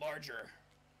it even larger.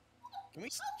 Can we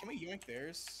yoink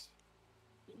theirs?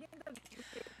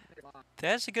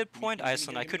 That's a good point,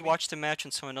 Iceland. I could watch the match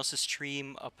on someone else's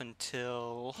stream up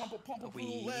until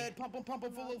we. Pump 'em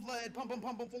full of lead. Pump 'em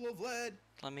full of lead.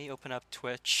 Let me open up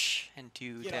Twitch and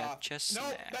do Get that off. just No,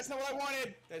 now. that's not what I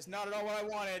wanted. That's not at all what I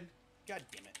wanted. God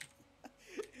damn it.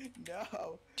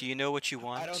 No. Do you know what you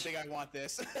want? I don't think I want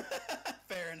this.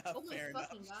 Fair enough. Oh my fair enough.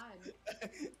 fucking god.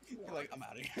 You're like, I'm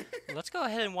out of here. Let's go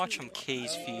ahead and watch some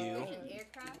K's view.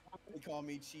 They call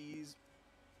me cheese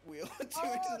wheel.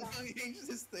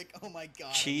 Just think, oh my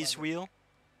god. Cheese wheel?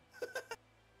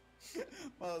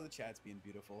 Well, the chat's being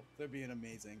beautiful. They're being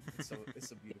amazing. It's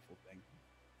a beautiful thing.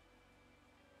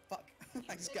 Fuck.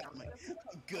 I just got my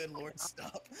good lord,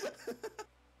 stop.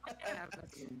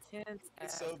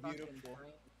 It's so beautiful.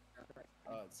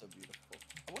 Oh, it's so beautiful.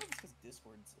 I wonder if it's because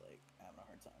Discord's like having a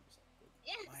hard time or something.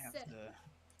 Yes. I have to.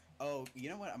 Oh, you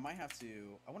know what? I might have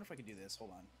to. I wonder if I could do this.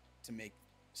 Hold on. To make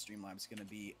Streamlabs gonna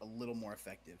be a little more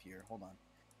effective here. Hold on.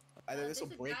 Either this will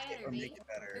break it or make it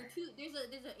better.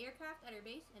 There's an aircraft at our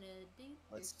base and a dude.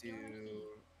 Let's do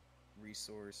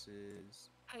resources.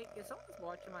 Hey, if someone's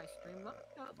watching my stream, let me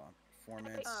know. Hold on.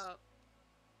 Performance.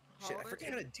 Shit, I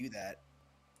forget how to do that.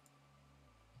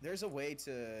 there's a way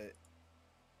to.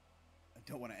 I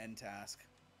don't want to end task.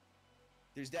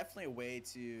 There's definitely a way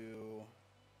to.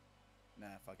 Nah,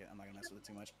 fuck it. I'm not gonna mess with it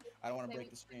too much. I don't want to break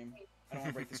the stream. I don't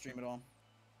want to break the stream at all.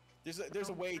 There's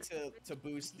a way to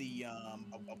boost the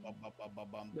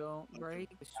Don't break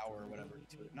the power or whatever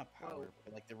to it. Not power,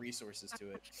 but like the resources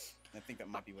to it. I think that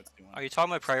might be what's doing. Are you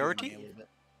talking about screwing priority? me a little bit.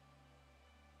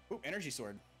 Ooh, energy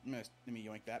sword. Let me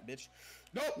yoink that bitch.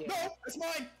 No, Yeah. no, that's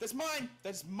mine. That's mine.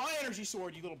 That's my energy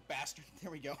sword, you little bastard. There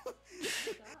we go.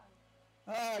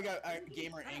 Ah, I got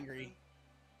gamer angry.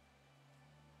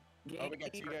 Oh, we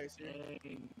got two guys here.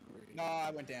 No, I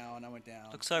went down.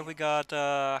 Looks like we got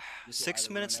This will 6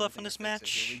 either minutes ruin left in this everything or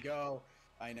fix it. Here match. we go.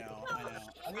 I know.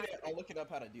 I'll look it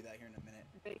up how to do that here in a minute.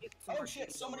 Oh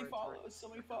shit! So many follows.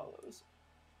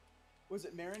 Was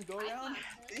it Marin go around?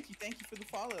 Thank you for the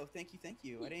follow. Thank you. I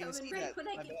didn't even see that. When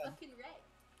I My get bad. fucking wrecked.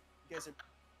 You guys are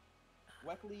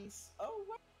Weckleys. Oh,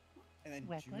 and then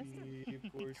Weckless? Judy,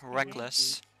 of course.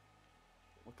 Reckless.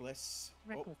 Weckless.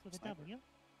 Reckless with a sniper. W.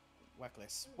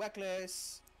 Weckless.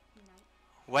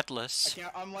 Wetless.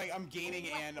 I'm gaining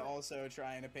and also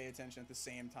trying to pay attention at the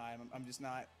same time. I'm just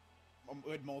not a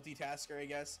good multitasker, I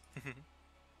guess.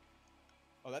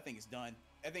 Oh, that thing is done.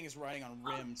 That thing is riding on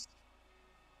rims.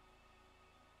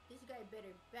 This guy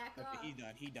better back Okay, off.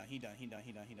 he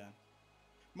done.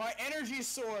 My energy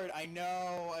sword! I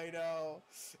know.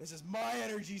 This is my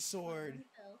energy sword.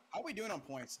 How are we doing on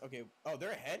points? Okay. Oh,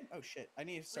 they're ahead? Oh, shit. I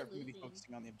need to start We're really losing.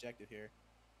 focusing on the objective here.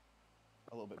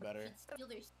 A little bit better. Should steal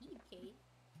their speed, Kate.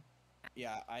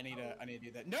 Yeah, I need to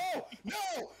do that. No!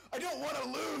 I don't want to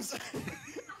lose! I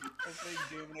was playing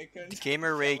Doom and I couldn't.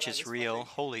 Gamer Yeah, rage when I is was real. playing-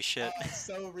 Holy shit. Oh, it's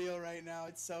so real right now.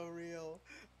 It's so real.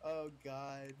 Oh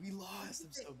god, we lost.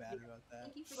 I'm so bad about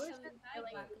that. Thank you for coming by,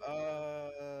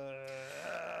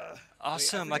 Baku.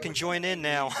 Awesome, wait, I can which join one's in anger?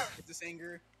 now. Is this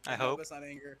anger? I No, hope. that's not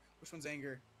anger. Which one's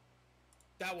anger?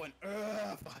 That one.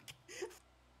 Ugh, fuck.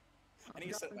 I need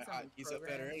to set my hotkeys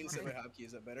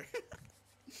up better.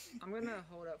 I'm gonna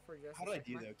hold up for just How a do I sec.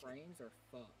 do My that? frames are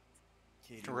fucked.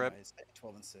 KD Rip. wise,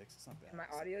 12 and 6. It's not bad. And my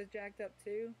audio's jacked up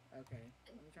too? Okay.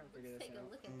 Let me try to figure Let's this take a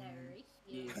out. look at that ratio.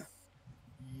 Yes.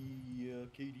 Yeah,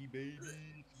 KD baby,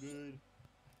 it's good.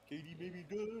 KD baby,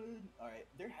 good. All right,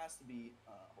 there has to be.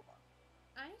 Hold on.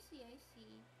 I see.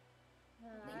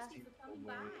 Let Thank me you see for coming a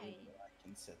by. way that I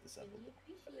can set this up a Really little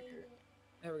better appreciate here. it.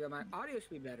 There we go. My audio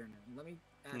should be better now. Let me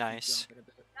actually Nice. drop it a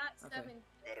bit. Not Okay. 7.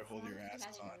 Better hold your She asses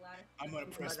has a on. lot of I'm gonna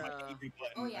press my But, angry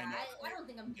button. Oh yeah, know. I don't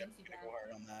think I'm doing too Gonna bad. go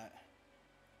hard on that.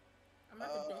 I'm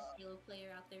not the best Halo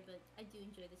player out there, but I do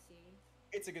enjoy the series.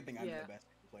 It's a good thing I'm Yeah. the best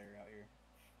player out here.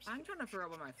 I'm trying to figure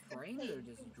out why my frames are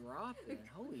just dropping.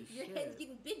 Holy Your head's shit.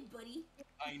 getting big, buddy.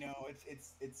 I know it's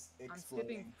I'm exploding.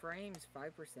 skipping frames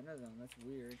 5% of them. That's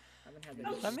weird. I haven't had that.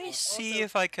 Oh, issue Let me before. see Also,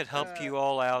 if I could help you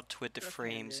all out with the just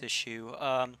frames render. issue.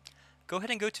 Go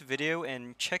ahead and go to video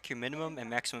and check your minimum and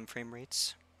maximum frame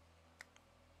rates.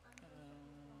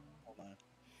 Hold on.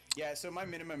 Yeah, so my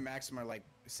minimum and maximum are like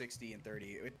 60 and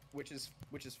 30, which is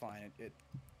fine.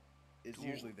 It's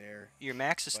usually there. Your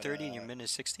max is But, 30 and your min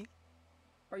is 60?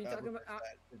 Are you talking about?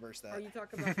 Reverse that. Are you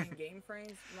talking about in-game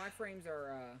frames? My frames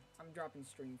are. I'm dropping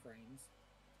stream frames.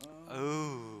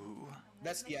 Oh.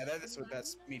 That's me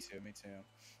too.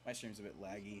 My stream's a bit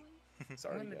laggy.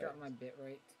 Sorry, I'm gonna guys. drop my bit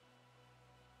rate.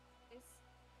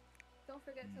 Don't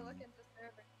forget to look Mm. into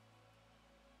server.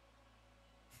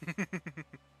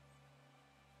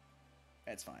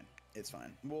 It's fine. It's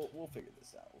fine. We'll figure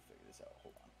this out.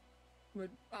 Hold on. But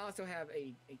I also have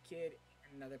a kid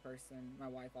and another person, my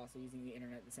wife, also using the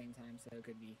internet at the same time, so it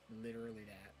could be literally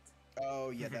that. Oh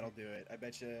yeah, that'll do it. I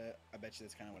bet you that's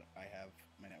kind of what I have.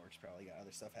 My network's probably got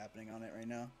other stuff happening on it right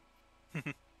now.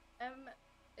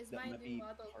 Is That my might new be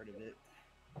model part of it.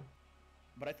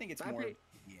 But I think it's I more. pay-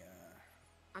 Yeah.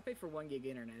 I paid for 1 gig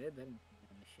internet. It doesn't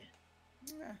the shit.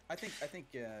 Yeah, I think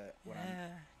what I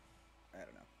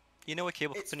don't know. You know what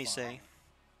cable It's companies fine. say?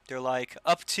 They're like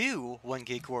up to 1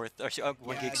 gig worth, or 1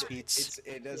 Yeah, gig speeds.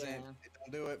 It doesn't. Yeah. It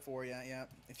don't do it for you. Yeah.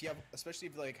 If you have, especially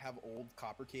if you like have old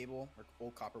copper cable or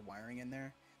old copper wiring in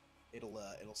there, it'll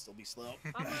still be slow.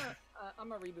 I'm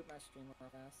gonna reboot my stream real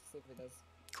fast. See if it does.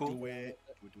 Cool. Do it.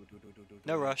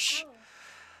 No rush. Oh,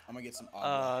 I'm gonna get some.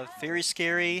 audio. Very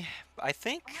scary. I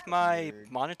think my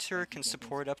Weird. monitor can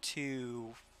support up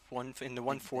to in the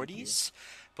 140s,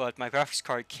 but my graphics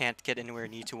card can't get anywhere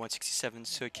near to 167,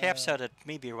 so it caps out at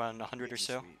maybe around 100 or These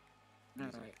so. are sweet.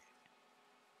 These are- Alright.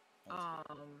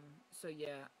 That was So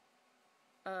yeah.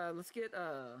 Let's get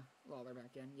Lawler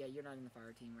back in. Yeah, you're not in the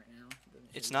fire team right now. Doesn't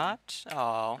show It's you. not? Oh.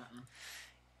 Uh-uh.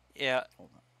 Yeah, good. Hold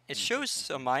on. it Let me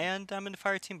shows on my end I'm in the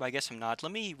fire team, but I guess I'm not.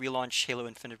 Let me relaunch Halo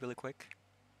Infinite really quick.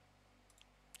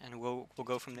 and we'll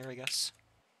go from there, I guess.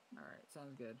 All right,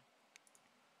 sounds good.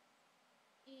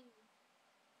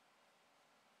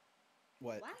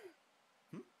 What?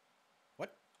 What?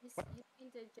 What? He's What?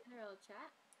 into general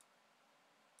chat.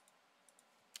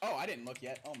 Oh, I didn't look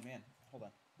yet. Oh man, hold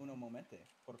on. Uno momente,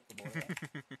 por favor.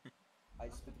 I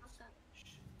spit.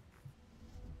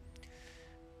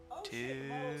 Oh shit, the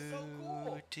model is so cool. I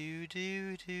love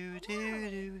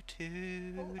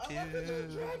the little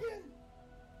dragon.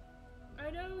 I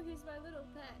know, he's my little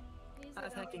pet. He's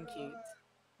That's heckin' cute.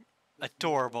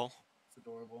 Adorable. It's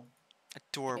adorable.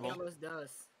 Adorable. It almost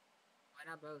does. Why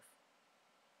not both?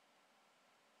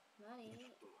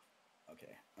 Money.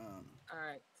 Okay.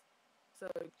 Alright. So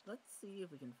let's see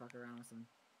if we can fuck around with some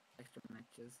extra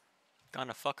matches.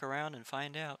 Gonna fuck around and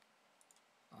find out.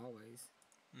 Always.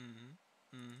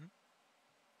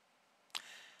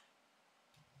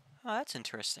 Oh, that's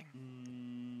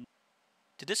interesting.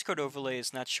 The Discord overlay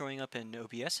is not showing up in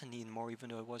OBS anymore, even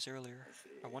though it was earlier.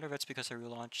 I wonder if that's because I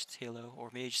relaunched Halo, or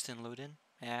maybe it just didn't load in.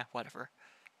 Whatever.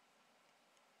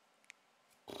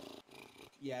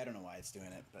 Yeah, I don't know why it's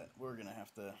doing it, but we're gonna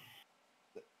have to.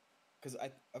 Because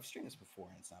I've streamed this before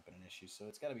and it's not been an issue, so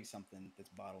it's got to be something that's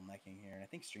bottlenecking here. And I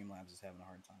think Streamlabs is having a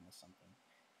hard time with something,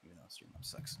 even though Streamlabs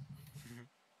sucks.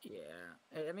 Yeah,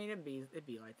 I mean it'd be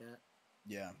like that.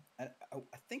 Yeah, I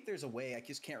think there's a way. I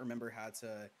just can't remember how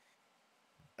to.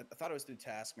 I thought it was through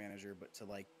Task Manager, but to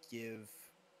like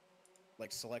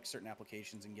select certain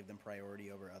applications and give them priority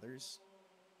over others.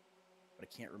 But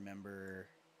I can't remember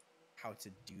how to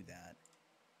do that.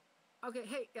 Okay,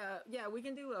 hey, yeah, we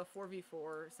can do a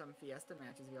 4v4 some Fiesta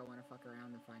matches if y'all want to fuck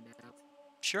around and find out.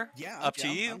 Sure. Yeah, Up to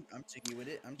you. I'm jiggy with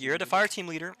it. You're the fire team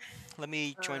leader. Let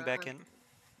me join back in.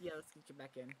 Yeah, let's get you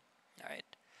back in. All right.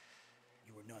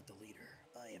 You are not the leader.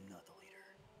 I am not the leader.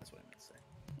 That's what I meant to say.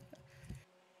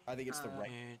 I think it's the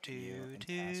right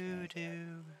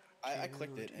I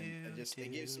clicked it and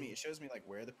it shows me like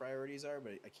where the priorities are,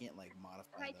 but I can't like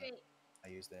modify the I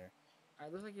use there.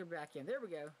 Alright, looks like you're back in. There we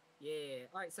go. Yeah.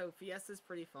 Alright, so Fiesta's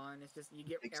pretty fun. It's just you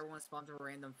get everyone spawned with a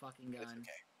random fucking gun.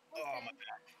 Okay. Oh my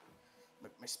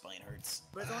back. My spine hurts.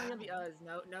 But it's only gonna be us.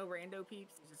 No rando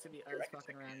peeps. It's just gonna be us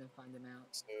fucking around and find them out.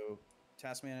 So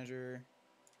Task Manager.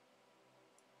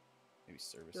 Maybe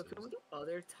services. Yo, can we do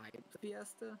other types of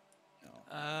Fiesta? No.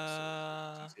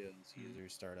 Details, user,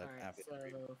 startup, app.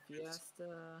 So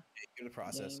Fiesta. Go to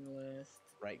process. Game list.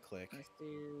 Right click. Let's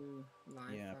do live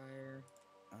fire.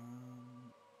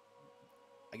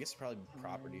 I guess probably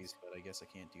properties, but I guess I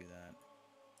can't do that.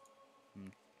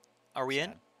 Are we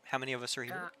in? How many of us are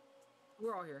here?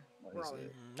 We're all here. We're all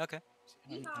here. Okay.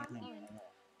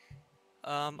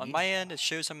 On my end, it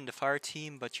shows I'm in the fire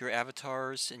team, but your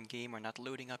avatars in game are not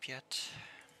loading up yet.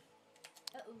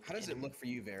 How does it look for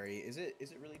you, Very? Is it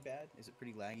really bad? Is it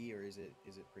pretty laggy, or is it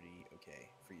pretty okay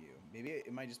for you? Maybe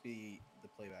it might just be the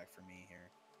playback for me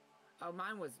here. Oh,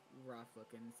 mine was rough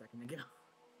looking a second ago.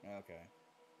 Okay.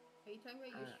 Are you talking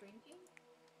about your stream team?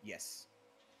 Yes.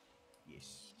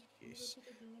 Yes.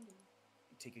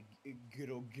 Take a good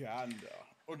old gander.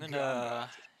 I'm gonna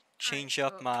change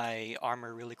up my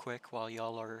armor really quick while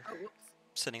y'all are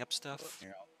setting up stuff.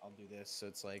 Here, I'll do this. So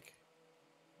it's like,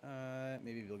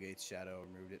 maybe Bill Gates' shadow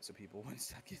removed it so people wouldn't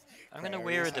stop. I'm gonna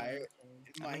wear the.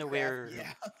 I'm gonna wear.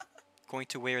 Yeah. Going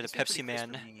to wear the Pepsi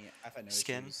Man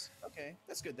skin. Okay,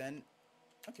 that's good then.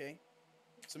 Okay,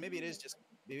 so maybe it is just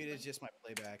my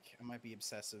playback. I might be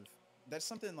obsessive. That's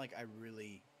something like I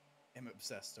really am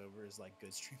obsessed over is like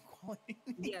good stream quality.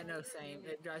 Yeah, no, same.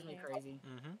 It drives me crazy.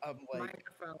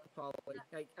 Microphone quality.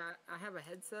 Like I have a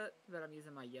headset, but I'm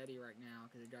using my Yeti right now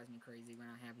because it drives me crazy when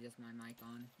I have just my mic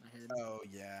on my head. Oh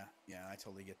yeah, I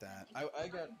totally get that.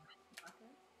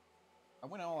 I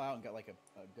went all out and got like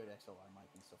a good XLR mic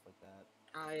and stuff like that.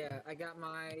 I got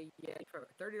my Yeti for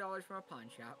 $30 from a pawn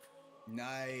shop.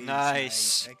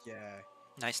 Nice. Heck yeah.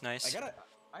 Nice.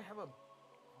 I have a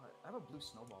blue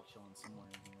snowball chilling somewhere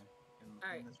in here.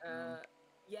 Alright,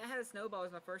 yeah, I had a snowball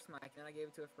as my first mic, and then I gave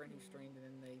it to a friend who streamed, and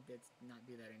then they did not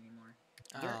do that anymore.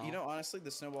 You know, honestly,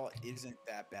 the snowball isn't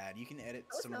that bad. You can edit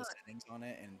some of the settings on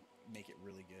it and make it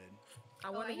really good. I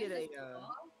want to get a.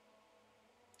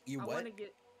 You what? I want to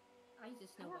get. I use a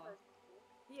snowball.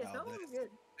 Yeah, snowball is good.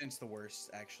 It's the worst,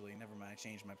 actually. Never mind. I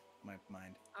changed my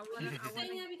mind. I want that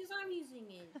because I'm using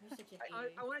it. You're such a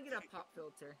hater. I want to get a pop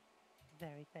filter.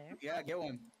 Very fair. Yeah, get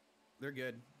one. They're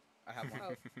good. I have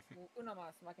one. Uno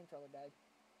mas, my controller died.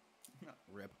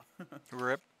 Rip.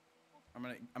 Rip. I'm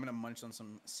gonna munch on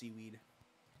some seaweed.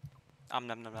 Nom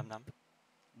nom nom nom nom.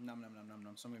 Nom nom nom nom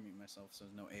nom. So I'm gonna mute myself so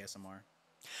there's no ASMR.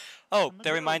 Oh, Some of that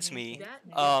the reminds main me. things That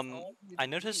now- is Um, all you I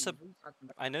need. noticed What are you talking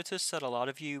about? I noticed that a lot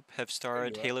of you have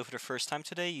started you are. Halo for the first time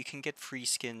today. You can get free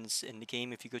skins in the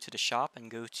game if you go to the shop and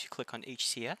go to click on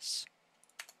HCS.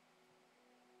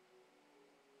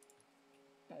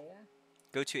 Oh, yeah.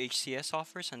 Go to HCS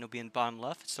offers and it'll be in the bottom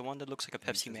left. It's the one that looks like a And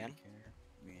it Pepsi says that Man. you care.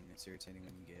 I mean, it's irritating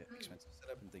when you get expensive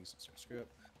setup and things don't start to screw up.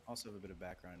 Also have a bit of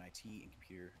background in IT and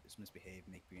computer is misbehave,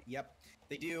 Yep,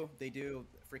 they do. They do.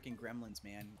 Freaking gremlins,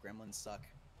 man. Gremlins suck.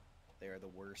 They are the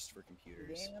worst for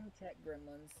computers. Damn tech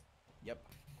gremlins. Yep.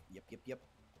 Yep. Yep. Yep.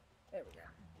 There we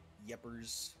go.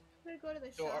 Yeppers. Should we go to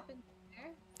the So, shop in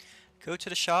there? Go to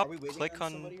the Are shop, we waiting click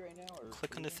on somebody right now, or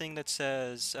click on the waiting? thing that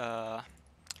says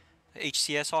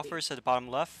HCS offers at the bottom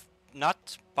left.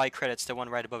 Not buy credits, the one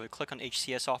right above it. Click on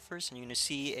HCS offers and you're gonna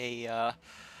see a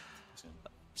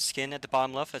skin at the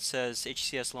bottom left that says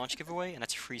HCS launch giveaway, and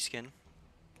that's a free skin.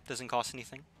 Doesn't cost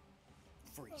anything.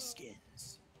 Free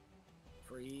skins.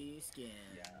 Free skin.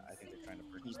 Yeah, I think they're trying to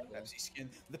purchase the Pepsi skin.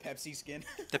 The Pepsi skin.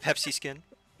 The Pepsi skin.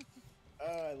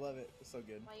 Oh, I love it. It's so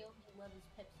good. My only love is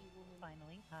Pepsi Woman.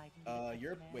 Finally, I can be a Pepsi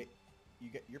You're man. wait.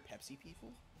 You're Pepsi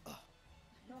people.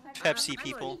 No, have Pepsi I'm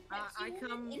people. a I Pepsi come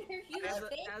woman in her huge as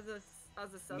face. a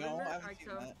No, southerner. I I haven't seen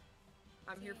come. that.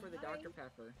 I'm here for the Dr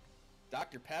Pepper.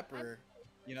 Dr. Pepper.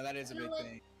 You know that is a You know big what?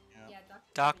 thing. Yeah. Yeah,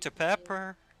 Dr. is good.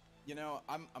 Pepper. You know,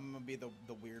 I'm gonna be the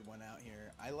weird one out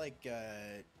here. I like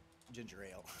ginger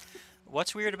ale.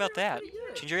 What's weird about that? Pretty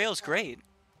good. Ginger ale is great.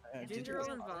 Ginger ale's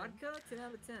ale and fine. vodka, 10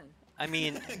 out of 10. I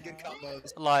mean, Good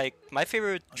combos. like, my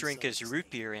favorite I'm drink so is root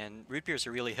beer, and root beer is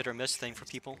a really hit or miss thing for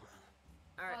people.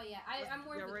 All right. Oh yeah, I'm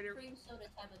more Yeah, of a ready- cream soda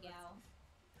type of gal.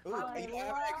 Ooh, I you know, love I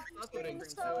haven't had cream cream soda in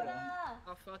so long. soda.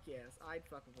 Oh fuck yes, I'd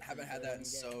fuck with. I haven't had that in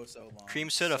so long. Cream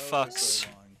soda so, fucks. So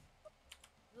long.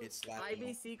 It's slappy.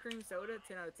 IBC cream soda,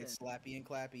 10 out of 10. It's slappy and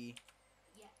clappy.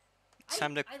 Yeah. It's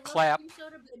time to I love clap. cream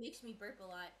soda, but it makes me burp a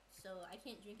lot, so I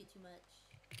can't drink it too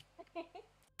much.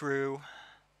 Brew.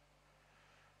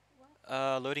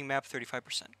 Loading map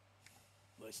 35%.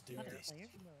 Let's do Other this. players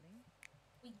loading.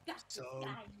 We got this, So-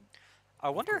 guys. I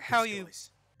wonder Focus, how you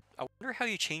guys. I wonder how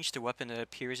you change the weapon that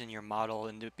appears in your model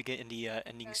in the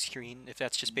ending screen. If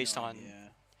that's just based No on,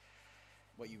 idea.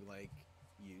 What you like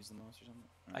use the most or something.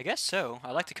 I guess so.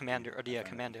 I like the commander or the I find it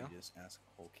commando. easy to just ask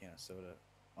a whole can of soda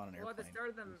on an Well, at the airplane. start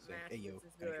of the It's like, match, hey, yo, since can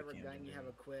I get whatever a can gun of you have ginger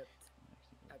equipped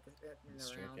ale? in the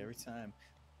Strike round. every time.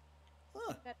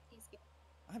 Huh. Pepsi's good.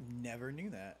 I never knew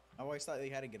that. I always thought they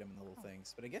had to get them in the little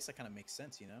things, but I guess that kind of makes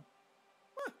sense, you know?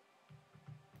 Huh.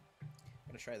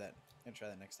 Gotta try that. Gotta try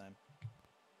that next time.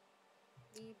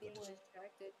 Me being What?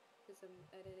 distracted because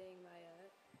I'm editing my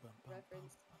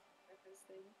reference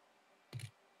thing.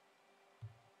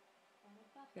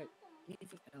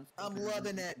 Anything else I'm other than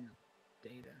loving it.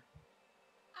 Data.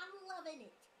 I'm loving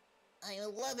it.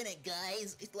 I'm loving it,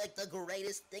 guys. It's like the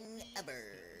greatest thing ever.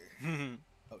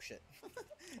 Oh shit.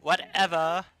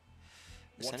 Whatever.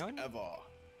 Is anyone? Whatever.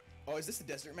 Oh, is this the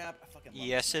desert map? I fucking love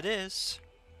Yes, this it is.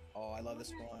 map. Oh, I love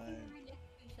this We're one. right next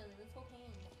to each other. Let's hold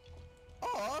hands.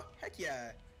 Oh, heck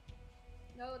yeah.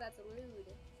 No, that's a lewd.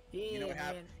 Yeah, You know what man.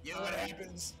 happens? You know what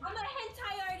happens? I'm a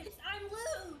hentai artist. I'm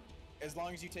lewd. As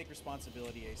long as you take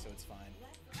responsibility, Ace, so it's fine.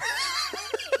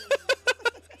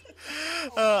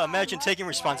 Imagine taking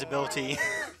responsibility.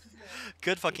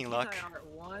 Good fucking luck. Art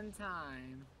one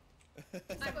time.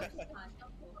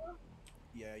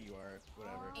 Yeah, you are.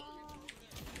 Whatever.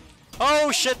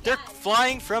 Oh shit, they're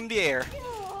flying from the air.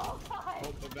 Oh,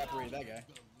 evaporated that guy.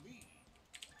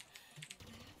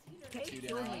 Take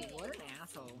down. me. What an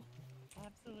asshole.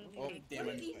 Absolutely. Oh, damn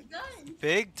What are it. these guns?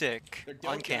 Big dick They're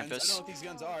dope on guns. I don't campus. know what these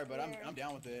guns are, but I'm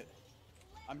down with it.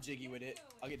 I'm jiggy with it.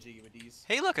 I'll get jiggy with these.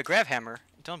 Hey look, a grav hammer.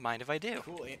 Don't mind if I do.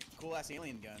 Cool ass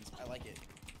alien guns. I like it.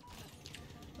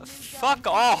 Fuck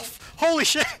off! Holy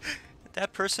shit!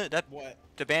 That person, What?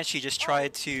 the banshee just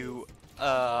tried to,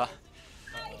 Oh,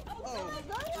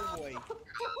 good boy.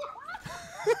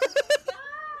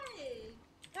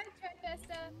 Hi,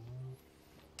 Trifesta.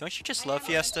 Don't you just love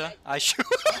Fiesta? I sure.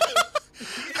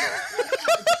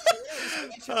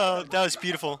 Oh, that was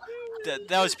beautiful.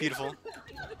 That was beautiful.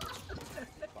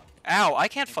 Ow, I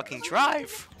can't fucking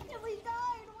drive.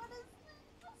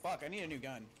 Fuck, I need a new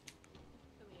gun.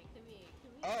 Come here.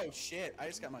 Oh shit, I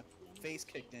just got my face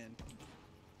kicked in.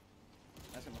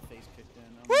 I just got my face kicked in.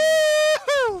 Woo!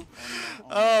 Oh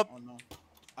no, oh no.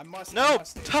 I must. No! I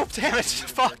must Oh, damn it, I need to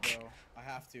fuck. go. I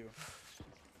have to.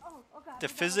 The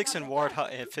physics in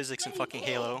physics in fucking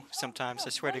Halo. Sometimes I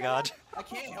swear to God. I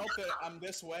can't help it. I'm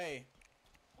this way.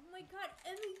 Oh my god,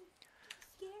 Emmy.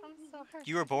 I'm so hurt.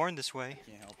 You were born this way.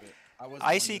 Can't help it. I was.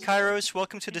 Icy born this way. Kairos,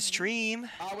 welcome to the stream.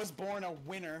 I was born a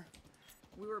winner.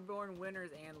 we were born winners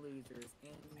and losers.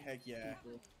 And Heck yeah.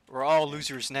 We're all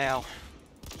losers now.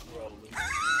 We're all losers.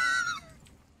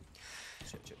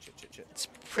 Shit. It's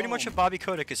pretty much what Bobby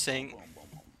Kotick is saying. Oh,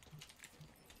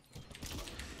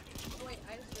 wait,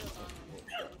 I just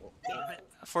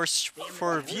realized.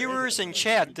 For viewers in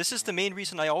chat, this is the main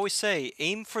reason I always say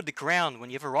aim for the ground when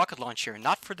you have a rocket launcher,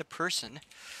 not for the person.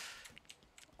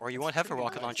 Or you won't have a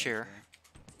rocket launcher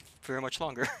very much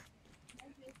longer.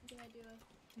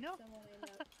 No.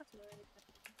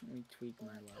 Let me tweak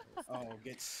my levels. Oh,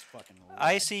 gets fucking wrecked.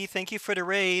 Icy, thank you for the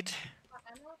raid.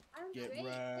 Get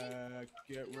wrecked.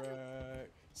 Get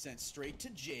wrecked. Sent straight to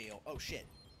jail. Oh shit.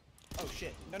 Oh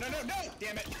shit. No.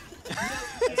 Damn it.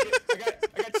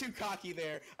 I got too cocky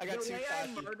there. I got the too way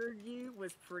cocky. I murdered you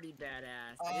was pretty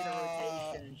badass. I did a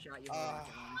rotation and shot you with a rocket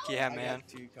launcher. Yeah, I man. got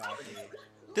too cocky.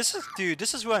 This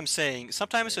is what I'm saying.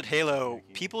 Sometimes with Halo,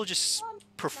 people just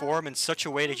perform in such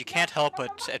a way that you can't help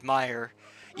but admire,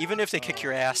 even if they kick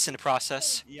your ass in the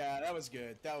process. Yeah, that was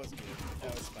good. That was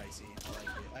spicy. I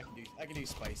like it. I can do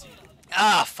spicy.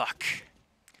 Ah, fuck.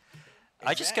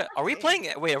 I just got. Are we playing?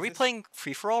 Wait, are we playing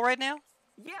free for all right now?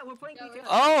 Yeah, we're playing.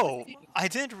 Oh, I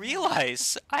didn't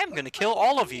realize. I'm gonna kill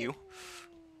all of you.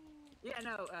 Yeah,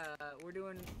 no. We're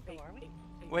doing.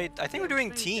 Wait, I think we're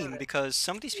doing team because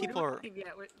some of these people are. Yeah,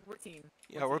 we're team.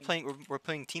 Yeah, we're playing. We're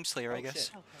playing Team Slayer, I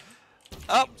guess. Shit.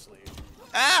 Oh. Team Slayer.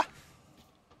 Ah.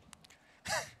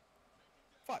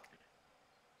 Fuck.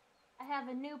 I have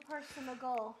a new personal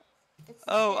goal. It's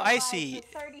Oh, to I stay see. alive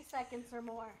for 30 seconds or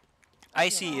more.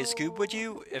 Icy, is Goob with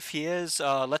you? If he is,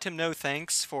 let him know.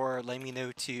 Thanks for letting me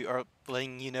know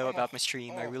letting you know about my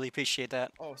stream. I really appreciate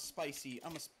that. Oh, spicy.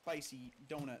 I'm a spicy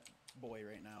donut boy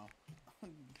right now.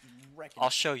 Wrecking. I'll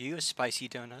show you a spicy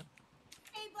donut.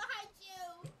 Hey, behind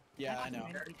you! Yeah, I know.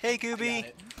 Hey, I got Gooby.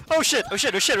 it. Oh shit! Oh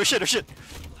shit! Oh shit! Oh shit! Oh shit!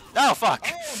 Oh fuck!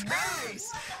 Oh,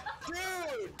 nice,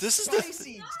 dude. This is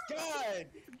spicy. God.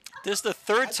 This is the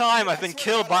third time I've been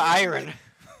killed by iron.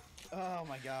 Oh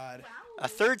my god. A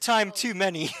third time too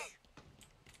many.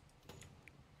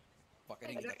 Fuck, I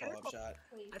didn't get that follow-up shot.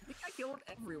 I think I killed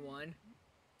everyone.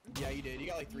 Yeah, you did. You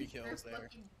got like 3 kills there.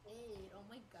 Oh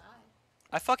my god.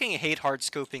 I fucking hate hard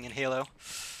scoping in Halo.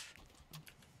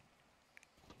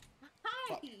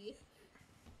 Hi!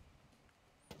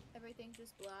 Everything's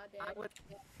just blah, I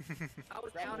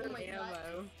was out Oh of my God.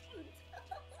 ammo.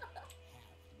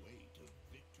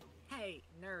 Hey,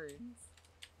 nerds.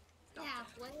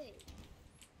 Halfway.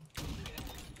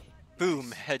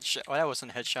 Boom, headshot. Well, that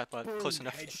wasn't a headshot, but close Boom,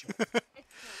 enough. headshot.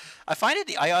 I find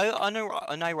it. I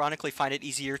unironically find it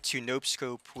easier to nope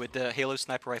scope with the Halo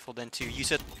sniper rifle than to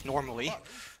use it normally.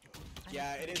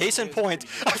 Yeah, it is. Case in it is point,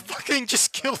 pretty I good. fucking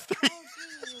just killed 3.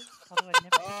 Although I've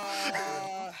never.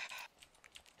 Oh,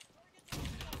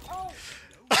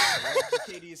 Well, the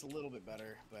KD is a little bit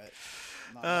better, but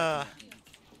not much.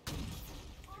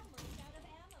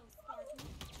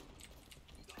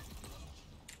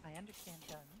 I understand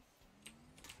guns.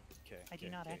 Okay. I do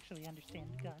not actually understand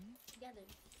guns. Together.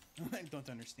 I don't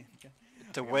understand. Okay.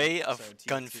 The Okay, way so of TF2,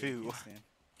 gun can't fu stand.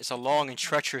 is a long and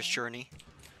treacherous journey.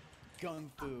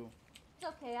 Gun fu. it's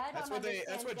okay. I don't That's what they.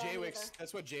 That's understand what gun J-Wix. either.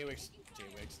 That's what J-Wix.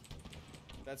 J-Wix.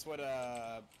 That's what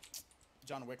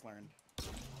John Wick learned.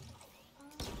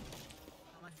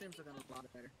 My streams are gonna be a lot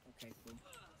better. Okay, cool.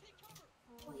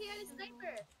 Oh, he had a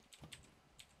sniper.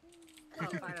 Oh,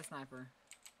 find a sniper.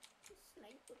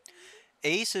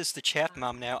 Ace is the chat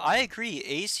mom now. I agree,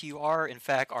 Ace. You are in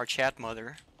fact our chat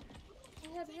mother. I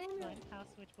have hammer. Learn how to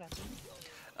switch weapons.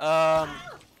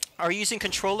 Are you using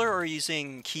controller or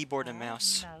using keyboard and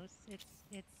mouse? Mouse.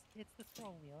 It's the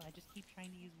scroll wheel. I just keep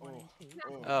trying to use 1 and 2.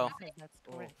 Oh. Because that's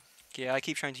correct. Yeah, I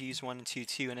keep trying to use 1 and 2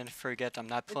 too, and then forget I'm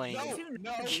not playing. No,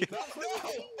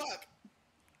 fuck.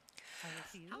 I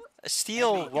refuse.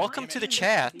 Steel, welcome to the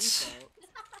chat.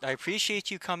 I appreciate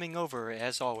you coming over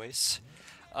as always.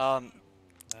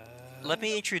 Let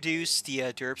me introduce the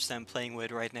derps that I'm playing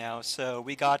with right now. So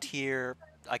we got here.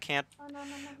 I can't. Oh, no.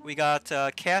 We got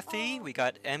Kathy, we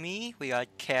got Emmy, we got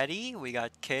Caddy, we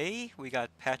got Kay, we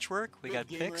got Patchwork, we Good got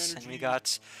gamer Pix, and we energy.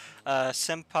 got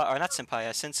Senpai, or not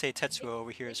Senpai, Sensei Tetsuo over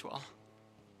here as well.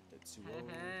 Hey.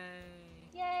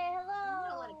 Yay, A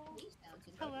hello! lot of police sounds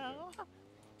in Hello. I don't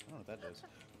know what that does.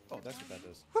 Oh, that's what that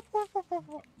does.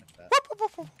 Missed that.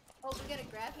 Oh, we got a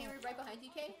grab hammer right behind you,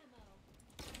 Kay?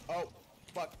 Oh,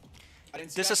 fuck. I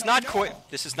didn't see This that is not coming. Quake.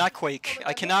 This is not Quake.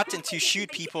 I cannot into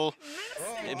shoot people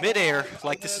Oh, in midair I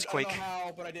like this is did. I don't Quake. know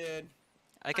how, but I did.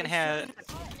 I can have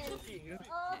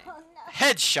Oh, no.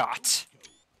 headshot.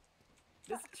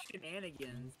 This is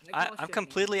shenanigans. I'm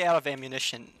completely out of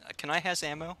ammunition. Can I has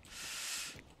ammo,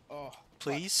 Oh,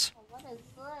 please? What is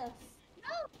this?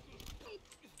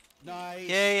 Nice.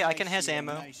 Yay, I nice can has shooting,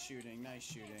 ammo. Nice shooting. Nice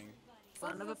shooting.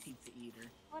 Son of a pizza eater.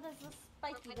 What is this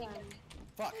spiky gun?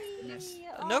 Fuck. Miss. Whee!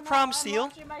 No Oh, problem, I'm Steel.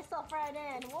 launching myself right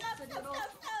in. Whoops, a doodle.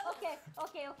 Okay.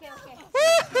 Okay. Oh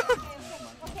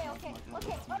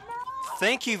no!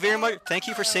 Thank you very much. Thank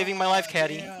you for saving my life,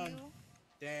 Caddy.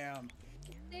 Damn.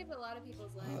 Saved a lot of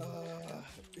people's lives.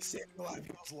 Saved a lot of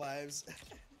people's lives.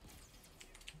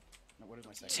 No, what is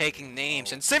my second? Taking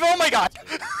names and save. Oh my god!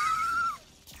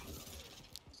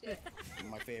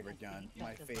 My favorite gun.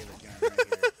 My favorite gun right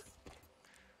here.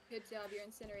 Good job, you're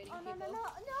incinerating Oh no! people.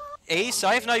 Ace,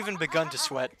 I have not even begun to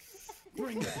sweat.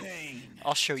 Bring the pain.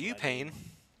 I'll show you pain.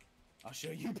 I'll show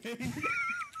you pain.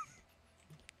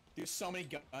 There's so many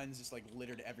guns just like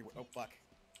littered everywhere. Oh fuck.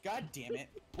 God damn it.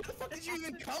 Where the fuck did you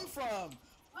even come from?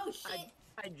 Oh shit!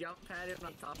 I jumped at it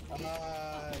on top of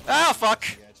Ah, fuck!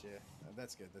 Gotcha.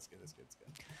 That's good. That's good. That's good. That's good.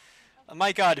 Oh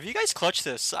my god, if you guys clutch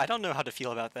this, I don't know how to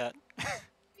feel about that.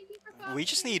 We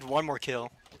just need one more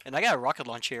kill. And I got a rocket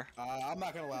launch here. I'm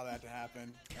not gonna allow that to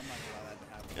happen. I'm not gonna allow that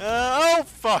to happen. Oh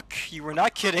fuck! You were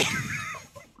not kidding.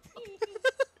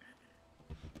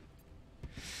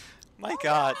 My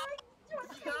god.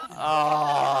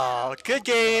 Oh, good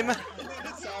game.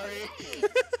 Sorry.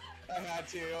 I had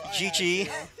to. GG.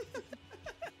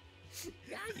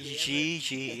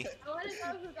 GG. I want to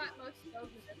know who got most kills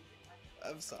in this.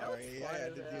 I'm sorry. I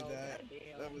had to do that.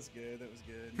 That was good. That was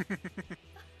good.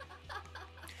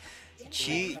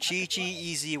 GG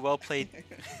easy, well played.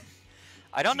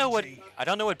 I don't know what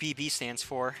BB stands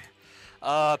for.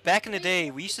 Back in the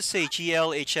day, we used to say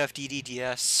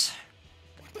GLHFDDDS.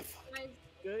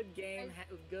 Good game,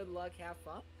 good luck, have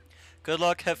fun. Good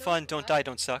luck, have fun, don't die,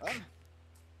 don't suck.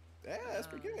 Yeah, that's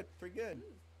pretty good. Pretty good.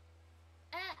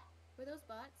 Were those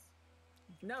bots?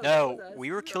 No,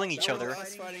 we were killing each other.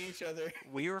 Us fighting each other.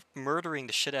 We were murdering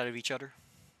the shit out of each other.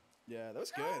 Yeah, that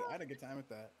was good. I had a good time with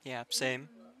that. Yeah, same.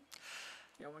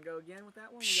 Y'all wanna go again with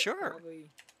that one? Sure.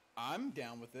 I'm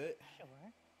down with it. Sure.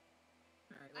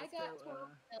 Alright, I let's got go. 12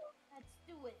 kills. Let's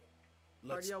do it.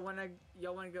 Or do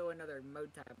y'all wanna go another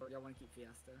mode type, or y'all wanna keep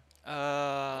Fiesta?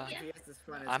 Fiesta's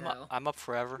fun as hell. I'm up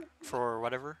forever for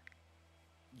whatever.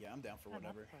 Yeah, I'm down for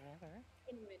whatever.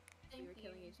 We were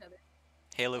killing each other.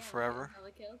 Halo forever.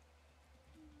 Hella kills.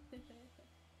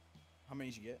 How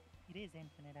many did you get? It is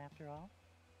infinite after all.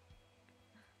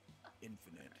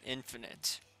 Infinite.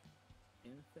 Infinite.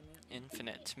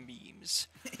 Infinite memes.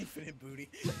 Infinite booty.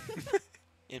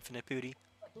 Infinite booty.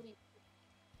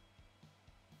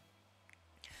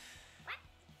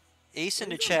 Ace in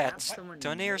the chat.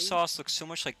 Donair sauce looks so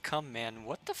much like cum man.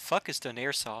 What the fuck is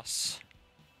Donair sauce?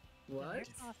 What?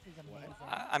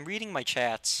 I'm reading my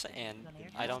chats and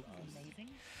I don't.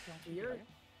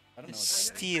 I don't know.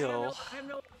 Steal. I have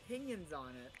no opinions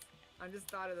on it. I just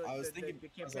thought of the. I was thinking. the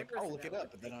I was like, oh, look it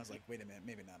up, but then I was like, wait a minute,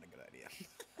 maybe not a good idea.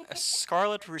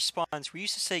 Scarlet responds. We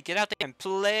used to say, "Get out there and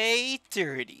play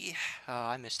dirty." Oh,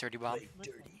 I miss Dirty Bomb.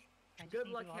 Dirty. Good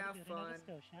luck, have fun.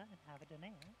 Have a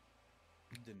Donair.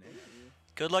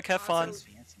 Good luck, have fun.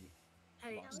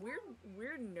 Hey,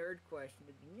 weird nerd question.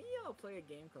 Did Neo play a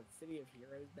game called City of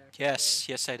Heroes back? Yes,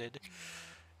 yes, I did.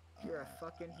 You're a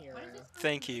fucking hero.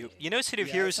 Thank you. You know, City of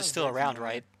Heroes is still around,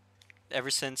 right? Ever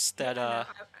since that. I'll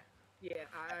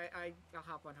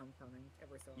hop on Homecoming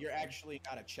every so often. You're actually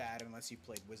not a Chad unless you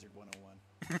played Wizard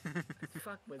 101.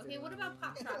 Fuck Wizard. Okay, what about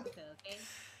Pop Tropica, okay?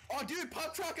 Oh, dude,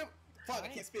 Pop Tropica. Fuck, I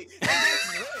can't speak. That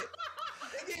game's lit.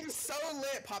 That game is so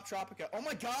lit, Pop Tropica. Oh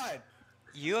my god.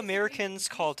 You Americans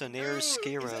call Daenerys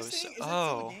Scaros.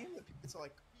 Oh. It's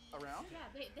like around? Yeah,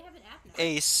 they have an app now.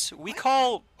 Ace, we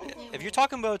call. If you're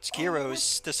talking about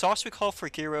gyros, the sauce we call for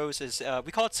gyros is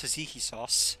we call it tzatziki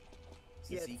sauce.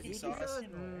 Tzatziki sauce?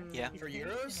 Yeah. For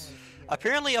gyros?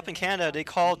 Apparently, up in Canada, they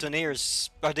call Daenerys,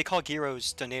 or they call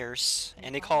gyros Daenerys,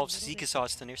 and they call tzatziki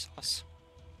sauce Daenerys sauce.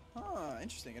 Huh,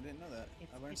 interesting. I didn't know that.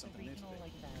 I learned something new today.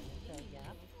 Like that. So, yeah.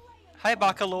 Hi,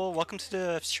 Bakalol. Welcome to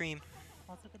the stream.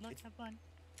 Also, good luck, have fun.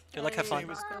 Good luck, have fun.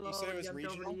 You said it was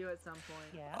regional? You at some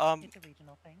point. Yeah, it's a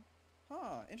regional thing.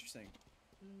 Huh, interesting.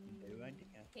 No idea.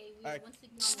 Okay, we Alright. once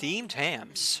again. Steamed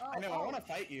hams. I know, I want to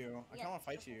fight you. I Yeah, kind of want to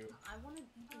fight you. I want to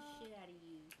beat the shit out of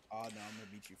you. Oh, no, I'm going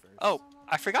to beat you first. Oh,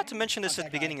 I forgot to mention this at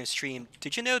the beginning of the stream.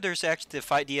 Did you know there's actually the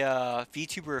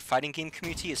VTuber fighting game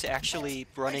community is actually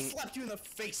running I slapped you in the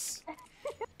face.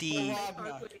 the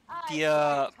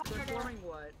Performing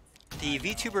what? the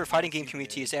VTuber fighting game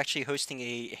community is actually hosting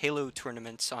a Halo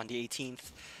tournament on the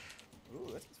 18th. Ooh,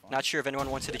 that's fun. Not sure if anyone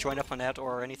wanted to join up on that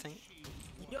or anything.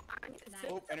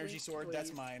 Oh, energy sword,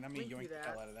 that's mine. I'm gonna yoink the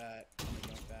hell out of that. I'm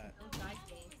gonna yoink that.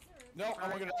 No,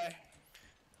 I'm gonna die.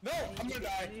 No, I'm gonna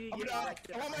die. I'm gonna die.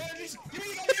 I want my energy sword. Give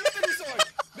me the energy sword.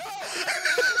 No!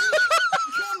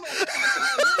 Kill me!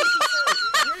 Where's the soda?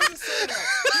 Give me the soda.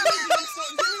 Give me the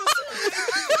soda.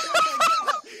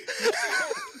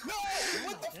 No,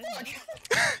 what the fuck?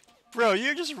 Bro,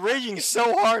 you're just raging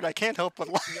so hard, I can't help but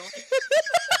laugh.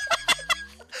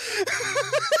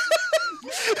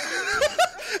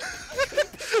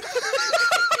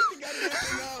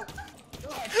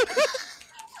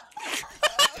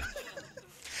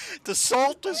 The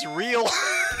salt is real.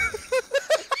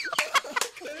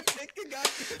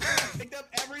 Picked up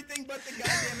everything but the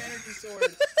goddamn energy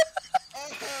sword.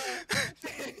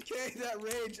 Okay, that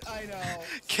rage, I know.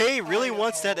 Kay really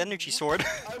wants that energy sword.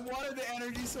 I wanted the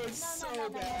energy sword so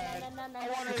bad. I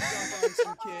wanted to jump on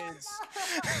some kids.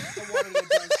 I wanted to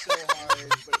dunk so hard,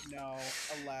 but no,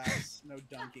 alas, no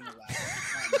dunking allowed.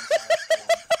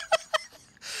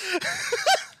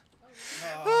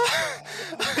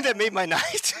 That made my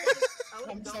night.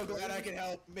 I'm so glad I can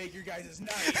help make your guys'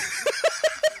 night.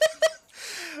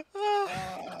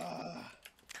 I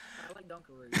like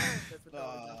Dunkaroos. That's what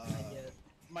I get.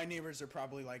 My neighbors are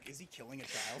probably like, is he killing a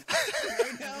child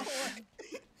right now?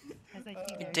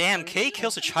 Damn, Kay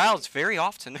kills a child very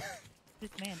often. This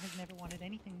man has never wanted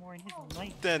anything more in his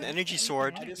life. Then energy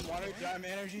sword. I just wanted an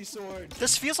energy sword.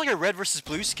 This feels like a red versus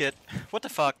blue skit. What the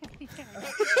fuck? Kinda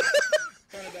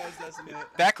does, doesn't it?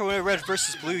 Back when red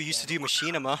versus blue used to do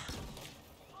machinima.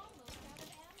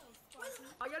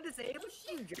 I got to say, it was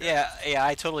huge. Yeah,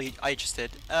 I just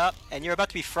did. And you're about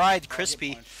to be fried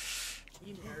crispy.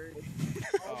 You nerd.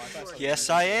 Yes,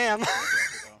 I am.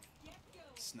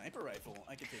 Sniper rifle.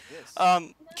 I could take this.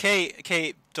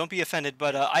 Kay, don't be offended,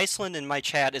 but Iceland in my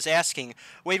chat is asking.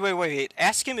 Wait.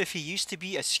 Ask him if he used to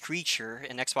be a screecher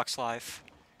in Xbox Live.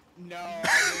 No, I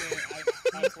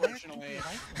didn't. Unfortunately.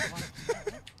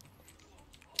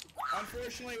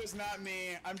 Unfortunately, it was not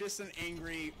me. I'm just an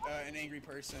angry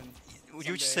person. Would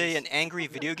you say an angry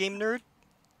video game nerd?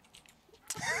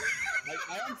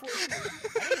 I unfortunately,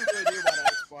 I didn't really do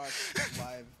about Xbox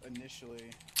Live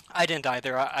initially. I didn't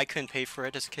either. I couldn't pay for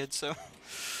it as a kid, so.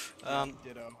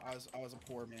 Ditto. I was a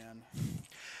poor man.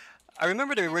 I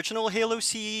remember the original Halo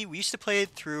CE. We used to play it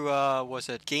through, was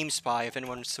it GameSpy? If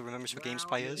anyone still remembers what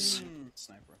GameSpy is.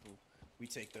 Sniper rifle. We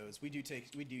take those. We do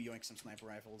yoink some sniper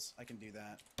rifles. I can do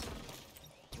that.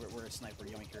 We're a sniper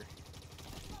yoinker.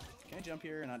 Can I jump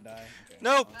here and not die? Okay.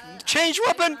 No! Change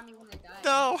weapon!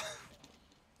 No!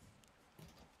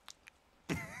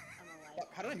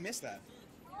 How did I miss that?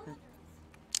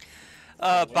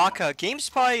 Baka,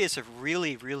 GameSpy is a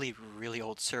really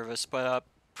old service, but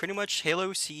pretty much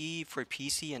Halo CE for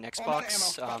PC and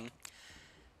Xbox.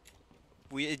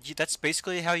 That's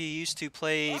basically how you used to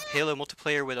play Halo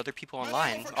multiplayer with other people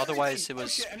online. Otherwise,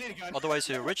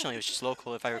 originally it was just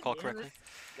local, if I recall correctly.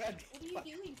 God. What are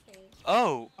you doing, Kay?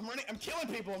 Oh. I'm killing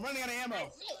people. I'm running out of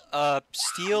ammo.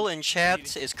 Steel in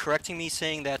chat is correcting me,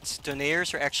 saying that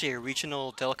donaires are actually a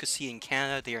regional delicacy in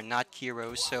Canada. They are not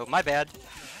gyros, so my bad.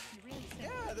 Yeah,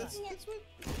 that's what.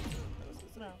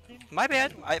 My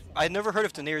bad. I'd never heard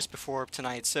of donaires before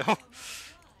tonight, so.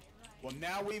 Well,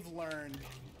 now we've learned,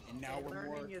 and now we're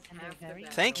more.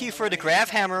 Thank you for the grav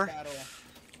hammer.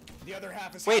 The other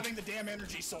half is Wait. having the damn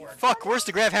energy sword. Fuck, where's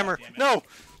the grav hammer? No!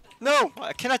 No!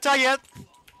 I cannot die yet!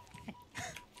 You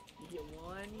get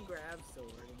one grab sword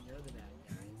and you're the bad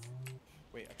guys.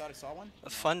 Wait, I thought I saw one?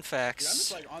 Fun Dude, I'm facts.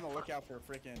 just like on the lookout for a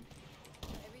freaking.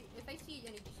 If I see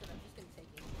energy sword, I'm just gonna take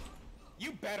it.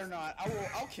 You better not.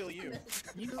 I'll kill you.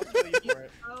 I'll kill you for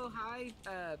it. Oh, hi,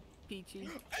 Peachy.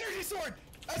 Energy sword!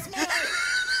 That's mine!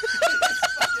 It's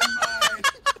fucking mine!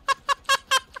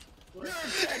 You're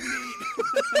dead meat!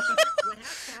 What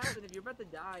has to happen if you're about to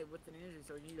die with an energy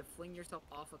sword, you need to fling yourself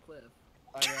off a cliff.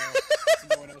 I know. So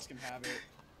no one else can have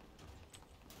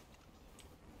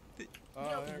it.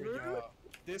 Oh, there we go.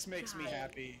 This makes me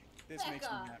happy. This makes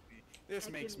me happy. This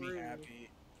makes me happy.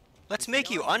 Let's make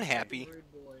you unhappy.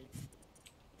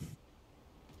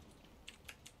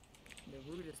 The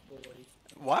rudest boy.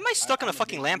 Why am I stuck on a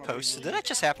fucking lamppost? Did that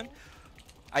just happen?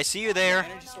 I see you there.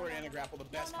 Energy sword and a grapple, the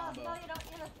best combo.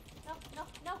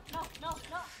 No.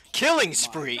 Killing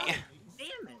spree.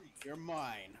 Damn it. You're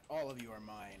mine. All of you are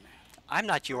mine. I'm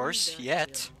not yours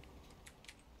yet.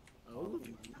 Oh.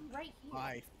 I'm right here.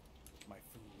 My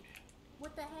food.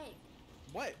 What the heck?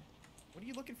 What? What are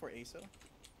you looking for, Asa?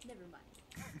 Never mind.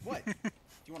 What? Do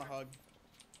you want a hug?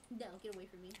 No, get away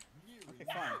from me. Okay,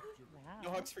 fine.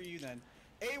 No hugs for you then.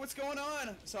 Hey, what's going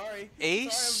on? Sorry.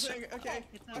 Ace? Sorry, okay.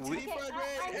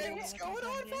 Hey, what's going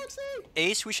on, Foxy?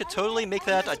 Ace, we should totally make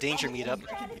that a danger meetup.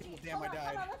 Damn, I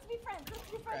died. Let's be friends.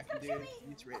 Cracking, dude.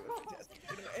 It's Raid.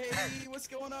 Hey, what's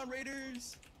going on,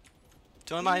 Raiders?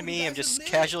 Don't mind me, I'm just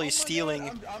casually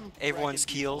stealing I'm everyone's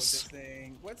wrecking people with kills. this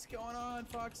thing. What's going on,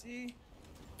 Foxy?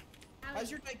 How's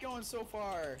your night going so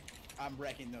far? I'm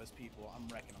wrecking those people. I'm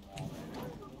wrecking them all.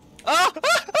 Oh!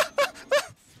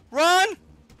 Run!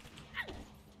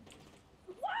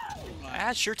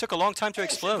 That sure took a long time to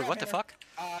explode. What the fuck?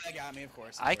 I got me, of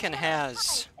course. I can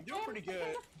has. I'm doing pretty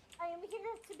good. I am here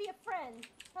to be a friend.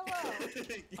 Hello.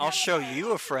 I'll show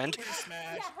you a friend.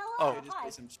 Smash. Yeah, hello. Oh. Hi.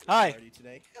 Hi. Party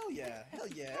today. Hell yeah. Hell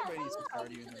yeah. Everybody needs some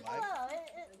cardio in their life. Hello.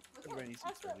 Everybody needs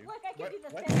some cardio. Look, I can do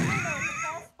the What? thing. I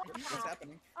know the best. What's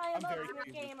happening? I am I'm very a pure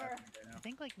confused what's gamer. happening right now. I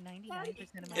think like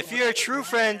 99% of my If you're a true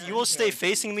friend, you will stay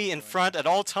facing me in front at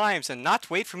all times and not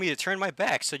wait for me to turn my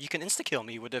back so you can insta-kill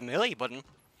me with the melee button.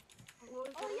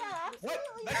 Oh yeah, What?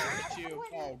 absolutely. That hurt I you.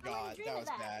 wouldn't- Oh I wouldn't god, dream that of was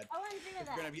that. bad. I wouldn't dream of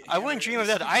We're gonna that. be I wouldn't dream of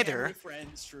that either. hammered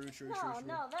friends. True. No,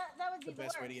 that would be The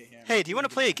best way to get hammered. Hey, do you want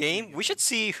to play a game? We should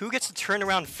see who gets to turn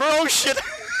around first. Oh shit!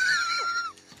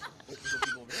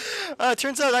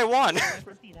 Turns out I won. See,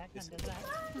 that gun does that.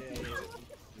 Yeah.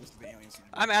 This is the aliens.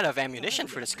 I'm out of ammunition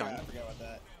for this Yeah, gun. I forgot about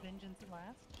that. Vengeance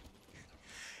last.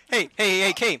 Hey,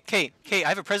 Kay, I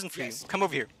have a present for Yes. you. Come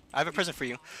over here. I have a present for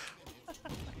you.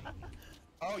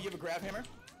 Oh, you have a grab hammer?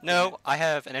 No, I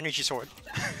have an energy sword.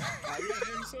 You have an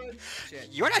energy sword? Shit.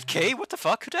 You're not Kay. What the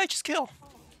fuck? Who did I just kill?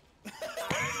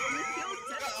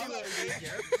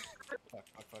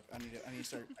 Fuck. I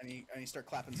need to start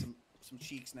clapping some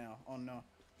cheeks now. Oh no.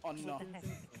 Oh no. What the heck is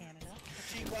Canada?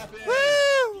 Cheek clapping. Woo!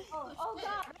 Oh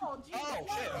god. Oh Jesus. Oh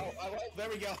shit. Oh, there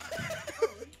we go.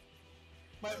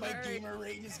 my gamer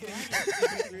rage is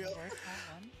getting real. Worst,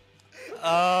 not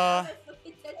one.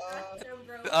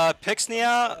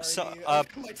 Pixnia, so, My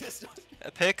testo-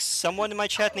 Pix, someone in my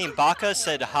chat named Baka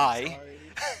said hi. Sorry.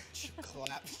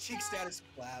 Clap. Cheek status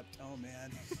clapped. Oh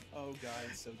man. Oh god,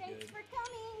 it's so Thanks good. for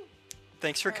coming.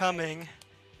 Thanks for coming.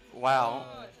 Wow.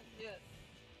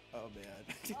 Oh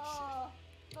man.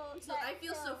 So I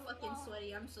feel so fucking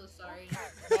sweaty. I'm so sorry.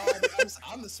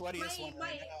 I'm the sweatiest one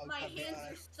right now. My God, hands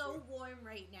God. are so warm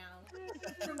right now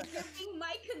from gripping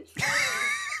my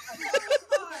controller.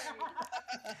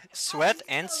 Sweat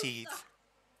and seeds.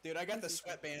 Dude, I got the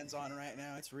sweatbands on right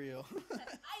now. It's real. I'm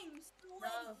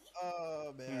sweaty.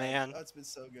 Oh man. Man. That's been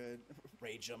so good.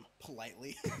 Rage them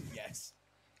politely. Yes.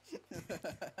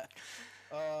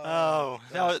 Oh,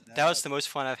 that was the most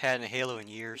fun I've had in Halo in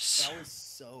years. That was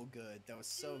so good. That was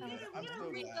so good. I'm I'm so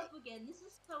gonna ring glad. up again. This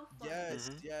is so fun. Yes,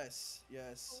 Mhm. yes.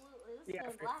 Absolutely. This Yeah,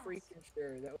 is for last. freaking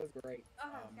sure. That was great. Oh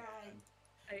Oh, god. man.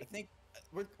 I think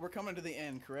we're coming to the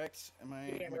end, correct? Am I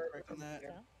Yeah, correct on that?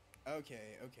 Yeah.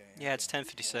 Okay. Yeah, it's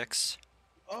 10:56.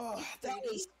 Oh, that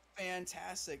was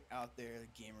fantastic out there. The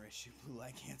gamer issue, blue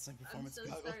light canceling I'm performance so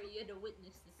goggles. sorry you had to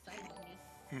witness this side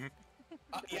of me.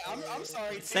 Yeah, I'm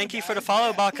sorry. too, Thank you for the guys.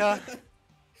 follow, Baka.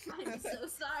 I'm so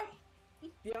sorry.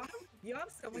 You have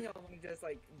someone y'all want to just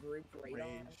like group rate on.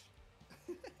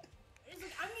 Rage. It's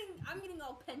like I'm getting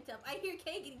all pent up. I hear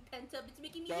Kay getting pent up. It's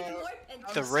making me No, even no, more pent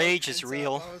up. The I'm so rage is tense up.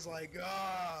 real. I was like,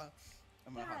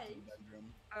 I'm gonna hop to the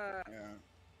bedroom. Yeah.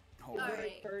 Hold on.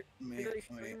 Alright. For Me- every me-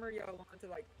 streamer y'all want to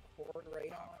like horde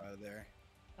rate on. Out of there.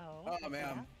 Oh, Oh okay,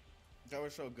 man, that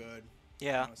was so good.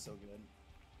 Yeah, That was so good.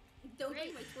 Don't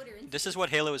do my Twitter. this is what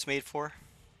Halo is made for.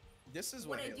 This is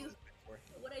What what I Halo do- is meant for.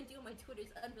 What I do on my Twitter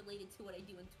is unrelated to what I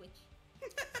do on Twitch.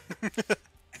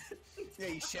 Yeah,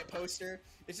 you shit poster.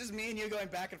 It's just me and you going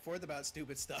back and forth about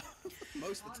stupid stuff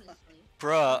most of the time. Honestly.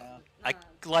 Bruh, Yeah. I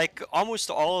like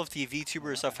almost all of the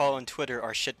VTubers I follow on Twitter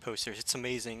are shit posters. It's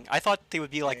amazing. I thought they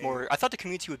would be like more. I thought the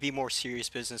community would be more serious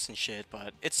business and shit,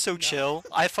 but it's so chill.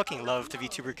 I fucking love the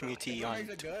VTuber community That's what on.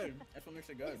 makes it good. That's what makes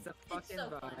it good. It's a fucking so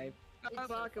fun. vibe. It's Oh, so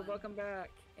Baka, fun. welcome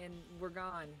back. And we're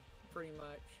gone, pretty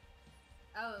much.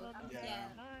 Oh, Yeah. yeah.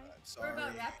 Bye. Sorry. We're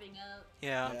about wrapping up.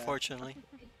 Yeah, Yeah. unfortunately.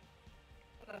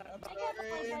 I'm I have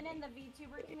sorry. been in the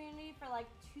VTuber community for like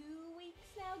 2 weeks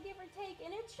now, give or take,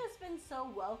 and it's just been so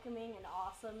welcoming and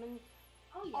awesome, and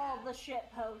Oh yeah. all the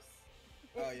shit posts.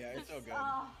 Oh, yeah, it's so good.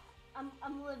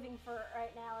 I'm living for it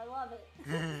right now. I love it.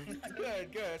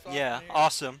 Good. That's awesome Yeah, to hear.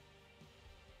 awesome.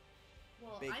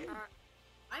 Well, Bacon.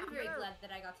 I'm very glad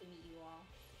that I got to meet you all.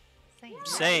 Same. Yeah,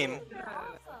 Same. You're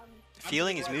awesome. I'm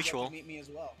Feeling glad is you got to mutual. Meet me as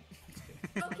well.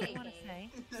 Okay. I want to say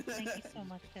thank you so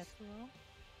much, Tetsuo.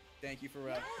 Thank you for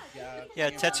Yeah, Yeah,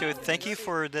 being Tetsuo, around. thank you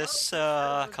for this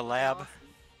collab.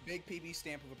 Big PB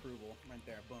stamp of approval right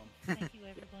there. Boom. Thank you,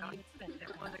 everyone. You expected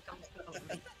Everyone that comes to help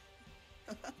me.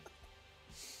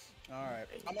 All right,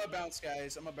 I'm gonna bounce,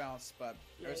 guys. I'm gonna bounce, but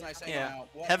it was nice hanging Yeah. out.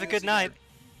 What Have a was good night.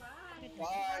 Bye.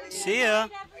 Bye. See ya.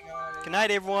 Good night, everyone. Good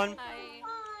night, everyone. Bye.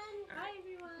 Fun. Bye,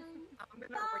 everyone. I'm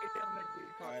gonna rate them and do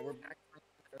Alright, we're- back from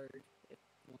the third. If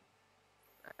you want.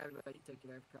 Everybody take it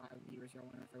out for viewers y'all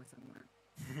want to throw somewhere.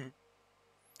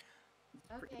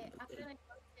 Okay, I'm gonna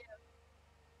go too.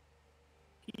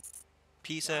 Peace.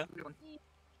 Peace out.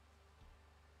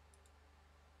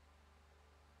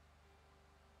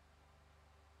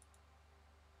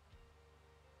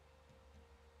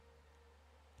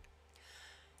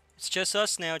 It's just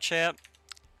us now, chat.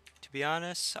 To be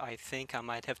honest, I think I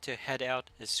might have to head out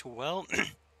as well.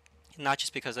 Not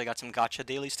just because I got some gotcha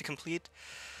dailies to complete.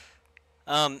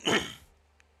 So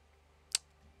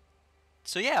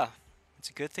yeah, it's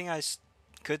a good thing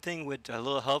good thing with a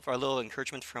little help or a little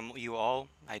encouragement from you all.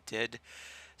 I did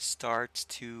start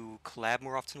to collab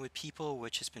more often with people,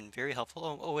 which has been very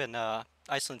helpful. Oh, and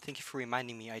Iceland, thank you for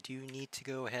reminding me. I do need to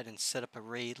go ahead and set up a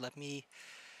raid. Let me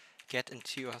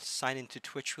sign into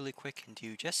Twitch really quick and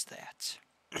do just that.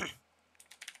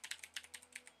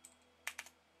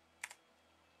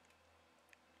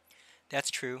 That's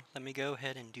true. Let me go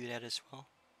ahead and do that as well.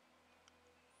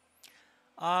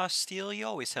 Steel, you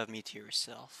always have me to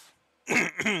yourself.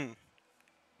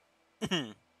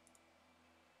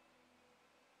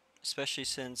 Especially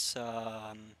since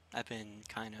I've been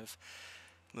kind of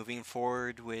moving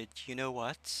forward with you know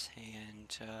what,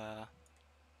 and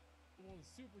one's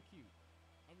super cute.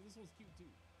 I mean, this one's cute too.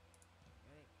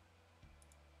 Alright.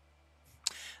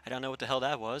 I don't know what the hell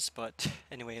that was, but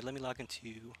anyway, let me log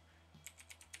into.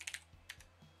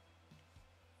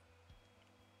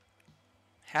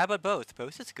 How about both?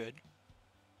 Both is good.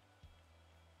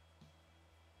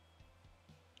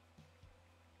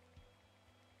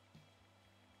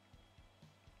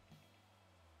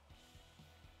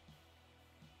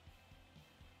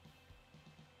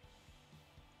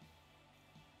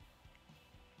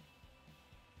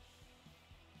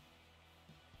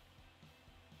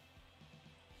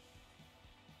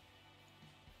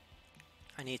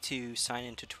 I need to sign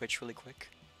into Twitch really quick.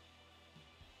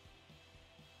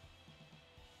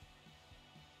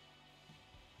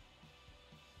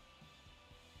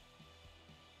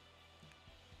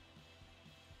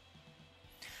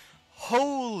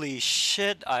 Holy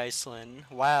shit, Iceland.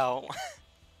 Wow.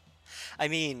 I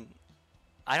mean,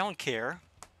 I don't care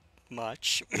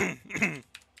much,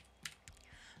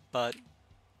 but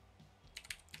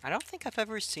I don't think I've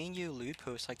ever seen you loot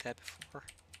post like that before.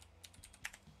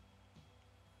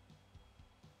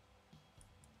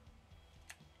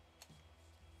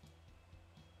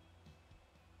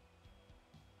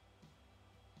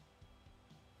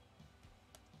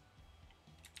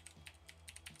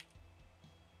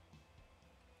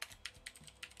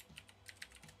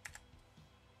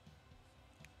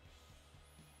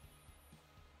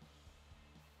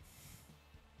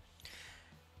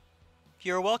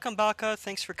 You're welcome, Baka.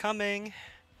 Thanks for coming.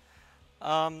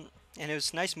 And it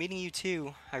was nice meeting you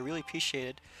too. I really appreciate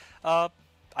it. I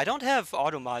don't have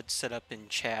automod set up in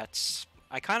chats.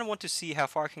 I kind of want to see how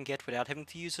far I can get without having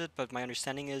to use it, but my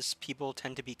understanding is people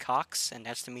tend to be cocks, and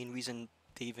that's the main reason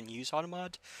they even use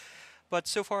automod. But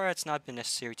so far, it's not been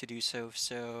necessary to do so,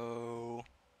 so,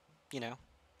 you know.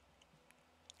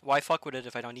 Why fuck with it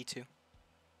if I don't need to?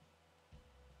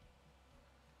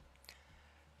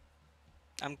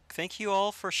 Thank you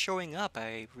all for showing up.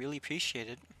 I really appreciate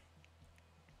it.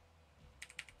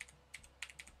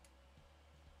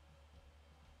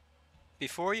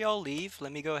 Before y'all leave,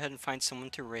 let me go ahead and find someone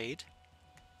to raid.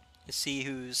 To see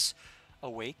who's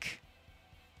awake.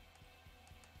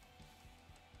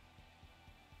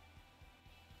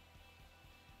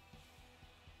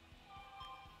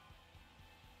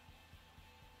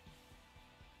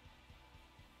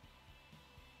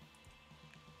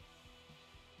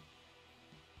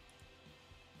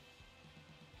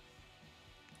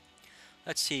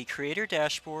 Let's see, creator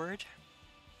dashboard.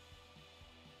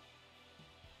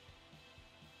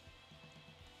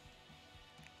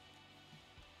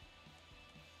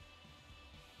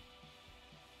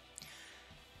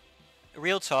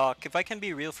 Real talk, if I can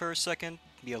be real for a second,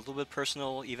 be a little bit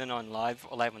personal even on live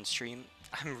on stream,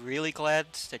 I'm really glad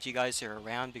that you guys are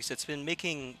around because it's been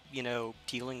making, you know,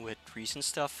 dealing with recent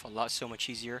stuff so much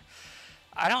easier.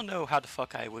 I don't know how the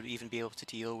fuck I would even be able to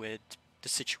deal with the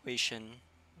situation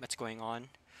that's going on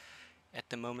at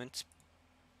the moment.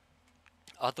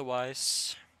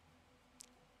 Otherwise,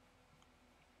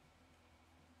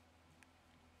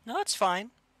 no, it's fine.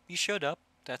 You showed up.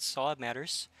 That's all that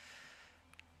matters.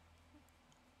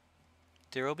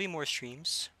 There will be more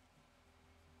streams.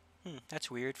 That's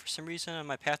weird. For some reason on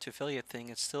my path to affiliate thing,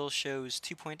 it still shows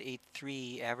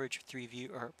 2.83 average 3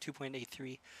 view or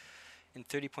 2.83 in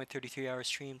 30.33 hours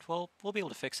streamed. Well, we'll be able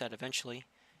to fix that eventually.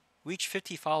 Reach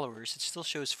 50 followers. It still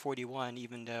shows 41,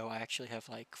 even though I actually have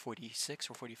like 46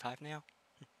 or 45 now.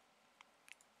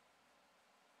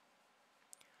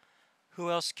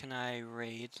 Who else can I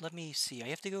raid? Let me see. I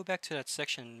have to go back to that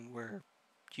section where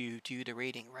you do the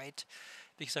raiding, right?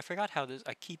 Because I forgot how this.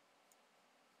 I keep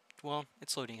well,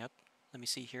 it's loading up. Let me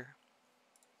see here.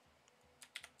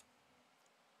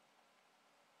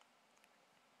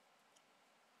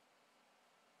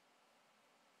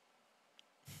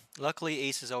 Luckily,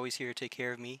 Ace is always here to take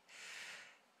care of me.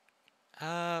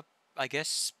 I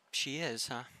guess she is,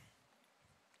 huh?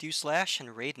 Do slash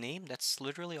and raid name? That's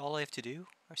literally all I have to do?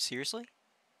 Seriously?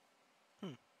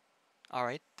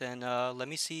 Alright, then let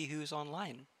me see who's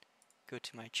online. Go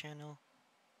to my channel.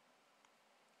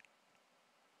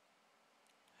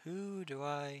 Who do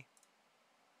I...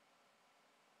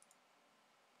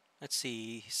 Let's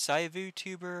see.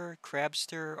 SciVooTuber,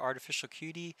 Crabster, Artificial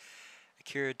Cutie,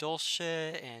 Akira Dulce,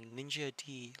 and Ninja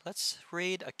D. Let's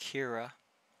raid Akira.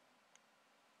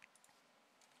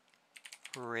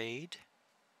 Raid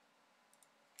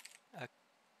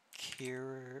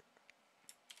Akira.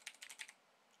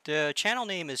 The channel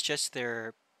name is just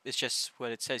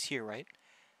what it says here, right?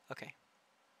 Okay.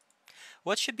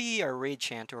 What should be our raid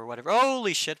chant or whatever?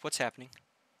 Holy shit, what's happening?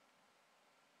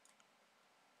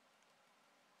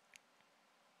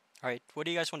 Alright, what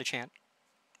do you guys want to chant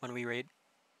when we raid?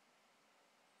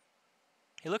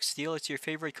 Hey look, Steel, it's your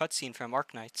favorite cutscene from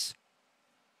Arknights.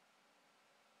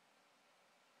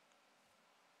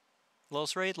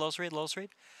 Lulz raid, Lulz raid, Lulz raid.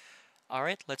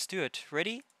 Alright, let's do it.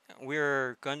 Ready?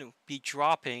 We're gonna be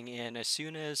dropping in as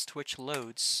soon as Twitch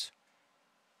loads.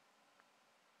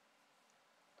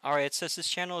 Alright, it says this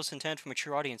channel is intended for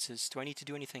mature audiences. Do I need to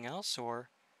do anything else, or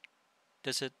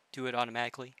does it do it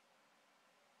automatically?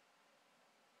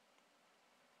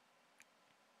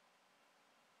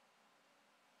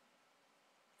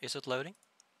 Is it loading?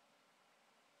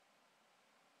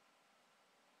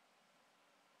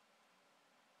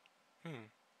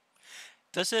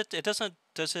 Does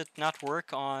it not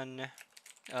work on,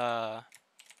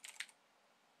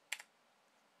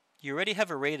 you already have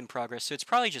a raid in progress, so it's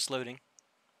probably just loading.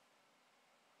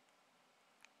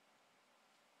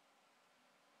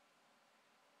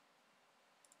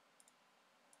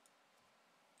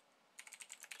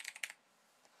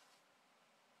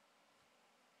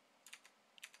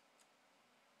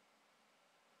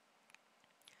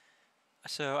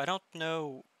 So I don't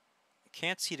know,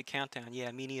 can't see the countdown.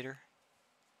 Yeah, me neither.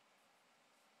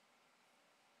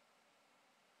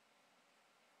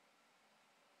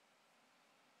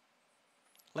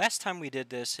 Last time we did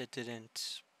this, it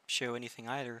didn't show anything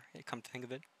either, come to think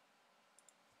of it.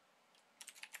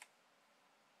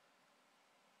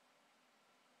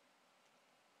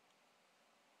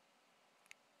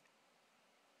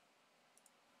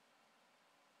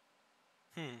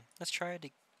 Let's try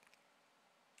it.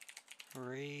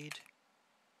 Raid.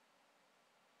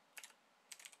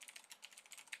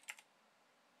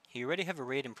 You already have a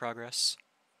raid in progress.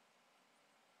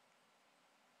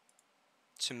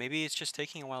 So maybe it's just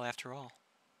taking a while after all.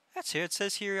 That's it. It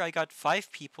says here I got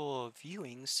 5 people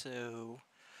viewing, so...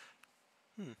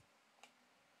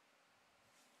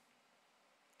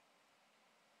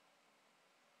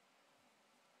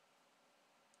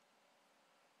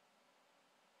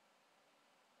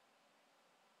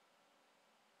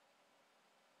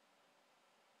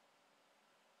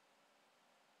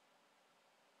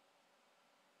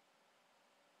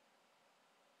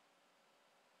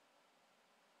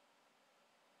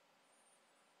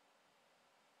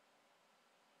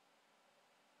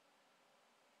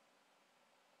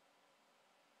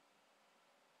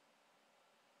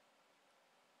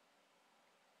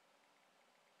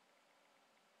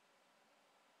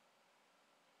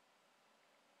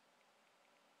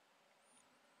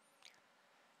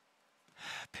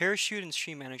 Parachute and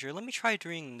Stream Manager. Let me try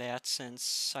doing that,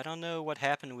 since I don't know what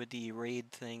happened with the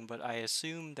raid thing, but I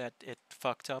assume that it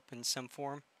fucked up in some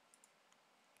form.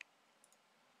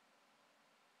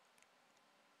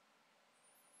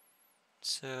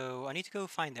 So I need to go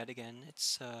find that again.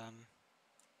 It's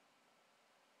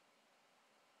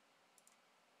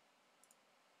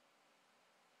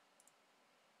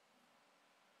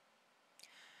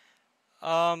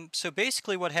so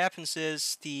basically what happens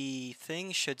is the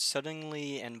thing should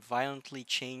suddenly and violently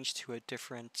change to a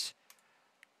different...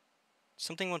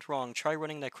 Something went wrong. Try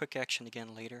running that quick action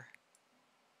again later.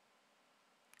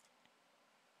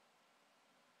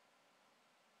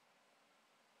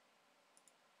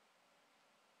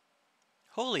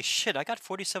 Holy shit, I got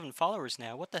 47 followers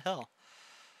now. What the hell?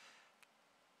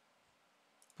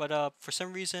 But for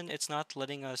some reason it's not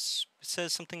letting us... It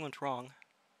says something went wrong.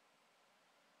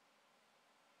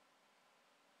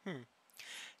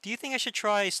 Do you think I should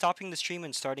try stopping the stream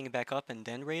and starting it back up and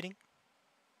then raiding?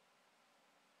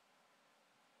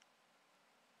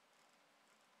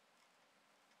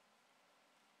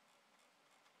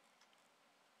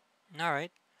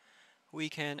 Alright. We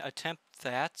can attempt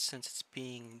that since it's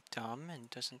being dumb and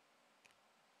doesn't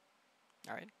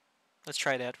All right, let's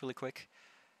try that really quick.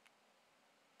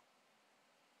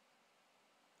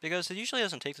 Because it usually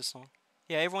doesn't take this long.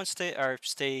 Yeah, everyone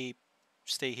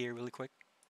stay here really quick.